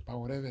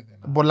 Απαγορεύεται.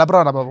 Πολλά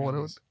πράγματα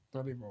απαγορεύεται.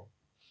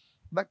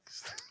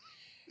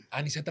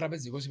 Αν είσαι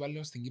τραπεζικός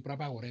υπάλληλος στην Κύπρο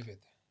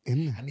απαγορεύεται.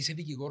 Αν είσαι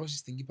δικηγόρος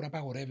στην Κύπρο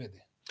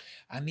απαγορεύεται.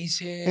 Αν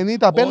είσαι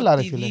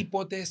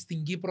οτιδήποτε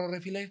στην Κύπρο ρε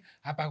φίλε,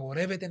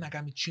 απαγορεύεται να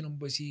κάνεις τσίνο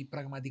που εσύ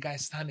πραγματικά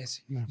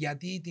αισθάνεσαι.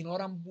 Γιατί την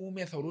ώρα που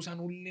με θωρούσαν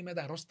όλοι με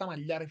τα ροζ τα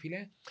μαλλιά ρε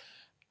φίλε,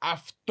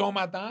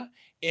 αυτόματα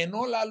ενώ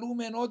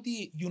λαλούμε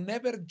ότι you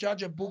never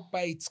judge a book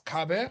by its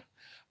cover,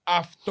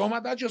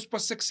 αυτόματα και ως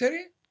πως σε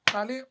ξέρει,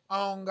 καλεί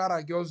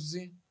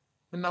αονγκαρακιόζει.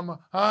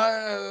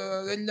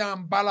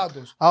 Τέλεια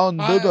μπάλατος. Αον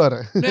τούτο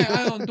ρε. Ναι,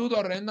 αον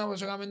τούτο ρε, να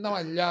μας έκαμε τα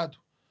μαλλιά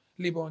του.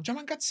 Λοιπόν, και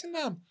άμα κάτσεις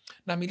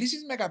να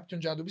μιλήσεις με κάποιον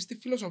και να του πεις τη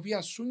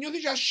φιλοσοφία σου, νιώθει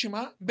και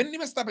άσχημα, μπαίνει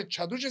μες στα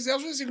πετσιά του και σε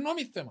άσου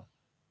συγγνώμη θέμα.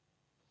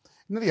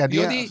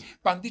 Διότι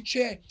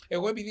παντήτσε,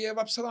 εγώ επειδή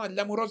έβαψα τα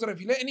μαλλιά μου ροζ ρε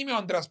φίλε, δεν είμαι ο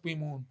Ανδρέας που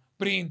ήμουν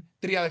πριν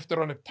 3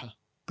 δευτερόλεπτα.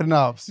 Πριν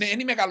άψεις. Ναι,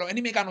 δεν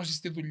είμαι ικανός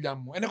στη δουλειά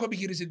μου, δεν έχω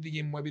επιχειρήσει τη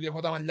δική μου επειδή έχω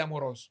τα μαλλιά μου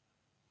ροζ.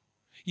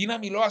 Ή να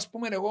μιλώ ας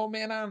πούμε εγώ με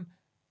έναν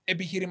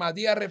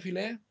επιχειρηματία ρε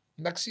φίλε,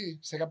 εντάξει,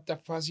 σε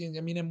κάποια φάση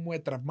έμεινε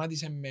μου,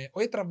 τραυμάτισε με,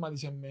 όχι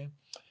τραυμάτισε με,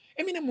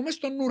 έμεινε μου μες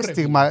στο νου ρε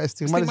φίλε.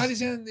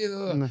 Στιγμάτισε,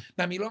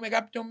 να μιλώ με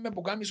κάποιον με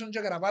πουκάμισον και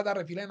γραβάτα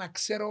ρε φίλε, να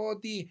ξέρω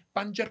ότι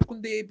πάνε και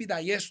έρχονται οι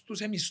επιταγές τους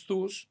σε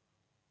μισθούς,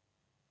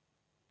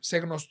 σε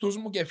γνωστούς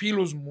μου και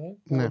φίλους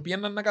μου, που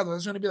πήγαιναν να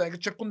καταθέσουν επιταγές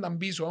και έρχονταν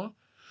πίσω,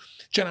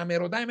 και να με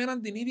ρωτάει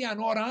εμέναν την ίδια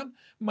ώρα,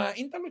 μα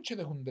είναι τα λόγια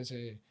δέχονται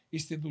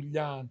στη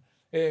δουλειά,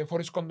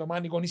 φορείς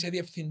κοντομάνικο, είσαι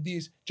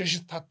διευθυντής και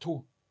έχεις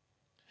τατού.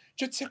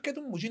 Και έτσι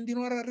έρχεται μου την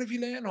ώρα ρε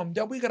φίλε, να μου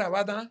πιάπω η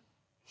γραβάτα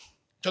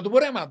και του πω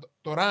ρε μα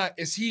τώρα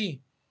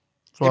εσύ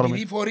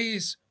επειδή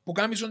φορείς που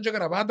κάμισον και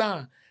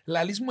γραβάτα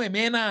λαλείς μου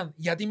εμένα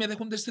γιατί με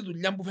δέχονται στη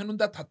δουλειά που φαίνουν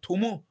τα τατού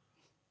μου.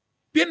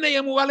 Πιένε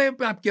για μου βάλε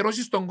να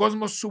πιερώσεις τον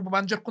κόσμο σου που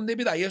πάνε και έρχονται οι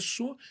επιταγές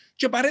σου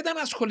και παρέτα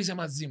να ασχολείσαι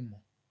μαζί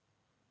μου.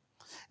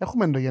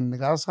 Έχουμε το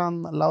γενικά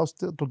σαν λαός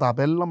του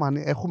ταπέλο,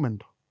 έχουμε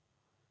το.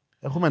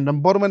 Δεν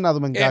μπορούμε να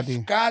δούμε κάτι.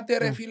 Ευκάτε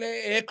ρε φίλε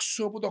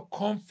έξω από το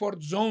comfort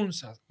zone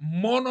σας.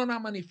 Μόνο να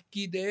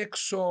μανιφκείτε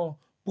έξω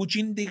που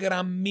είναι τη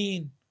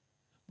γραμμή.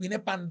 Είναι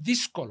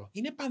πανδύσκολο.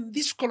 Είναι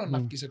πανδύσκολο να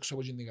βγεις έξω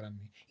από την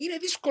γραμμή. Είναι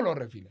δύσκολο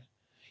ρε φίλε.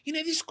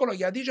 Είναι δύσκολο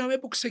γιατί για μένα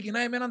που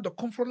ξεκινάει εμένα το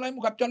comfort line μου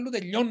κάποιο άλλο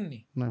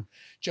τελειώνει.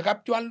 Και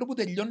κάποιο άλλο που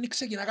τελειώνει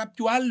ξεκινά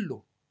κάποιο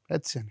άλλο.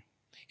 Έτσι είναι.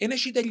 Είναι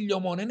έχει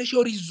τελειωμόν, είναι έχει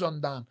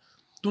οριζόντα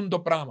το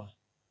πράγμα.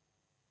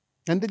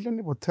 Δεν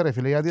τελειώνει ποτέ ρε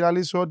φίλε γιατί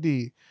λαλείς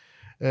ότι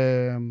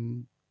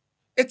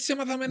έτσι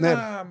έμαθαμε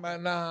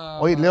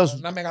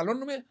να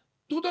μεγαλώνουμε.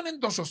 Τούτο είναι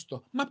το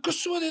σωστό. Μα ποιος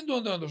σου δεν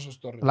είναι το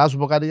σωστό ρε. Να σου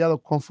πω κάτι για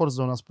το comfort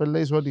zone. Ας πούμε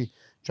λέεις ότι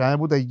αν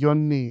που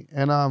τελειώνει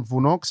ένα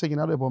βουνό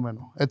ξεκινά το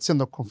επόμενο. Έτσι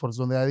είναι το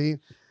comfort zone. Δηλαδή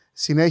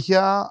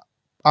συνέχεια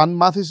αν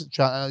μάθεις,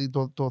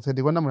 το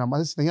θετικό είναι να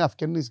μάθεις συνέχεια να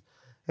φκένεις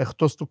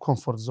εκτός του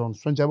comfort zone.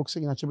 Στον και από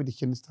ξεκινάς και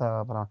επιτυχαίνεις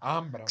τα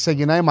πράγματα.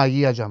 Ξεκινάει η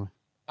μαγεία για με.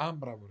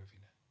 Άμπραβο ρε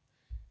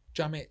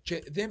φίλε.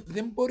 Και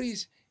δεν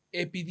μπορείς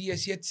επειδή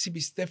εσύ έτσι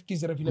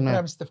πιστεύεις ρε φίλε, πρέπει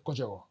να πιστεύω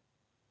και εγώ.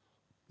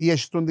 Ή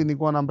έχεις τον την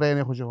εικόνα πρέπει να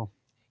έχω και εγώ.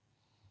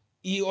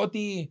 Ή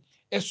ότι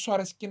σου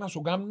αρέσκει να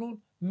σου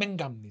κάνουν, μεν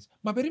κάνεις.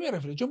 Μα περίμενε ρε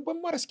φίλε, και που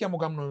μου αρέσκει να μου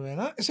κάνουν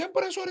εμένα, εσένα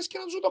μπορεί να σου αρέσκει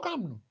να σου το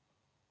κάνουν.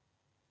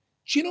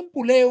 Εκείνο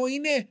που λέω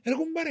είναι,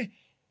 έργο μου πάρε,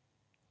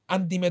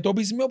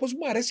 αντιμετώπιζε με όπως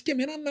μου αρέσκει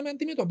εμένα να με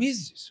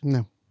αντιμετωπίζεις.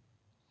 Ναι.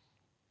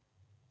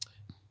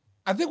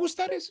 Αν δεν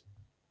γουστάρεις,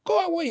 go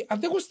away. Αν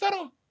δεν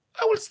γουστάρω, I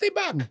will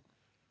stay back.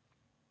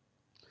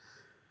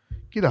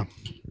 Κοίτα,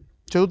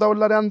 και τούτα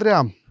όλα ρε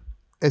Ανδρέα,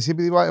 εσύ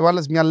επειδή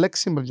βάλες μια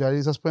λέξη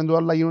μπριτζάρι, σας πω ότι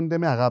όλα γίνονται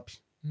με αγάπη.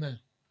 Ναι.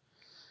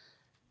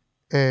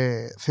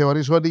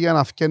 Θεωρείς ότι για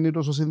να φκένει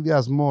τόσο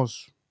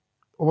συνδυασμός,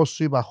 όπως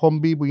σου είπα,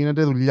 χόμπι που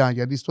γίνεται δουλειά,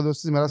 γιατί στο τέλος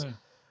της ημέρας Ναι.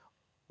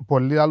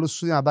 πολλοί άλλους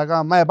σου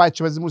δυνατάκα, μα πάει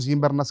και παίζεις μουσική,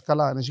 περνάς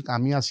καλά, δεν έχει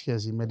καμία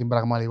σχέση με την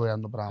πραγματικότητα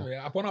το πράγμα.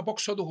 Από ένα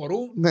πόξο του χορού,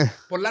 Ναι,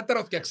 πολλά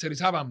τερόθια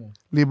ξέρεις, άβα μου.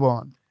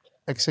 λοιπόν,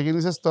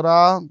 ξεκίνησες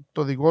τώρα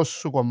το δικό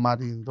σου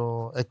κομμάτι,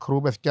 το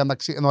εκρού, παιδιά,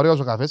 εντάξει, είναι ωραίος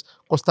ο καφές,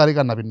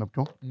 Κοσταρίκα να πίνω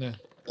πιο. Ναι.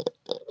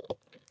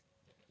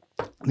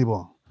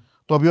 Λοιπόν,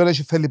 το οποίο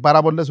θέλει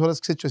πάρα πολλές ώρες,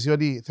 ξέρεις εσύ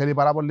ότι θέλει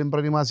πάρα πολλή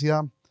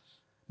προετοιμασία.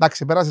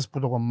 Εντάξει, πέρασες που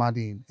το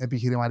κομμάτι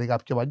επιχειρηματικά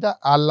πιο παλιά,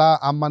 αλλά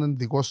άμα είναι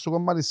δικό σου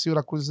κομμάτι, σίγουρα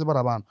ακούσεις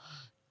παραπάνω.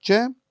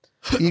 Και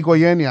η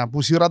οικογένεια,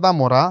 που σίγουρα τα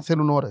μωρά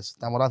θέλουν ώρες.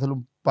 Τα μωρά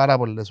θέλουν πάρα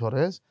πολλές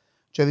ώρες.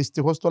 Και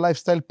δυστυχώς το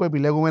lifestyle που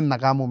επιλέγουμε να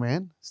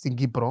κάνουμε στην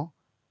Κύπρο,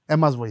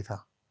 μας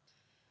βοηθά.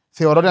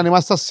 Θεωρώ ότι αν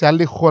ήμασταν σε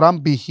άλλη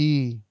χώρα, π.χ.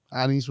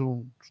 αν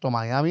ήσουν στο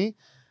Μαϊάμι,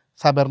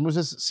 θα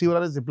περνούσες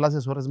σίγουρα τις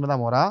διπλάσιες ώρες με τα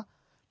μωρά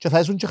και θα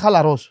ήσουν και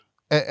χαλαρός.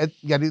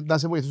 Γιατί να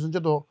σε βοηθήσουν και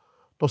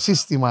το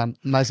σύστημα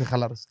να είσαι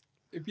χαλαρός.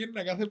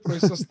 Πήγαινα κάθε πρωί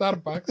στο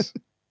Starbucks.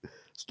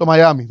 Στο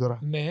Μαϊάμι τώρα.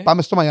 Ναι.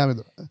 Πάμε στο Μαϊάμι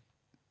τώρα.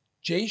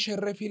 Και είχε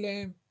ρε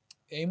φίλε,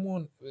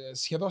 ήμουν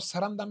σχεδόν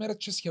 40 μέρες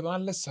και σχεδόν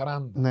άλλες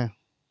 40. Ναι.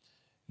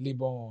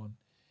 Λοιπόν,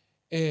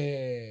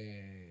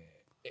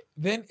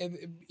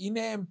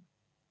 είναι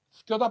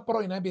και τα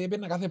πρωινά, επειδή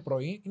έπαιρνα κάθε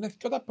πρωί, είναι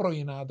και τα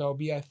πρωινά τα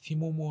οποία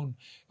θυμούμουν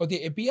ότι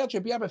επία και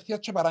επία απευθείας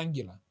και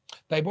παράγγειλα.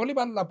 Τα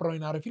υπόλοιπα άλλα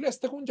πρωινά, ρε φίλε,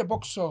 στέκουν και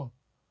πόξω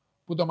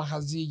που το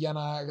μαχαζί για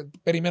να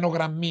περιμένω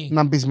γραμμή,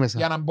 Να μπεις μέσα.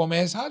 για να μπω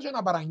μέσα και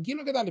να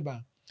παραγγείλω κτλ.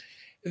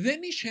 Δεν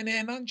είχε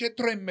έναν, και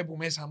τρώμε που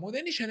μέσα μου,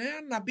 δεν είχε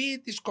έναν να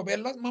πει της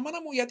κοπέλας,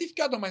 μαμάνα μου, γιατί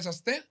 2 άτομα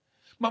είσαστε?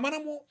 Μαμάνα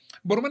μου,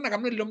 μπορούμε να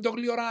κάνουμε λίγο πιο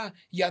γλυόρα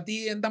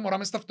γιατί δεν τα μωρά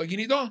μες στο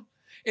αυτοκίνητο?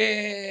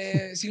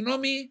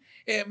 Συγγνώμη,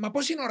 μα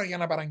πώς είναι ώρα για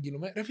να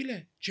παραγγείλουμε? Ρε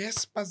φίλε, και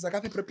έσπαζα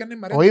κάθε πρέπει να είναι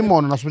Μαρία. Όχι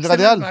μόνο, να σου πω και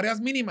κάτι άλλο. Μαρίας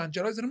μήνυμα,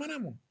 και λέω, ρε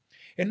μάνα μου,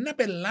 ένα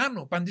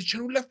πελάνο,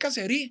 παντιτσενούλα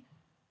κασερί.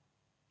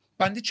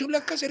 Παντιτσενούλα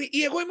κασερί,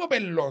 ή εγώ είμαι ο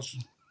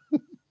πελός.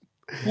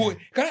 Που,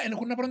 καλά, εν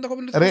έχουν να πάρουν τα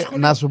κοπέλους στο Ρε, σχολείο.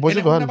 να σου πω και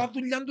Εν το έχουν άλλο. να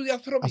πάρουν δουλειά του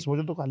διαθρώπη. Ας σου πω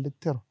και το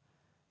καλύτερο.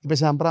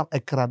 Είπες ένα πράγμα,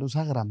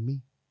 εκρατούσα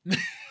γραμμή.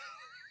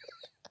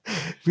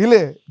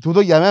 Φίλε, τούτο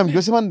για μένα είναι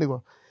πιο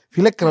σημαντικό.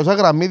 Φίλε, εκρατούσα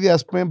γραμμή,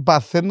 ας πούμε,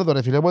 παθαίνω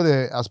τώρα, φίλε,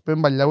 οπότε, ας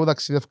πούμε, παλιά που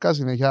ταξιδεύκα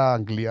συνέχεια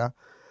Αγγλία.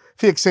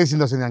 Φίλε, ξέρεις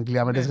σύντος είναι η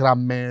Αγγλία, με τις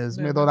γραμμές,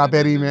 με το να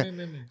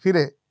περίμενε.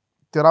 Φίλε,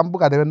 τη ώρα που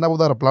κατεβαίνα από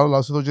το αεροπλάνο,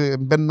 λαό σου και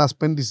μπαίνα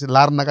σπέντης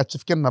Λάρνακα και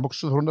ευκαιρνα από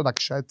έξω θωρούν τα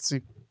ταξιά,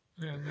 έτσι.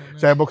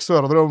 Και από έξω το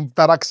αεροδρόμιο,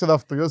 ταράξε το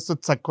αυτοκίνητο, στο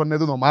τσακώνε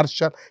του το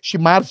Μάρσαλ, και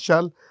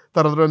Μάρσαλ, το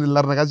αεροδρόμιο της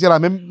Λάρνακας, για να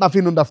μην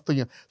αφήνουν τα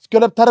αυτοκίνητα. 2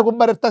 λεπτά ρε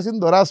κουμπάρε φτάσει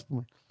τώρα, ας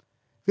πούμε.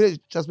 Φίλε,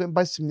 και ας πούμε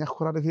πάει σε μια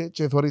χώρα, ρε φίλε,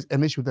 και θωρείς,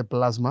 εν έχει ούτε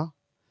πλάσμα.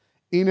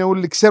 Είναι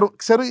όλοι, ξέρω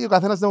ο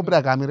καθένας δεν μου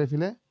πρέπει να κάνει, ρε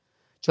φίλε.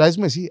 Και λάζεις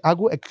με εσύ,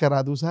 άκου,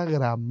 εκκρατούσα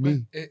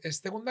γραμμή.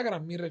 Στέκουν τα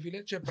γραμμή, ρε φίλε,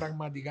 και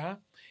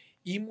πραγματικά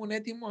ήμουν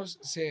έτοιμος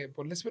σε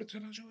πολλές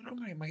περιπτώσεις να σου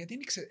πω, μα γιατί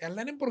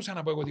αλλά δεν μπορούσα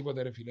να πω εγώ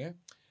τίποτε, ρε φίλε.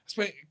 Ας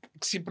πούμε,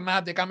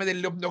 ξυπνάτε, κάνετε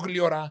λίγο πιο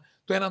γλυόρα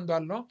το έναν το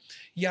άλλο,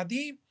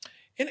 γιατί,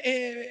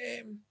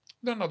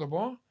 δεν να το πω,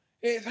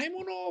 θα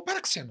ήμουν ο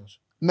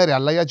παραξένος. Ναι ρε,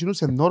 αλλά για εκείνους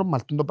είναι normal,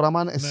 το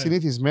πράγμα είναι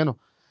συνηθισμένο.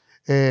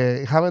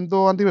 Είχαμε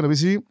το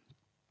αντιμετωπίσει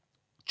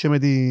και με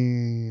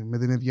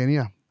την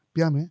Ευγενία.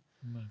 Πήγαμε.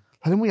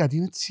 Θα λέμε γιατί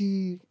είναι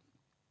έτσι,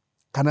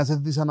 κανένας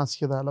δεν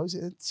δυσανασχετά, αλλά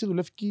έτσι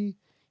δουλεύει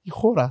η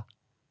χώρα.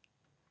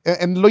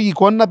 Είναι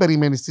λογικό να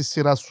περιμένεις τη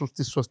σειρά σου,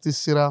 στη σωστή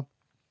σειρά.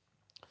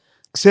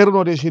 Ξέρουν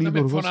ότι έχει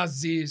λειτουργούς. Να με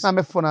φωνάζεις. Να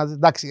με φωνάζεις.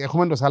 Εντάξει,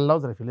 έχουμε το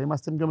σαλάους ρε φίλε,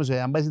 είμαστε πιο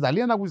μεσοεία. Αν πάει στην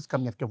Ιταλία να ακούσεις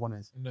καμιά δυο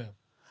φωνές. Ναι.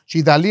 Και η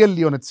Ιταλία είναι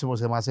λίγο έτσι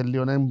όπως εμάς,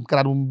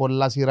 κρατούν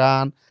πολλά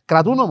σειρά.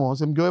 Κρατούν όμως,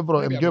 είναι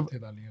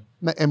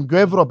πιο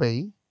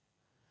Ευρωπαίοι.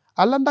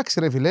 Αλλά εντάξει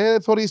ρε φίλε,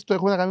 θωρείς το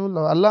έχουμε να κάνουμε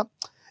όλα. Αλλά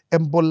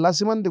είναι πολλά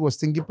σημαντικό.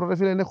 Στην Κύπρο ρε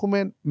φίλε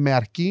έχουμε με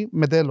αρκή,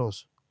 με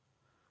τέλος.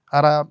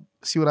 Άρα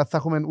σίγουρα θα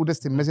έχουμε ούτε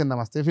στη μέση να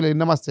είμαστε. Φίλε,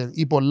 να είμαστε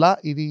ή πολλά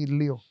ή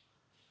λίγο.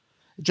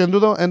 Και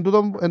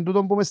εν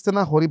τούτο που με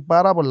στεναχωρεί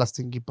πάρα πολλά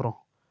στην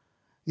Κύπρο.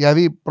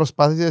 Δηλαδή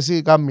προσπαθείς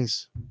εσύ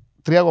κάνεις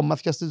 3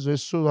 κομμάτια στη ζωή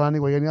σου, το αν η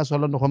οικογένεια σου,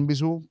 άλλο το χόμπι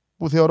σου,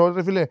 που θεωρώ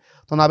ρε φίλε,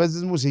 το να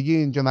παίζεις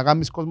μουσική και να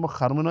κάνεις κόσμο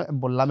χαρούμενο είναι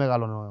πολλά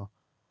μεγάλο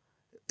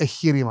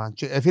εγχείρημα.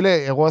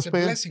 Φίλε, εγώ ας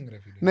πούμε,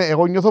 ναι,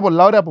 εγώ νιώθω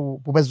πολλά ωραία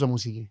που παίζω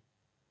μουσική.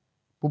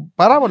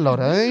 Πάρα πολλά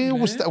ωραία,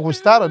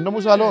 γουστάρω, ενώ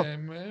μου σου άλλο.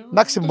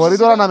 Εντάξει, μπορεί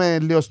τώρα να με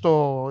λίγο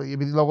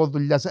επειδή λόγω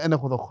δουλειάς δεν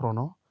έχω τον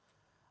χρόνο.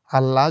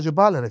 Αλλά και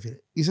πάλι ρε φίλε,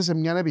 είσαι σε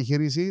μια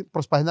επιχείρηση,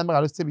 προσπαθείς να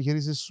μεγαλώσεις την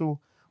επιχείρηση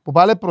σου που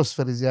πάλι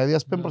προσφέρεις. Δηλαδή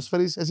ας πούμε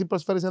εσύ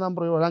προσφέρεις έναν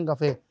προϊόν, έναν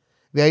καφέ.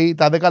 Δηλαδή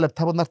τα 10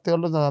 λεπτά που να έρθει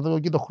όλος να δω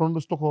εκεί τον χρόνο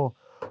του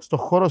στο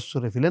χώρο σου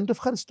ρε φίλε, το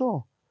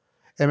ευχαριστώ.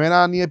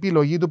 Εμένα είναι η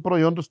επιλογή του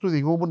προϊόντος του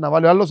δικού μου να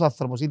βάλει ο άλλος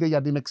άνθρωπος, είτε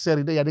γιατί με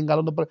ξέρει, είτε γιατί είναι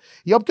καλό το προϊόν.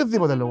 Για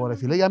οποιοδήποτε λόγο ρε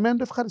φίλε, για μένα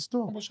το ευχαριστώ.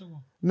 Όπως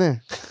εγώ. Ναι.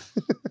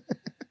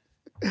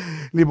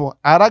 Λοιπόν,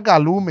 άρα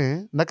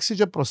καλούμε να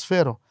και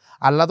προσφέρω.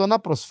 Αλλά το να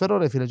προσφέρω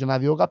ρε φίλε και να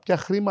διώ κάποια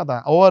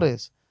χρήματα,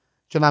 ώρες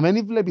και να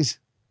μην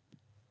βλέπεις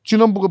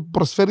Εκείνο που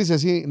προσφέρεις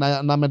εσύ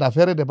να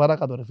μεταφέρετε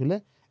παρακάτω ρε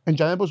φίλε, εν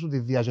και αμέσως σου τη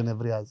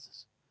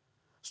διαγενευριάζεις.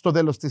 Στο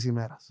τέλος της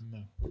ημέρας.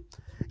 Ναι.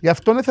 Γι'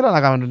 αυτό ήθελα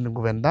να κάνω την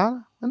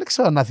κουβέντα. Δεν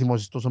ξέρω να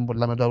θυμώσεις τόσο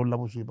πολλά με τα ούλα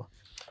που σου είπα.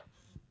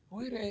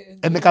 Όχι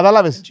ρε,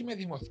 κατάλαβες. δεν είμαι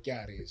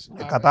δημοθηκάρης.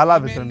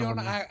 Κατάλαβες. Είμαι λίγο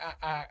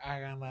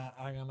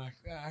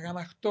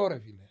αγαναχτώ ρε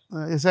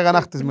φίλε. Είσαι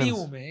αγανακτισμένος.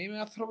 Πνίουμε. Είμαι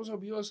άνθρωπος ο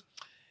οποίος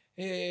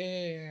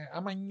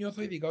άμα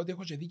νιώθω ειδικά ότι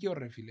έχω και δίκαιο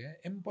ρε φίλε,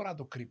 δεν μπορώ να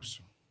το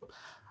κρύψω.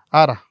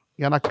 Άρα,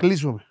 για να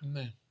κλείσουμε.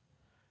 Ναι.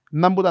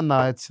 Να μπούταν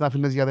να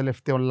αφήνεις για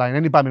τελευταίο online.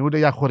 Δεν είπαμε ούτε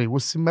για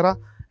χορηγούς σήμερα.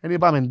 Δεν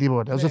είπαμε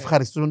τίποτα. Όσο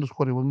ευχαριστούμε τους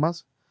χορηγούς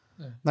μας.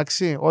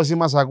 Εντάξει, όσοι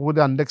μας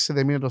ακούτε,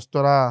 αντέξετε μήνες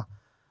τώρα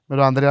με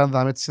τον Ανδρέα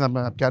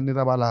να πιάνει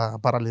τα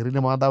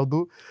παραλυρίνια μονάδα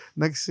του.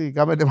 Εντάξει,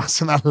 κάνετε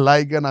μας ένα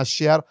like, ένα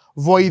share.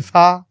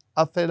 Βοηθά.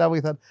 Αν θέλετε να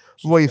βοηθάτε.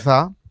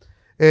 Βοηθά.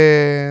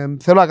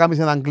 Θέλω να κάνεις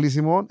έναν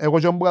κλείσιμο. Εγώ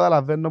και όπου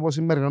καταλαβαίνω πως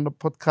σημερινό το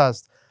podcast,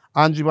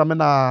 αν και είπαμε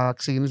να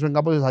ξεκινήσουμε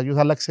κάπως τις αγιούς,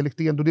 αλλά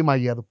εξελίχθηκε τούτη η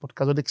μαγεία του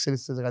podcast, ότι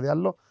εξελίχθηκε σε κάτι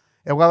άλλο.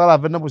 Εγώ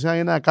καταλαβαίνω πως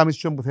είναι να κάνεις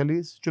τι που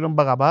θέλεις, τι που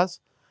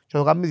αγαπάς, και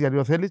το κάνεις γιατί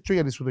το θέλεις και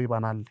γιατί σου το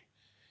είπαν άλλοι.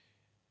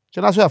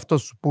 Και να σου αυτό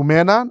σου, που με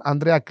έναν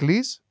Ανδρέα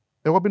Κλής,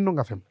 εγώ πίνω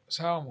καφέ μου.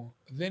 Σάω μου,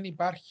 δεν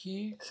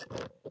υπάρχει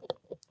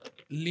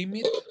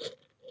limit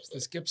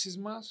στις σκέψεις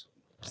μας,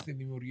 στη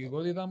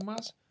δημιουργικότητα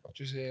μας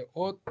και σε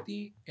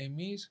ό,τι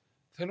εμείς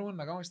θέλουμε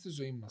να κάνουμε στη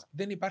ζωή μας.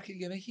 Δεν υπάρχει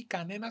και δεν έχει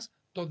κανένας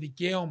το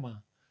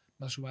δικαίωμα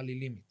να σου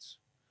βάλει limits.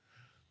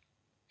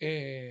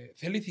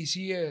 Θέλει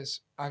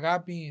θυσίες,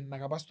 αγάπη, να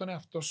αγαπάς τον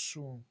εαυτό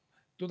σου.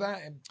 Τούτα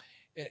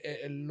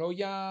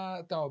λόγια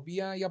τα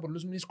οποία για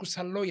πολλούς μηνίσκουν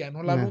σαν λόγια,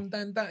 ενώ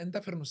λαλούντα δεν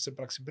τα φέρνουν σε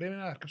πράξη. Πρέπει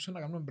να αρκέψουμε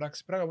να κάνουμε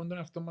πράξη. Πρέπει να κάνουμε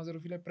τον εαυτό μας, ρε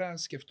φίλε, πρέπει να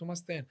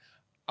σκεφτούμαστε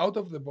out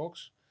of the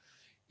box.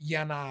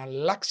 Για να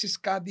αλλάξεις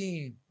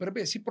κάτι, πρέπει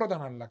εσύ πρώτα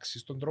να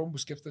αλλάξεις τον τρόπο που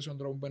σκέφτεσαι, τον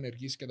τρόπο που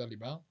ενεργείς κτλ.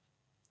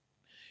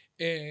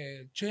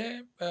 Και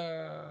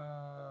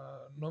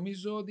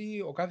νομίζω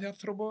ότι ο κάθε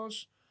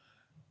άνθρωπος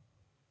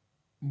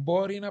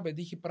μπορεί να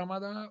πετύχει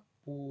πράγματα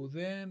που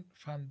δεν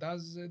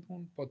φαντάζεται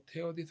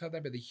ποτέ ότι θα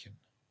τα πετύχει.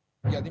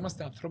 Γιατί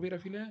είμαστε ανθρώποι ρε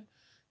φίλε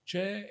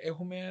και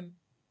έχουμε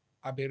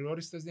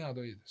απεριόριστες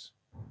δυνατότητες.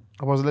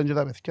 Όπως λένε και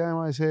τα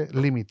παιδιά, είσαι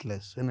limitless.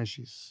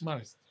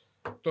 Μάλιστα.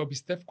 Το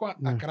πιστεύω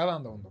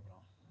ακράδαντα το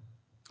πράγμα.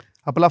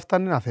 Απλά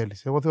φτάνει να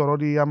θέλεις. Εγώ θεωρώ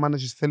ότι άμα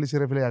έχεις θέληση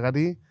ρε φίλε για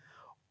κάτι,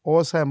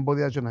 όσα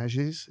εμπόδια και να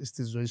έχεις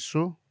στη ζωή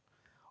σου,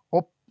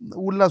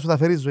 ούλα σου θα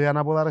φέρει ζωή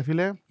ανάποδα ρε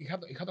φίλε.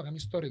 Είχα το κάνει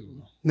story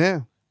του.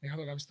 Ναι. Είχα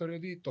το κάνει story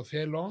ότι το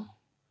θέλω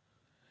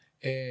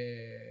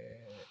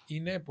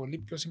είναι πολύ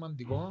πιο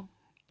σημαντικό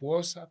που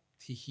όσα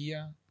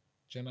πτυχία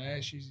και να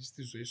έχεις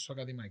στη ζωή σου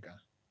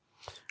ακαδημαϊκά.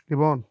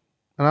 Λοιπόν,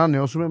 να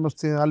ανανεώσουμε με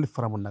την άλλη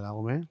φορά που να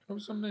κάνουμε.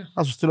 Νομίζω ναι.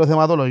 Να σου στείλω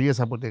θεματολογίες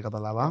από ό,τι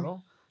καταλάβα.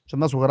 Καλό. Και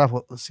να σου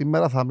γράφω,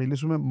 σήμερα θα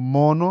μιλήσουμε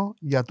μόνο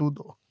για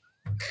τούτο.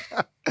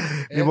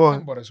 Λοιπόν,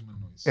 δεν μπορέσουμε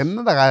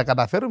να τα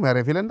καταφέρουμε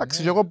ρε φίλε.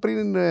 Εντάξει, εγώ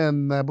πριν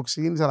που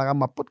ξεκίνησα να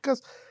κάνουμε podcast,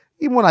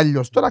 ήμουν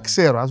αλλιώς. Τώρα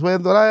ξέρω. Ας πούμε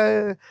τώρα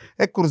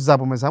έκρουζα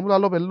από μέσα μου,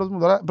 αλλά ο πελός μου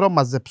τώρα πρέπει να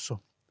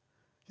μαζέψω.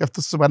 Γι'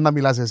 αυτό σου πάει να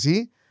μιλάς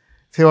εσύ.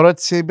 Θεωρώ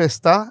ότι σε είπες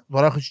τα,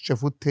 τώρα έχω και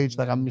footage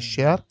να κάνεις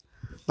share.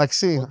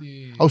 Εντάξει,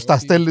 ως τα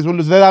στέλνεις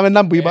όλους, δεν δάμε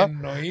να που είπα.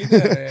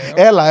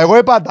 Έλα, εγώ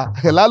είπα τα.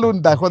 Έλα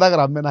λούντα, έχω τα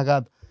γραμμένα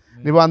κάτω.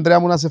 Λοιπόν, Ανδρέα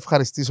μου, να σε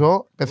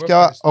ευχαριστήσω.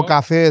 Παιδιά, ο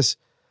καφές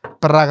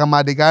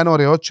πραγματικά είναι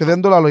ωραίο και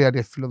δεν το λέω γιατί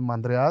είναι φίλος μου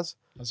Ανδρέας.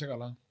 Να σε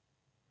καλά.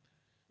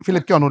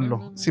 Φίλε, ποιον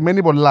ούλο.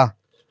 Σημαίνει πολλά.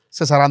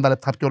 Σε 40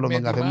 λεπτά πιο όλο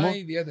τον καφέ μου. Με τιμά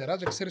ιδιαίτερα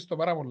και ξέρεις το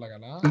πάρα πολλά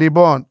καλά.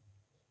 Λοιπόν,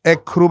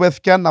 εκρού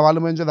παιδιά να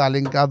βάλουμε και τα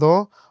link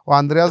κάτω. Ο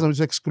Ανδρέας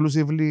νομίζω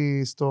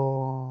exclusively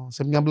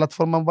σε μια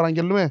πλατφόρμα που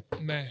παραγγελούμε.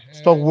 Ναι.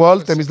 Στο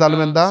World, εμείς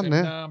λαλούμε τα. Σε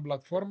μια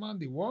πλατφόρμα,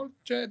 τη World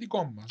και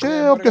δικό μας.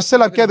 Και όποιος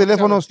θέλει να πιάει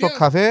τηλέφωνο στο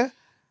καφέ,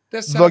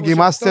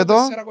 δοκιμάστε το.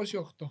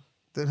 428.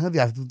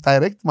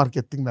 Direct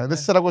marketing,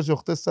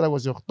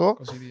 428.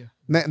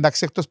 Ναι,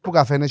 εντάξει, εκτός που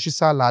καφέ, έχει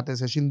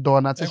σαλάτες, έχει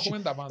ντόνατς,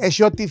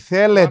 έχει ό,τι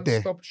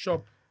θέλετε.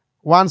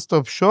 One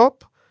stop shop.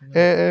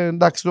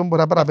 Εντάξει, δεν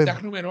μπορεί να παραπέμπει.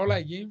 Φτιάχνουμε όλα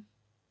εκεί.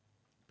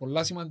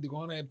 Πολλά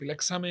σημαντικό,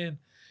 επιλέξαμε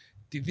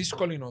τη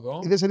δύσκολη οδό.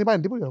 Είδες, δεν είπαμε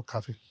τίποτα για το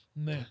καφέ.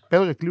 Ναι.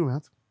 Πέρα και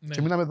κλείουμε.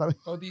 Και μείναμε εδώ.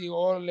 Ότι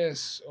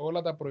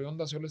όλα τα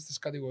προϊόντα σε όλες τις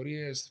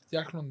κατηγορίες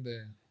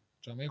φτιάχνονται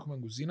και να έχουμε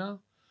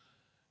κουζίνα.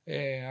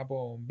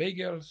 Από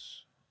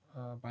bagels,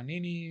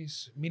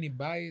 paninis,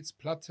 mini bites,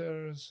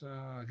 platters,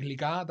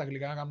 γλυκά. Τα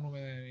γλυκά κάνουμε,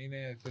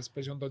 είναι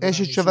θεσπέσιον το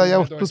έχεις και τα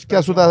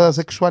γιαουρτούθκια σου, τα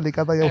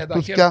σεξουαλικά, τα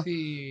γιαουρτούθκια. Τα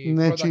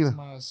healthy products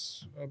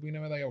μας που είναι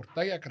με τα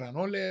γιαουρτάκια,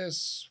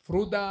 κρανόλες,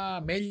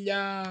 φρούτα,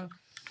 μέλια.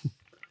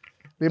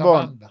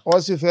 Λοιπόν,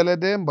 όσοι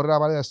θέλετε μπορεί να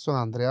πάρετε στον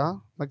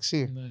Ανδρέα.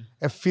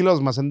 Φίλος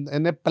μας,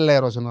 είναι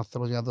πλέρος ένας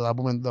άνθρωπος για να το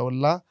πούμε τα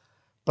όλα.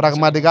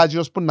 Πραγματικά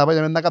κύριος που να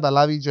πάει να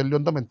καταλάβει και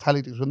λίγο το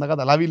mentality σου, να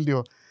καταλάβει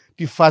λίγο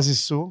τη φάση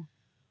σου.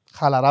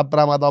 Χαλαρά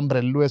πράγματα,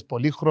 ομπρελούες,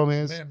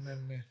 πολύχρωμες.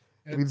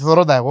 Επειδή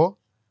θωρώ τα εγώ.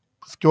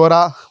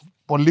 Φκιόρα,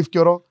 πολύ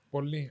φκιόρο.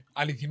 Πολύ.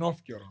 Αληθινό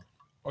φκιόρο.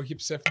 Όχι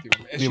ψεύτικο.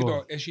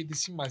 Έχει τη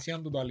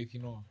σημασία του το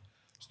αληθινό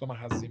στο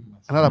μαχαζί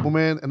μας. Να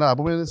τα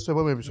πούμε στο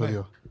επόμενο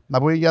επεισόδιο. Να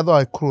πούμε για το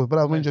ακρού, πρέπει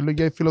να πούμε και λίγο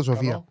για η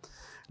φιλοσοφία.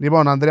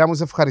 Λοιπόν, Ανδρέα μου,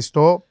 σε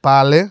ευχαριστώ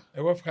πάλι.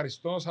 Εγώ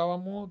ευχαριστώ, Σάβα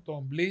μου,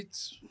 τον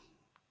Blitz.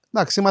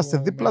 Εντάξει, είμαστε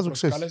που δίπλα με σου,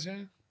 ξέρεις.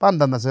 προσκάλεσε.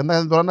 Πάντα να σε.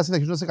 Τώρα να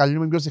συνεχίσουμε να σε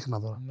καλούμε πιο συχνά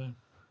τώρα. Ναι.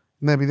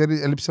 Ναι,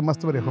 επειδή έλειψε μας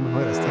το περιεχόμενο.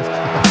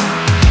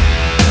 Ωραία,